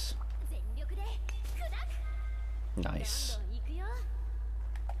this? Nice.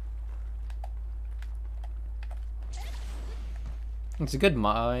 It's a good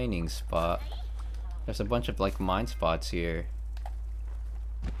mining spot. There's a bunch of like mine spots here.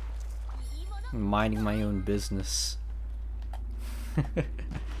 I'm minding my own business.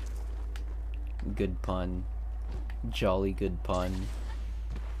 Good pun. Jolly good pun.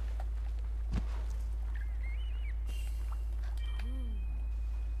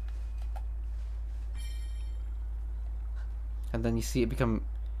 And then you see it become...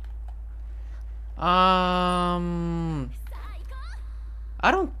 I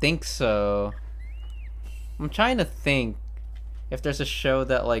don't think so. I'm trying to think if there's a show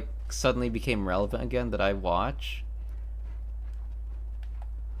that like suddenly became relevant again that I watch.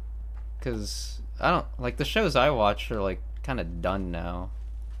 Cause I don't like the shows I watch are like kind of done now.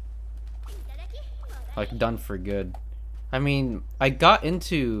 Like done for good. I mean, I got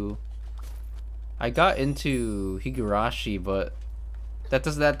into Higurashi, but that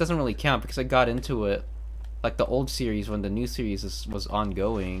doesn't really count because I got into it like the old series when the new series was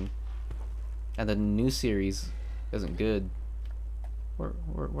ongoing, and the new series isn't good. Where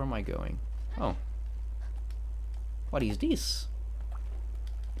am I going? Oh, what is this?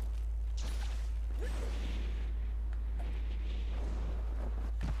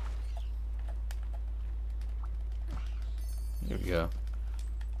 Here we go.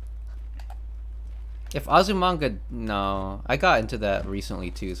 If Azumanga, no, I got into that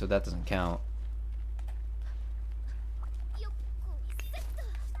recently too, so that doesn't count.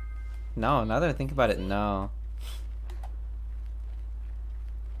 No, now that I think about it, no.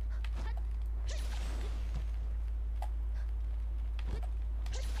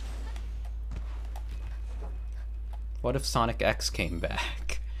 What if Sonic X came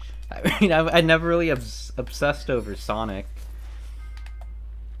back? I mean, I never really obsessed over Sonic.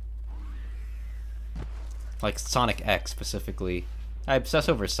 Like Sonic X specifically. I obsess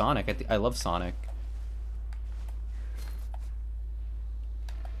over Sonic. I love Sonic.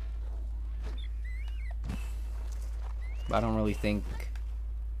 But I don't really think...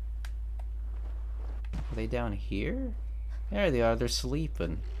 Are they down here? There they are, they're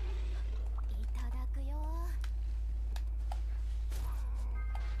sleeping.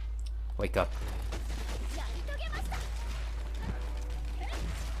 Wake up.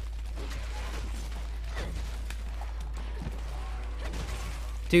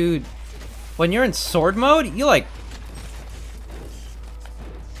 Dude, when you're in sword mode, you like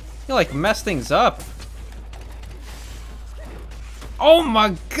mess things up. Oh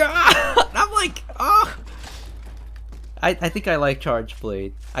my god! I'm like, oh! I think I like Charge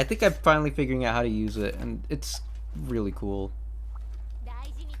Blade. I think I'm finally figuring out how to use it, and it's really cool.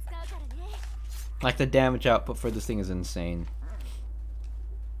 Like, the damage output for this thing is insane.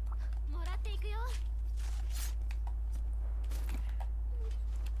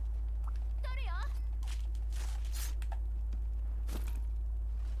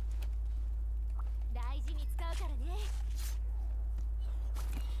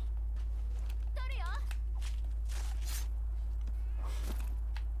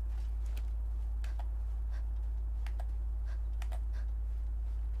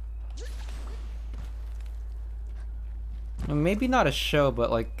 Maybe not a show,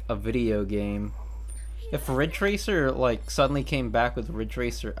 but like a video game. If Ridge Racer like suddenly came back with Ridge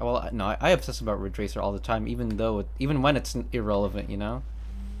Racer, well, no, I obsess about Ridge Racer all the time, even when it's irrelevant, you know.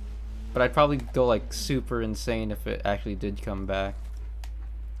 But I'd probably go like super insane if it actually did come back.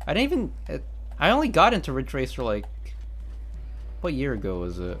 I only got into Ridge Racer like, what year ago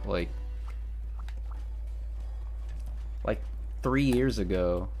was it? Like 3 years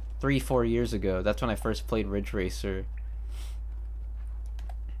ago, 4 years ago. That's when I first played Ridge Racer.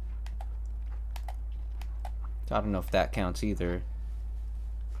 I don't know if that counts either.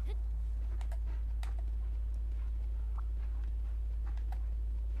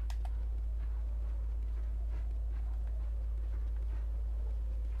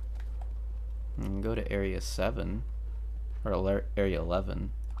 And go to area 7 or area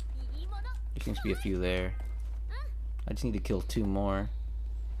 11. There seems to be a few there. I just need to kill 2 more.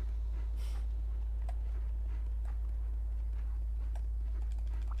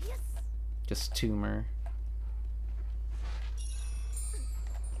 Just tumor.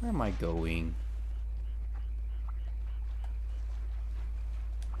 Where am I going?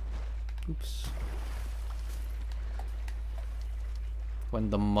 Oops. When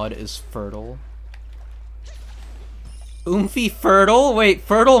the mud is fertile. Oomphy fertile? Wait,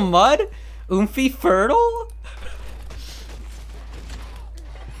 fertile mud? Oomphy fertile?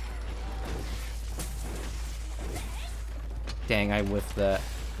 Dang, I whiffed that.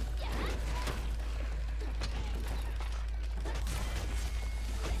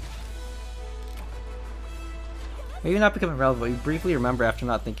 Maybe not becoming relevant. You briefly remember after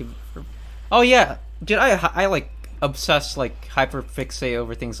not thinking. Oh yeah, Dude, I like obsess, like hyper fixate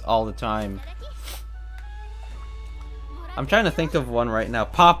over things all the time. I'm trying to think of one right now.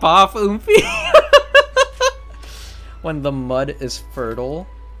 Pop off, Oomphy. When the mud is fertile.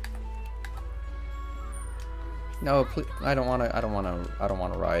 No, please, I don't want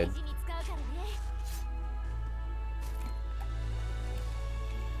to ride.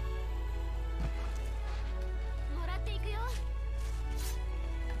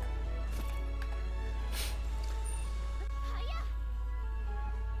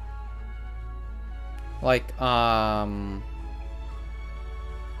 Like, man,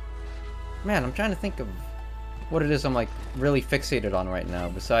 I'm trying to think of what it is I'm, like, really fixated on right now,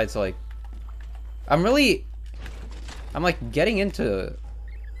 besides, like, I'm, like, getting into,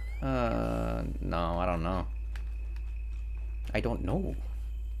 no, I don't know. I don't know.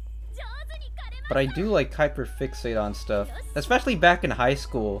 But I do, like, hyper fixate on stuff, especially back in high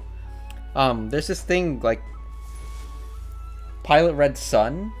school. There's this thing, like, Pilot Red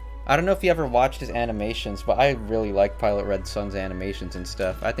Sun. I don't know if you ever watched his animations, but I really like Pilot Red Sun's animations and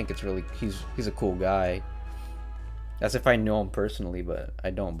stuff. I think it's really, he's a cool guy. As if I know him personally, but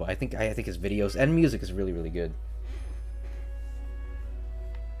I don't. But I think his videos and music is really, really good.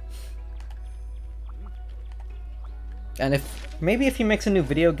 And maybe if he makes a new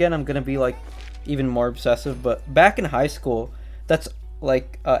video again, I'm gonna be like even more obsessive. But back in high school, that's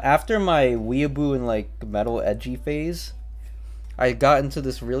like after my weeaboo and like metal edgy phase, I got into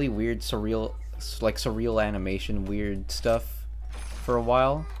this really weird surreal animation weird stuff for a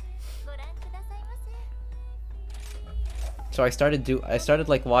while. So I started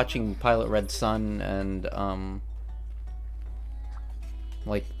like watching Pilot Red Sun and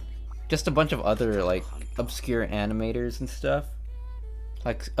like just a bunch of other like obscure animators and stuff.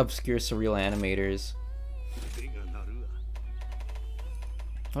 Like obscure surreal animators.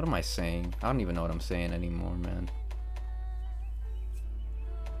 What am I saying? I don't even know what I'm saying anymore, man.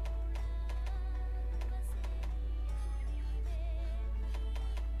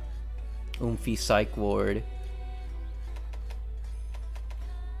 Oomphy Psych Ward.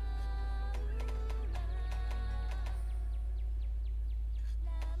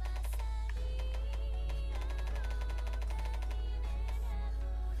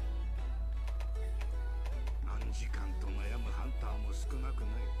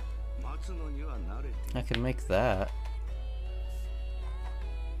 I can make that.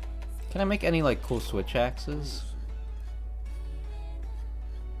 Can I make any like cool switch axes?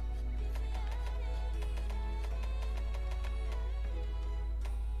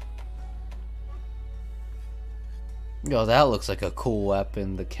 Yo, that looks like a cool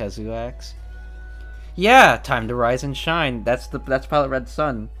weapon, the Kezu axe. Yeah, time to rise and shine. That's Pilot Red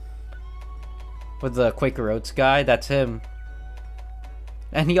Sun. With the Quaker Oats guy, that's him.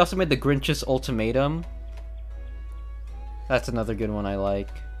 And he also made the Grinch's Ultimatum. That's another good one I like.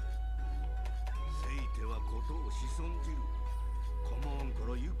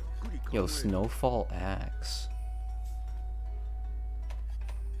 Yo, Snowfall Axe.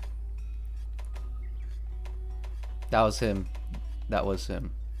 That was him. That was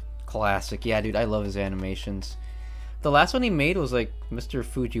him. Classic. Yeah, dude, I love his animations. The last one he made was like Mr.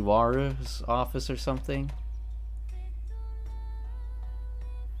 Fujiwara's office or something.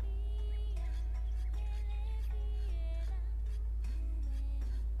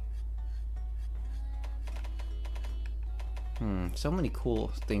 So many cool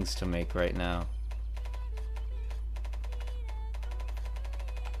things to make right now.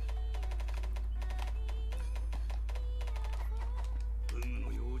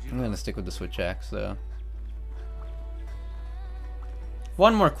 I'm gonna stick with the switch axe though.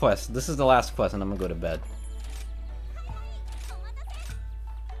 One more quest. This is the last quest and I'm gonna go to bed.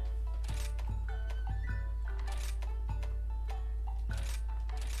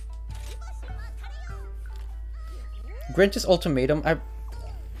 Grinch's Ultimatum.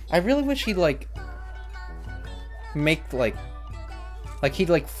 I really wish he'd like make like he'd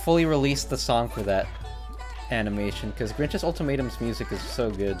like fully release the song for that animation, because Grinch's Ultimatum's music is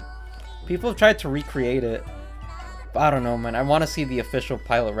so good. People have tried to recreate it, but I don't know, man. I want to see the official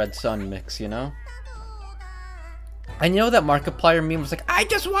Pilot Red Sun mix, you know? I know that Markiplier meme was like, I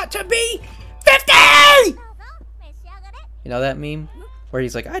just want to be 50! You know that meme? Where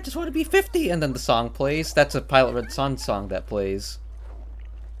he's like, I just want to be 50, and then the song plays. That's a Pilot Red Sun song that plays.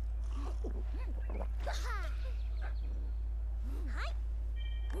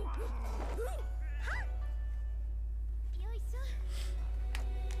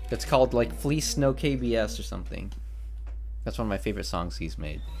 It's called like Fleece Snow KBS or something. That's one of my favorite songs he's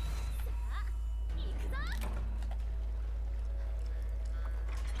made.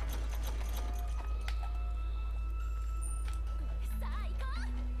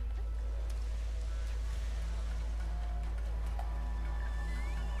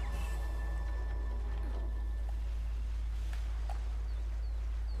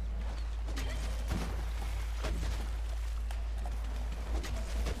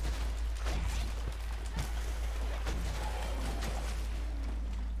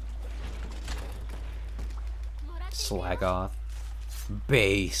 Slag off.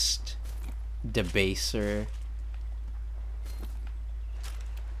 Based. Debaser.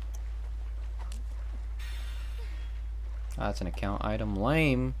 Oh, that's an account item.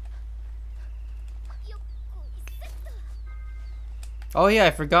 Lame. Oh yeah,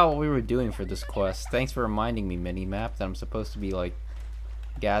 I forgot what we were doing for this quest. Thanks for reminding me, Minimap, that I'm supposed to be, like,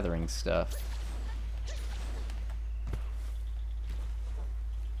 gathering stuff.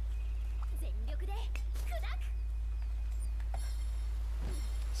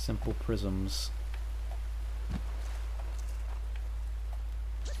 Simple prisms.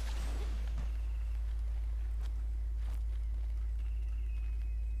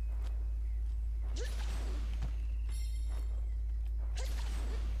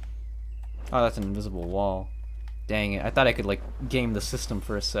 Oh, that's an invisible wall. Dang it, I thought I could, like, game the system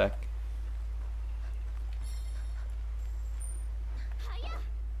for a sec.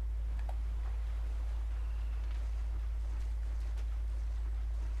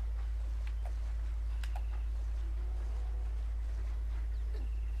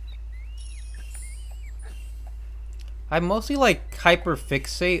 I mostly like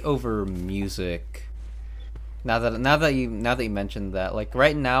hyperfixate over music. Now that you mentioned that, like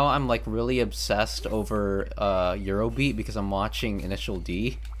right now I'm like really obsessed over Eurobeat because I'm watching Initial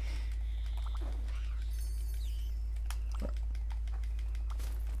D.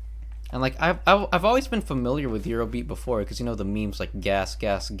 And like I've always been familiar with Eurobeat before because you know the memes like gas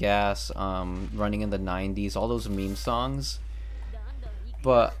gas gas, running in the 90s, all those meme songs.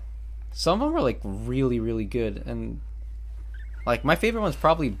 But some of them are like really good, and like my favorite one's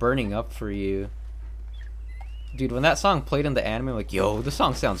probably Burning Up For You. Dude, when that song played in the anime, I'm like, yo, this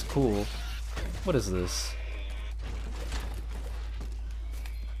song sounds cool. What is this?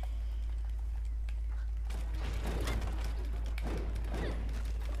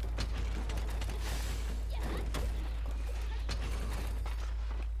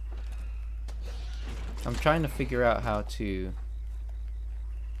 I'm trying to figure out how to...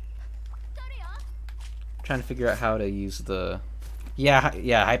 trying to figure out how to use the... Yeah,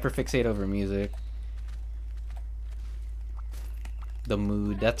 hyperfixate over music. The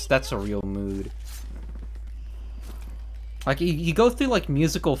mood, that's a real mood. Like you go through like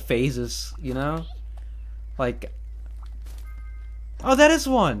musical phases, you know? Like, oh, that is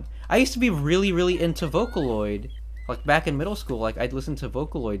one. I used to be really into Vocaloid. Like back in middle school, like I'd listen to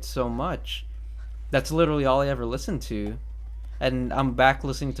Vocaloid so much. That's literally all I ever listened to. And I'm back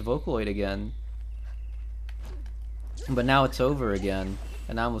listening to Vocaloid again. But now it's over again,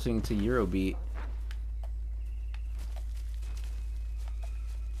 and now I'm listening to Eurobeat.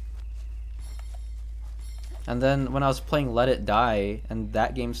 And then when I was playing Let It Die, and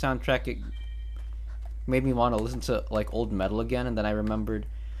that game soundtrack, it made me want to listen to like old metal again, and then I remembered,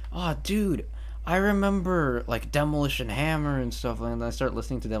 oh dude, I remember like Demolition Hammer and stuff, and then I started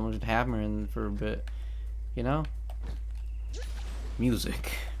listening to Demolition Hammer and for a bit, you know?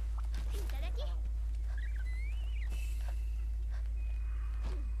 Music.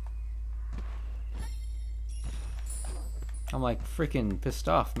 I'm like freaking pissed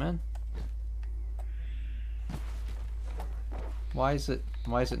off, man. Why is it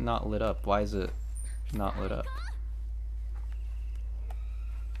not lit up? Why is it not lit up?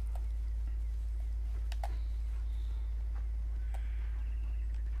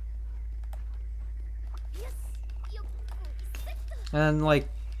 And like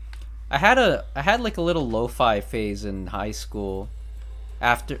I had like a little lo-fi phase in high school.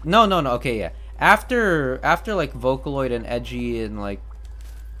 After okay, yeah. After like Vocaloid and Edgy and like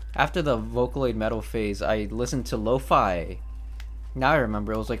after the Vocaloid metal phase, I listened to lo-fi. Now I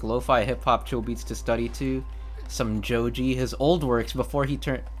remember, it was like lo-fi hip-hop chill beats to study to, some Joji, his old works before he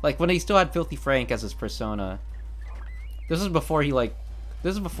turned, like when he still had Filthy Frank as his persona. This is before he like,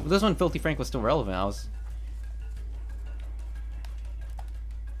 this is when Filthy Frank was still relevant.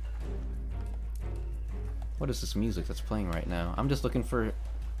 What is this music that's playing right now? I'm just looking for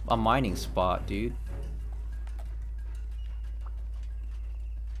a mining spot, dude.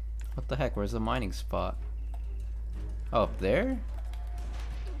 What the heck, where's the mining spot? Oh, up there?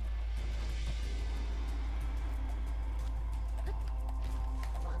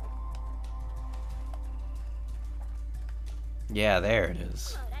 Yeah, there it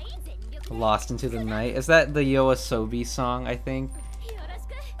is. Lost into the Night. Is that the Yoasobi song, I think?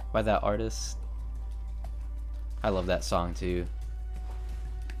 By that artist? I love that song too.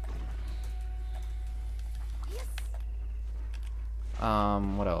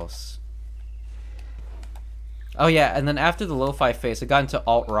 What else? Oh yeah, and then after the lo-fi phase, I got into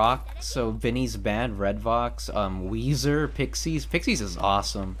alt-rock, so Vinny's band, Red Vox, Weezer, Pixies. Pixies is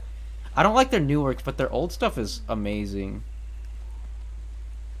awesome. I don't like their new works, but their old stuff is amazing.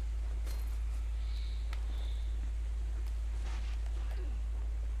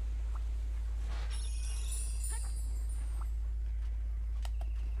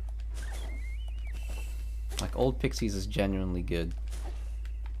 Like, old Pixies is genuinely good.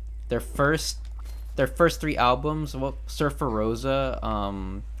 Their first 3 albums, well, Surfer Rosa,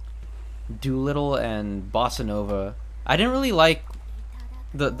 Doolittle, and Bossa Nova. I didn't really like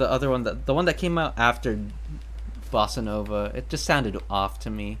the other one, the one that came out after Bossa Nova. It just sounded off to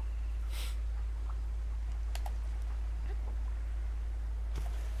me.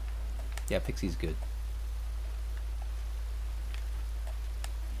 Yeah, Pixie's good.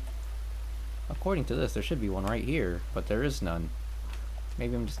 According to this, there should be one right here, but there is none.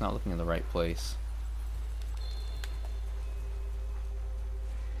 Maybe I'm just not looking in the right place.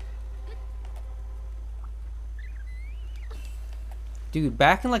 Dude,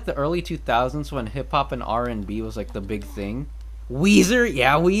 back in like the early 2000s when hip-hop and R&B was like the big thing. Weezer?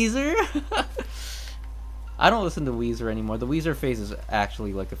 Yeah, Weezer? I don't listen to Weezer anymore. The Weezer phase is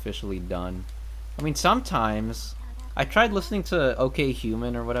actually like officially done. I mean, sometimes I tried listening to OK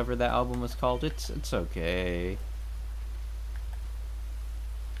Human or whatever that album was called. It's okay.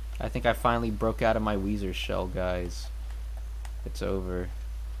 I think I finally broke out of my Weezer shell, guys. It's over.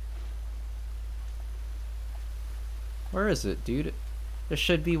 Where is it, dude? There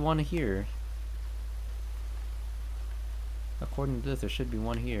should be one here. According to this, there should be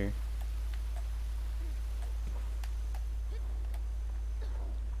one here.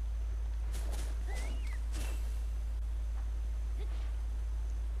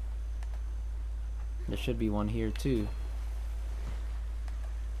 There should be one here too.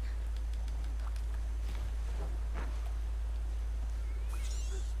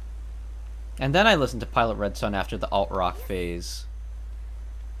 And then I listened to Pilot Red Sun after the alt-rock phase.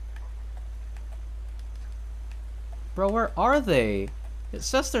 Bro, where are they? It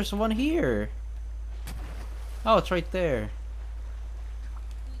says there's one here. Oh, it's right there.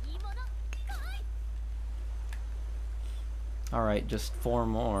 Alright, just 4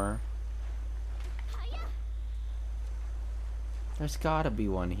 more. There's gotta be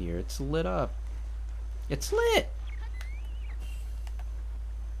one here. It's lit up. It's lit!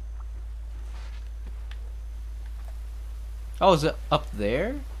 Oh, is it up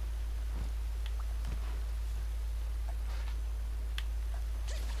there?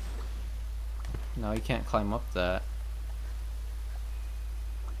 No, you can't climb up that.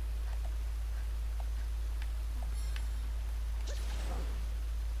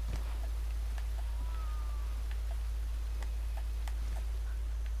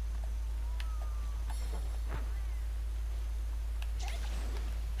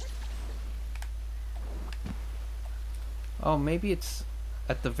 Oh, maybe it's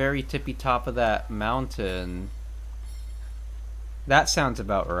at the very tippy top of that mountain. That sounds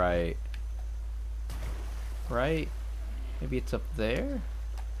about right. Right? Maybe it's up there?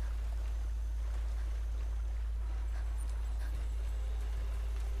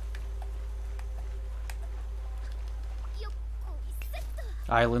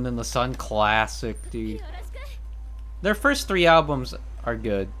 Island in the Sun, classic, dude. Their first 3 albums are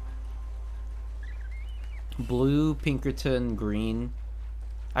good. Blue, Pinkerton, Green.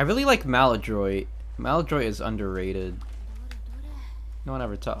 I really like Maladroit. Maladroit is underrated. No one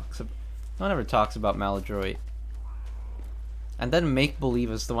ever talks about Maladroit. And then Make Believe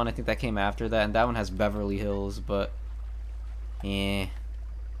is the one I think that came after that, and that one has Beverly Hills, but eh.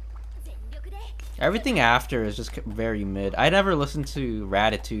 Everything after is just very mid. I never listened to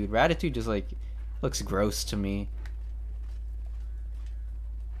Ratitude. Ratitude just like looks gross to me.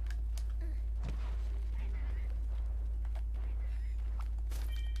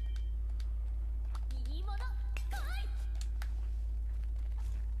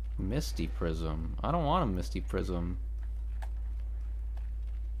 Misty Prism. I don't want a Misty Prism.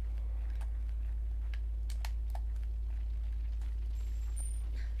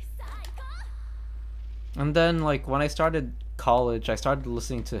 And then, like, when I started college, I started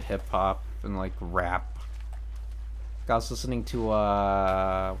listening to hip-hop and, like, rap. I was listening to,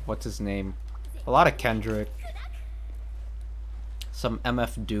 what's his name? A lot of Kendrick. Some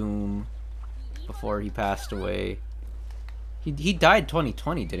MF Doom before he passed away. He died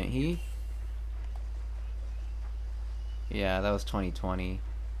 2020, didn't he? Yeah, that was 2020.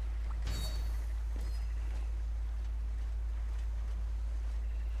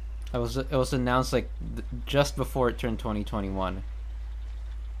 It was announced like just before it turned 2021.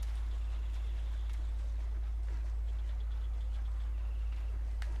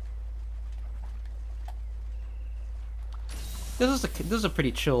 this is a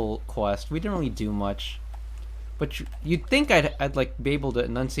pretty chill quest. We didn't really do much, but you'd think I'd like be able to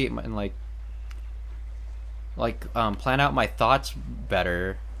enunciate and plan out my thoughts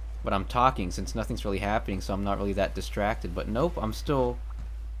better when I'm talking, since nothing's really happening, so I'm not really that distracted. But nope, I'm still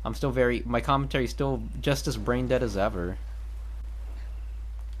very, my commentary's still just as brain dead as ever.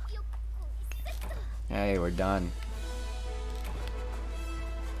 Hey, we're done.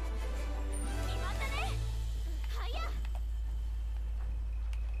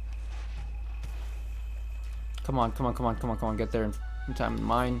 Come on, get there in time.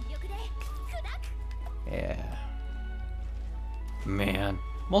 Mine. Yeah. Man,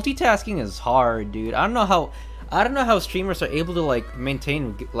 multitasking is hard, dude. I don't know how streamers are able to like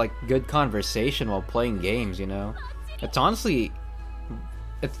maintain like good conversation while playing games, you know? That's honestly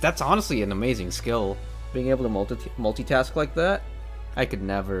an amazing skill. Being able to multitask like that, I could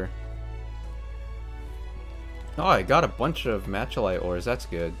never. Oh, I got a bunch of matchalite ores. That's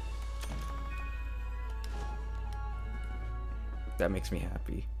good. That makes me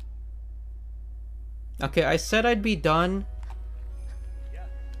happy. Okay, I said I'd be done,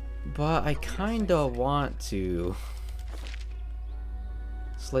 but I kinda want to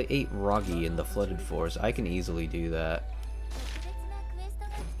slay 8 Roggy in the Flooded Forest. I can easily do that.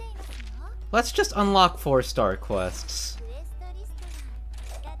 Let's just unlock 4-star quests.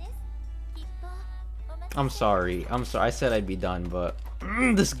 I'm sorry. I said I'd be done, but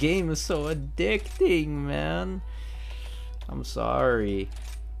this game is so addicting, man. I'm sorry.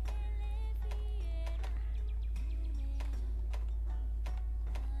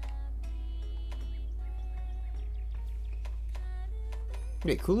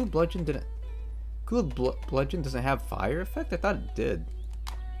 Wait, Kulu Bludgeon doesn't have fire effect? I thought it did.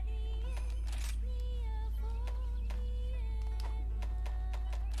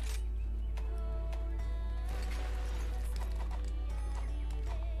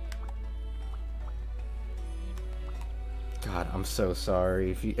 God, I'm so sorry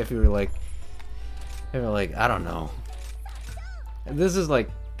if you were like I don't know. This is like,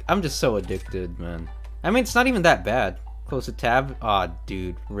 I'm just so addicted, man. I mean, it's not even that bad. Close a tab. Aw,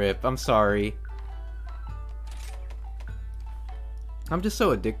 dude, rip. I'm sorry. I'm just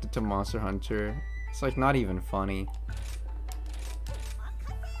so addicted to Monster Hunter. It's like not even funny.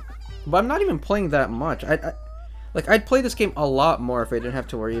 But I'm not even playing that much. I'd play this game a lot more if I didn't have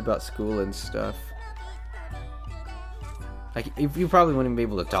to worry about school and stuff. Like, if you probably wouldn't be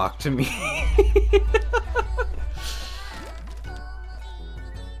able to talk to me.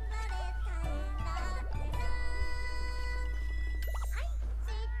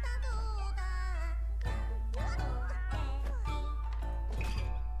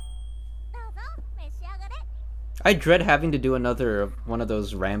 I dread having to do another one of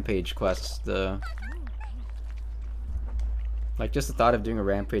those rampage quests. Like, just the thought of doing a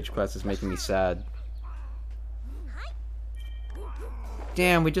rampage quest is making me sad.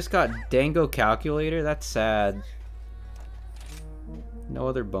 Damn, we just got Dango Calculator? That's sad. No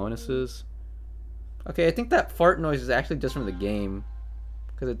other bonuses. Okay, I think that fart noise is actually just from the game,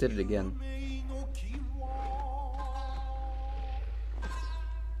 because it did it again.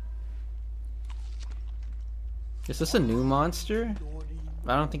 Is this a new monster?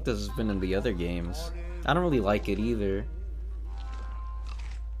 I don't think this has been in the other games. I don't really like it either.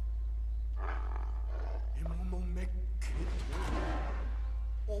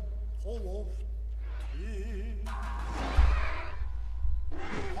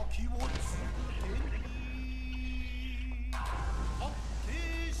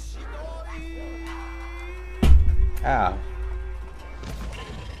 Ow.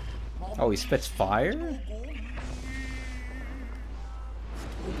 Oh, he spits fire?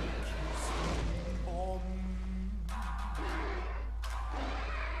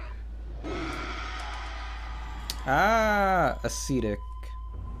 Ah, acetic.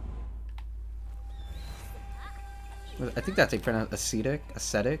 I think that's a pronounced acetic,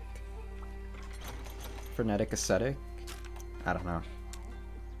 ascetic, frenetic ascetic. I don't know.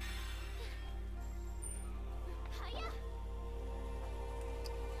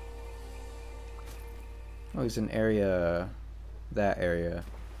 Oh, he's in area, that area.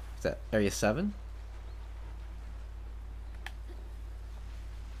 Is that area 7?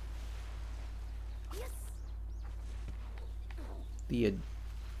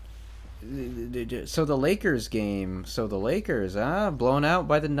 So the Lakers game. So the Lakers, blown out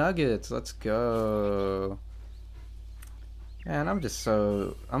by the Nuggets. Let's go. Man, I'm just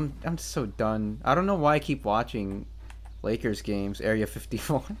so done. I don't know why I keep watching Lakers games. Area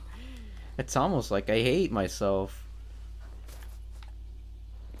 51. It's almost like I hate myself.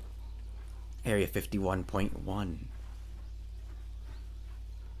 Area 51.1.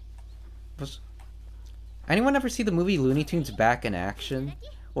 Was anyone ever see the movie Looney Tunes Back in Action?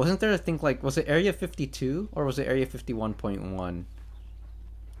 Wasn't there a thing like, was it Area 52 or was it Area 51.1?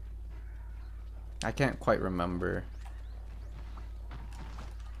 I can't quite remember.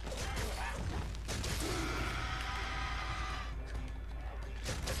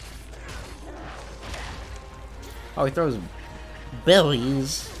 Oh, he throws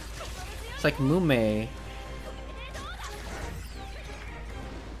bellies. It's like Mume.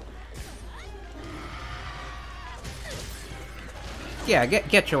 Yeah,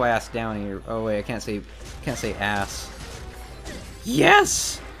 get your ass down here. Oh wait, I can't say ass.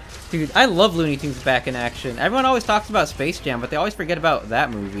 Yes! Dude, I love Looney Tunes Back in Action. Everyone always talks about Space Jam, but they always forget about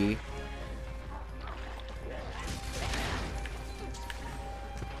that movie.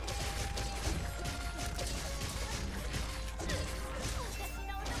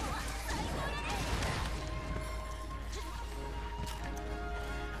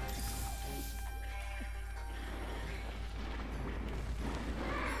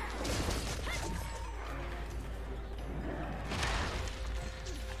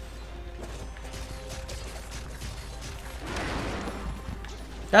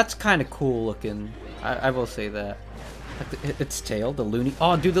 That's kind of cool looking. I will say that. Like its tail, the Looney.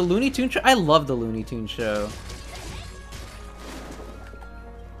 Oh, dude, the Looney Tunes show. I love the Looney Tunes show.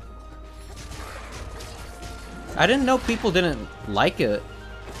 I didn't know people didn't like it.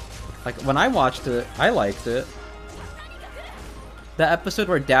 Like when I watched it, I liked it. That episode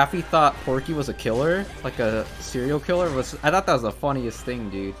where Daffy thought Porky was a killer, like a serial killer, was. I thought that was the funniest thing,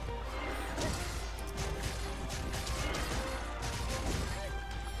 dude.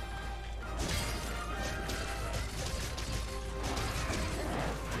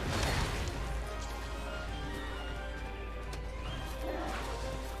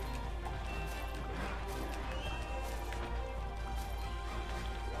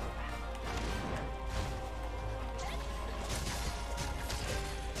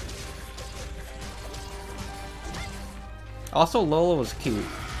 Also, Lola was cute.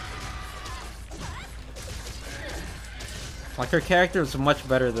 Like, her character was much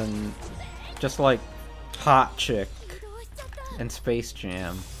better than just, like, hot chick in Space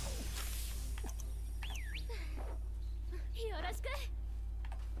Jam.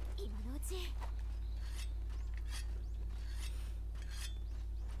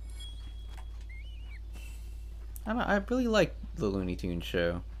 I really like the Looney Tunes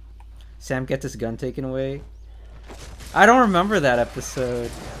show. Sam gets his gun taken away. I don't remember that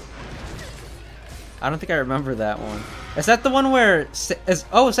episode. I don't think I remember that one. Is that the one where... is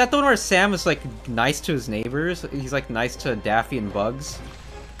that the one where Sam is, like, nice to his neighbors? He's, like, nice to Daffy and Bugs?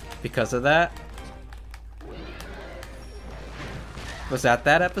 Because of that? Was that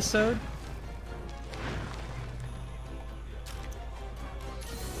episode?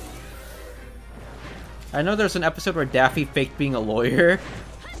 I know there's an episode where Daffy faked being a lawyer.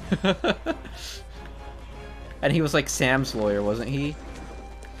 And he was like Sam's lawyer, wasn't he?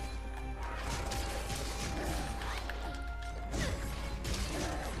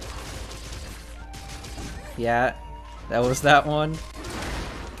 Yeah, that was that one.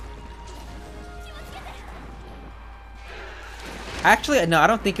 Actually, no, I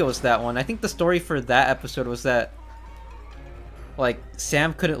don't think it was that one. I think the story for that episode was that, like,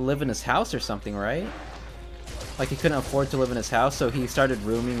 Sam couldn't live in his house or something, right? Like, he couldn't afford to live in his house, so he started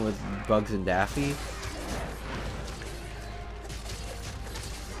rooming with Bugs and Daffy.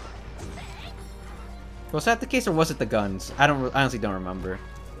 Was that the case, or was it the guns? I honestly don't remember.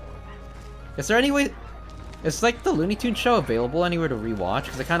 Is there any way... Is, like, the Looney Tunes show available anywhere to rewatch?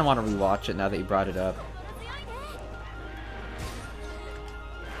 Because I kind of want to rewatch it now that you brought it up.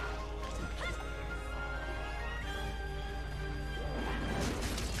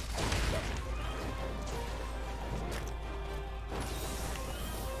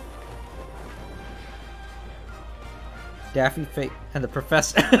 Daffy, Fate, and the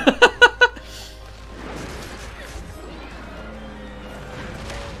Professor...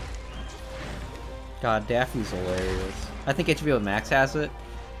 God, Daffy's hilarious. I think HBO Max has it.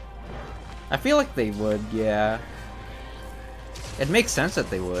 I feel like they would, yeah. It makes sense that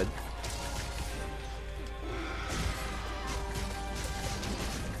they would.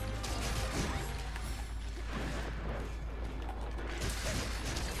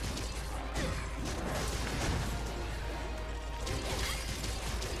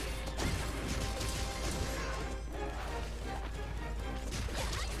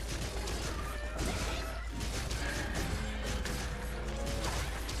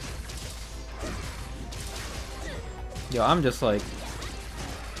 Yo, I'm just like...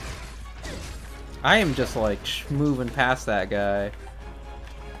 I am just like moving past that guy.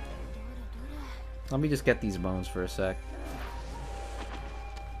 Let me just get these bones for a sec.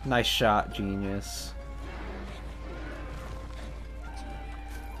 Nice shot, genius.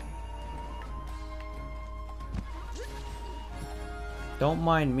 Don't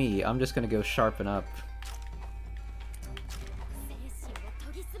mind me, I'm just gonna go sharpen up.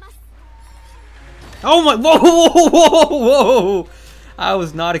 Oh my- whoa, whoa, whoa, whoa! I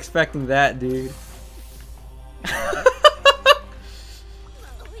was not expecting that, dude.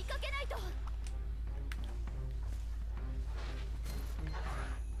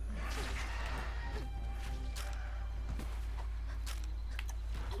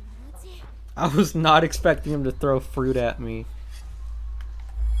 I was not expecting him to throw fruit at me.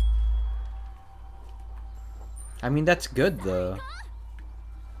 I mean, that's good, though.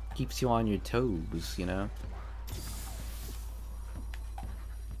 Keeps you on your toes, you know?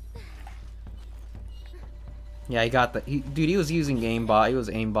 Yeah, he got the... dude, he was using aimbot. He was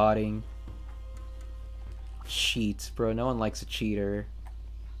aimbotting. Cheats, bro. No one likes a cheater.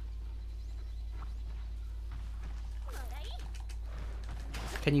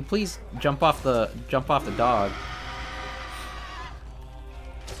 Can you please jump off the dog?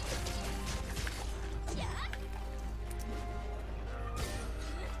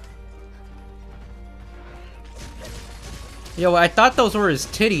 Yo, I thought those were his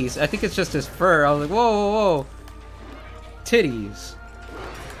titties. I think it's just his fur. I was like, whoa, whoa, whoa. Titties.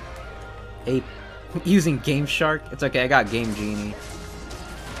 Ape. Using Game Shark? It's okay, I got Game Genie.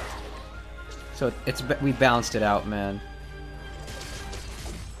 So it's we balanced it out, man.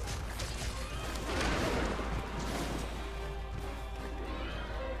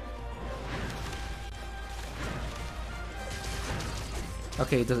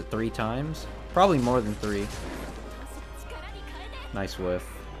 Okay, he does it 3 times? Probably more than 3. Nice whiff.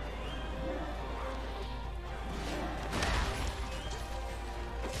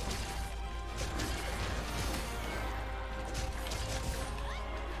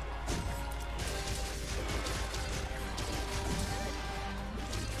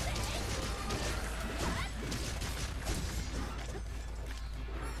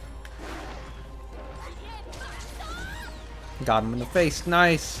 Got him in the face.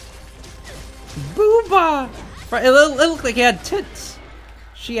 Nice. Booba! It looked like he had tits.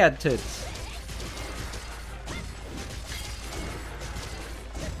 She had tits.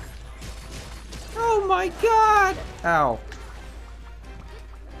 Oh my god! Ow.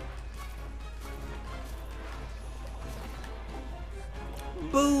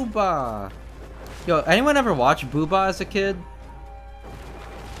 Booba! Yo, anyone ever watch Booba as a kid?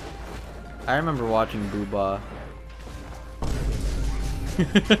 I remember watching Booba.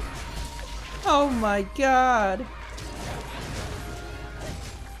 Oh my god!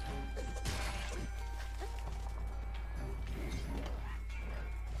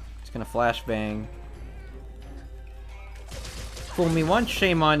 Just gonna flashbang. Fool me once,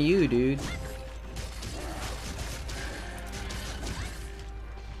 shame on you, dude.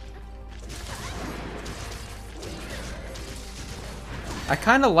 I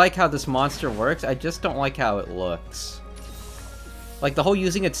kinda like how this monster works, I just don't like how it looks. Like, the whole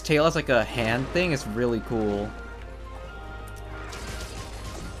using its tail as like a hand thing is really cool.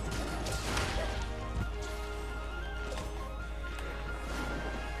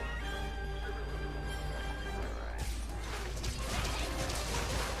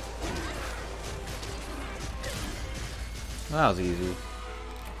 That was easy.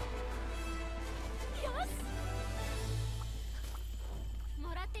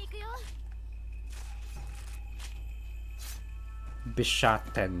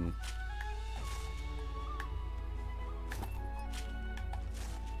 Beschatten.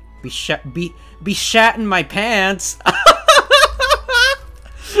 Be shatting my pants.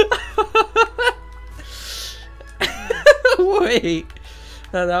 Wait.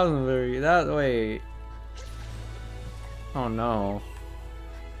 That wasn't very wait. Oh no.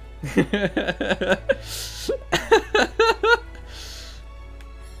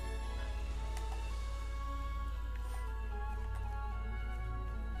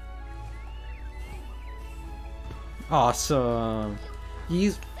 Awesome.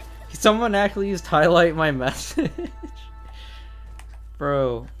 Someone actually used highlight my message.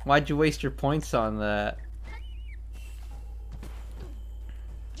 Bro, why'd you waste your points on that?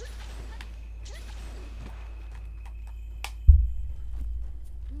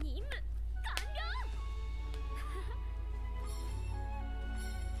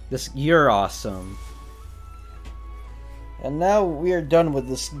 You're awesome. And now we are done with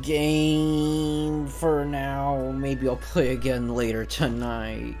this game for now. Maybe I'll play again later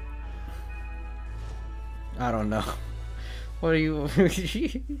tonight. I don't know. What are you...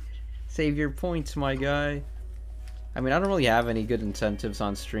 Save your points, my guy. I mean, I don't really have any good incentives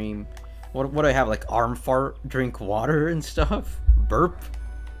on stream. What do I have? Like arm fart, drink water and stuff? Burp?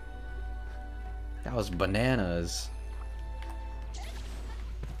 That was bananas.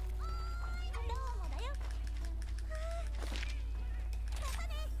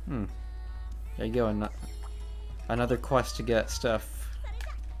 There you go, another quest to get stuff.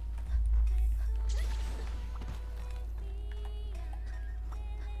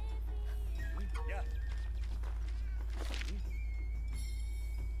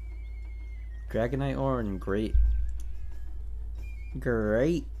 Dragonite ore and great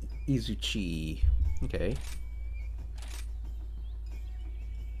Izuchi. Okay.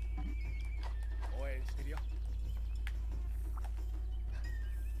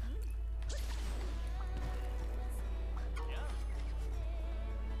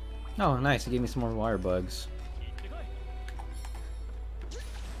 Oh, nice. He gave me some more wire bugs.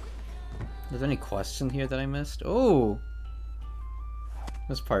 Is there any quests in here that I missed? Oh!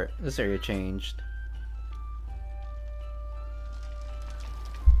 This area changed.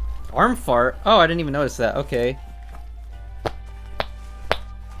 Arm fart? Oh, I didn't even notice that. Okay.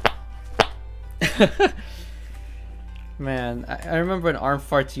 Man, I remember when arm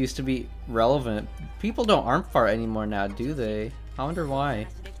farts used to be relevant. People don't arm fart anymore now, do they? I wonder why.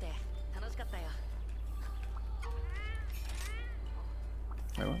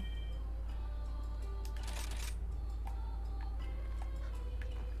 Wait, what?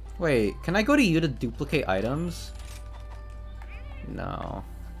 Wait, can I go to you to duplicate items? No.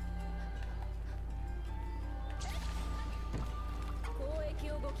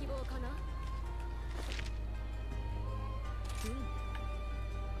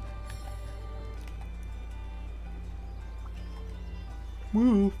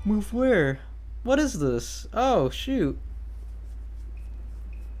 Move where? What is this? Oh, shoot.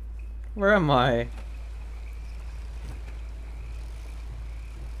 Where am I?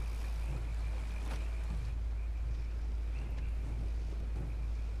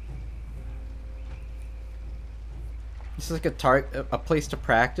 This is like a place to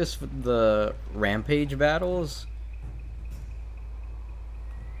practice for the rampage battles.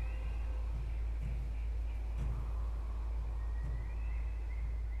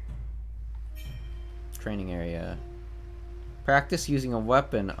 Training area. Practice using a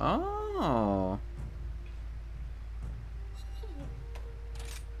weapon. Oh.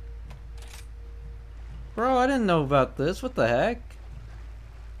 Bro, I didn't know about this. What the heck?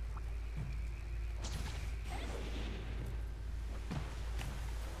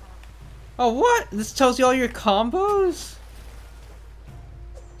 Oh, what? This tells you all your combos?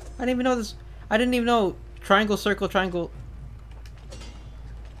 I didn't even know this. I didn't even know triangle, circle, triangle.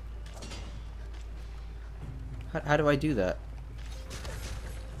 How do I do that?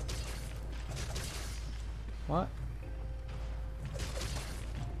 What?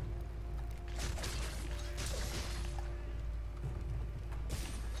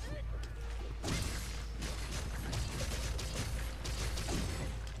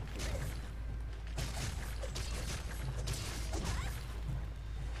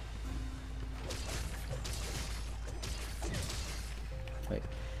 Wait.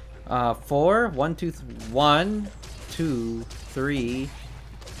 4? 1, 2, 1, 2, 3,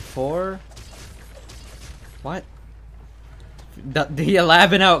 4. What? The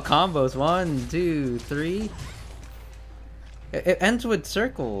elabbing out combos. 1, 2, 3. It ends with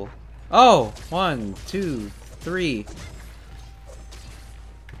circle. Oh, 1, 2, 3.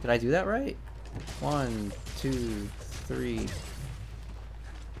 Did I do that right? 1, 2, 3.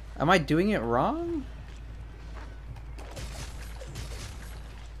 Am I doing it wrong?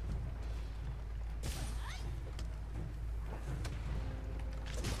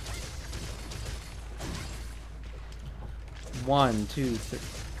 One, two, three.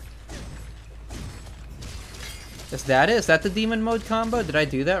 Is that it? Is that the demon mode combo? Did I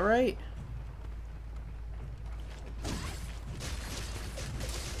do that right?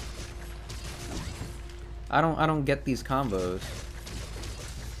 I don't get these combos.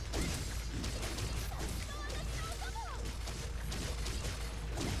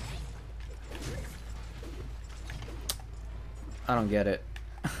 I don't get it.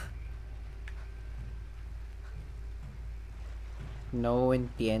 No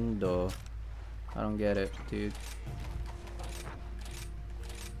entiendo. I don't get it, dude.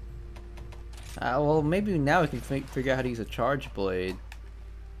 Well, maybe now we can figure out how to use a charge blade.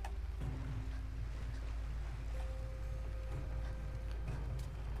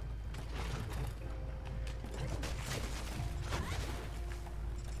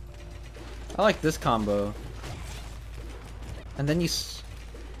 I like this combo. And then you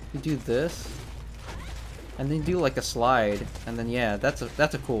You do this, and then you do like a slide, and then yeah, that's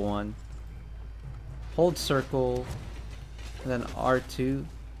a cool one. Hold circle, and then R2.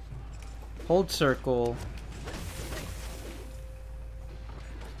 Hold circle.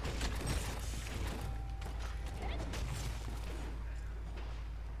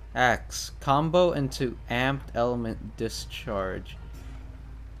 X. Combo into amped element discharge.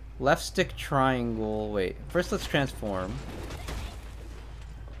 Left stick triangle. Wait. First let's transform.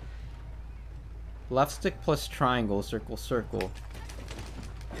 Left stick plus triangle. Circle, circle.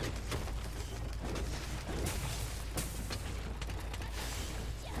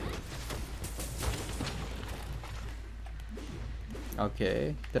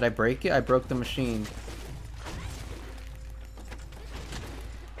 Okay. Did I break it? I broke the machine.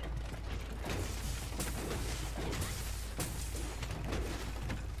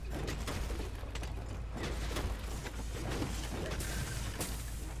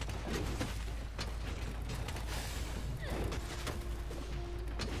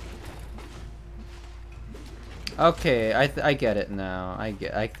 Okay, I get it now. I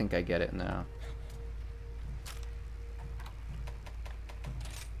think I get it now.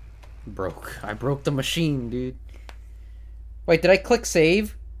 I broke the machine, dude. Wait, did I click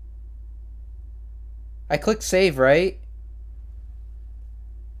save? I clicked save, right?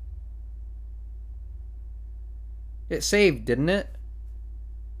 It saved, didn't it?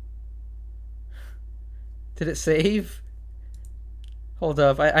 Did it save? Hold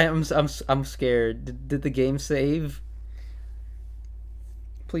up, I'm scared. Did the game save?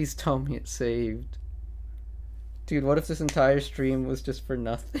 Please tell me it saved. Dude, what if this entire stream was just for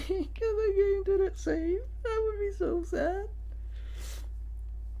nothing? And the game didn't save? That would be so sad.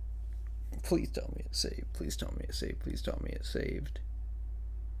 Please tell me it saved. Please tell me it saved. Please tell me it saved.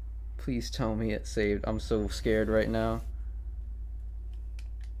 Please tell me it saved. I'm so scared right now.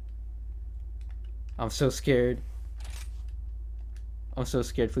 I'm so scared. I'm so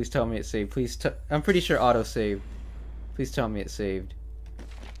scared. Please tell me it saved. I'm pretty sure auto saved. Please tell me it saved.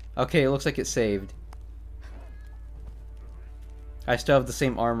 Okay, it looks like it saved. I still have the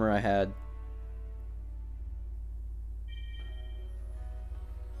same armor I had.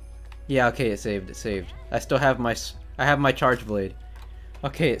 Yeah, okay, it saved. It saved. I still have my charge blade.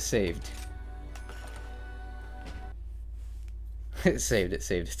 Okay, it saved. It saved. It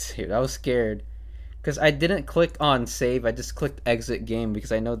saved. It saved. I was scared. Because I didn't click on save, I just clicked exit game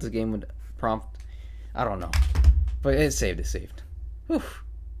because I know this game would prompt. I don't know. But it saved, it saved. Whew.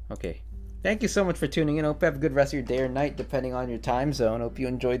 Okay. Thank you so much for tuning in. Hope you have a good rest of your day or night, depending on your time zone. Hope you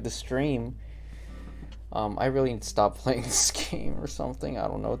enjoyed the stream. I really need to stop playing this game or something. I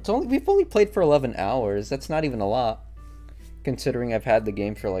don't know. We've only played for 11 hours. That's not even a lot. Considering I've had the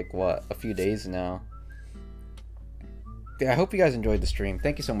game for like, what, a few days now. Yeah, I hope you guys enjoyed the stream.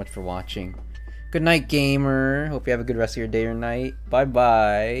 Thank you so much for watching. Good night, gamer. Hope you have a good rest of your day or night.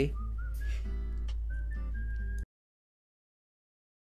 Bye-bye.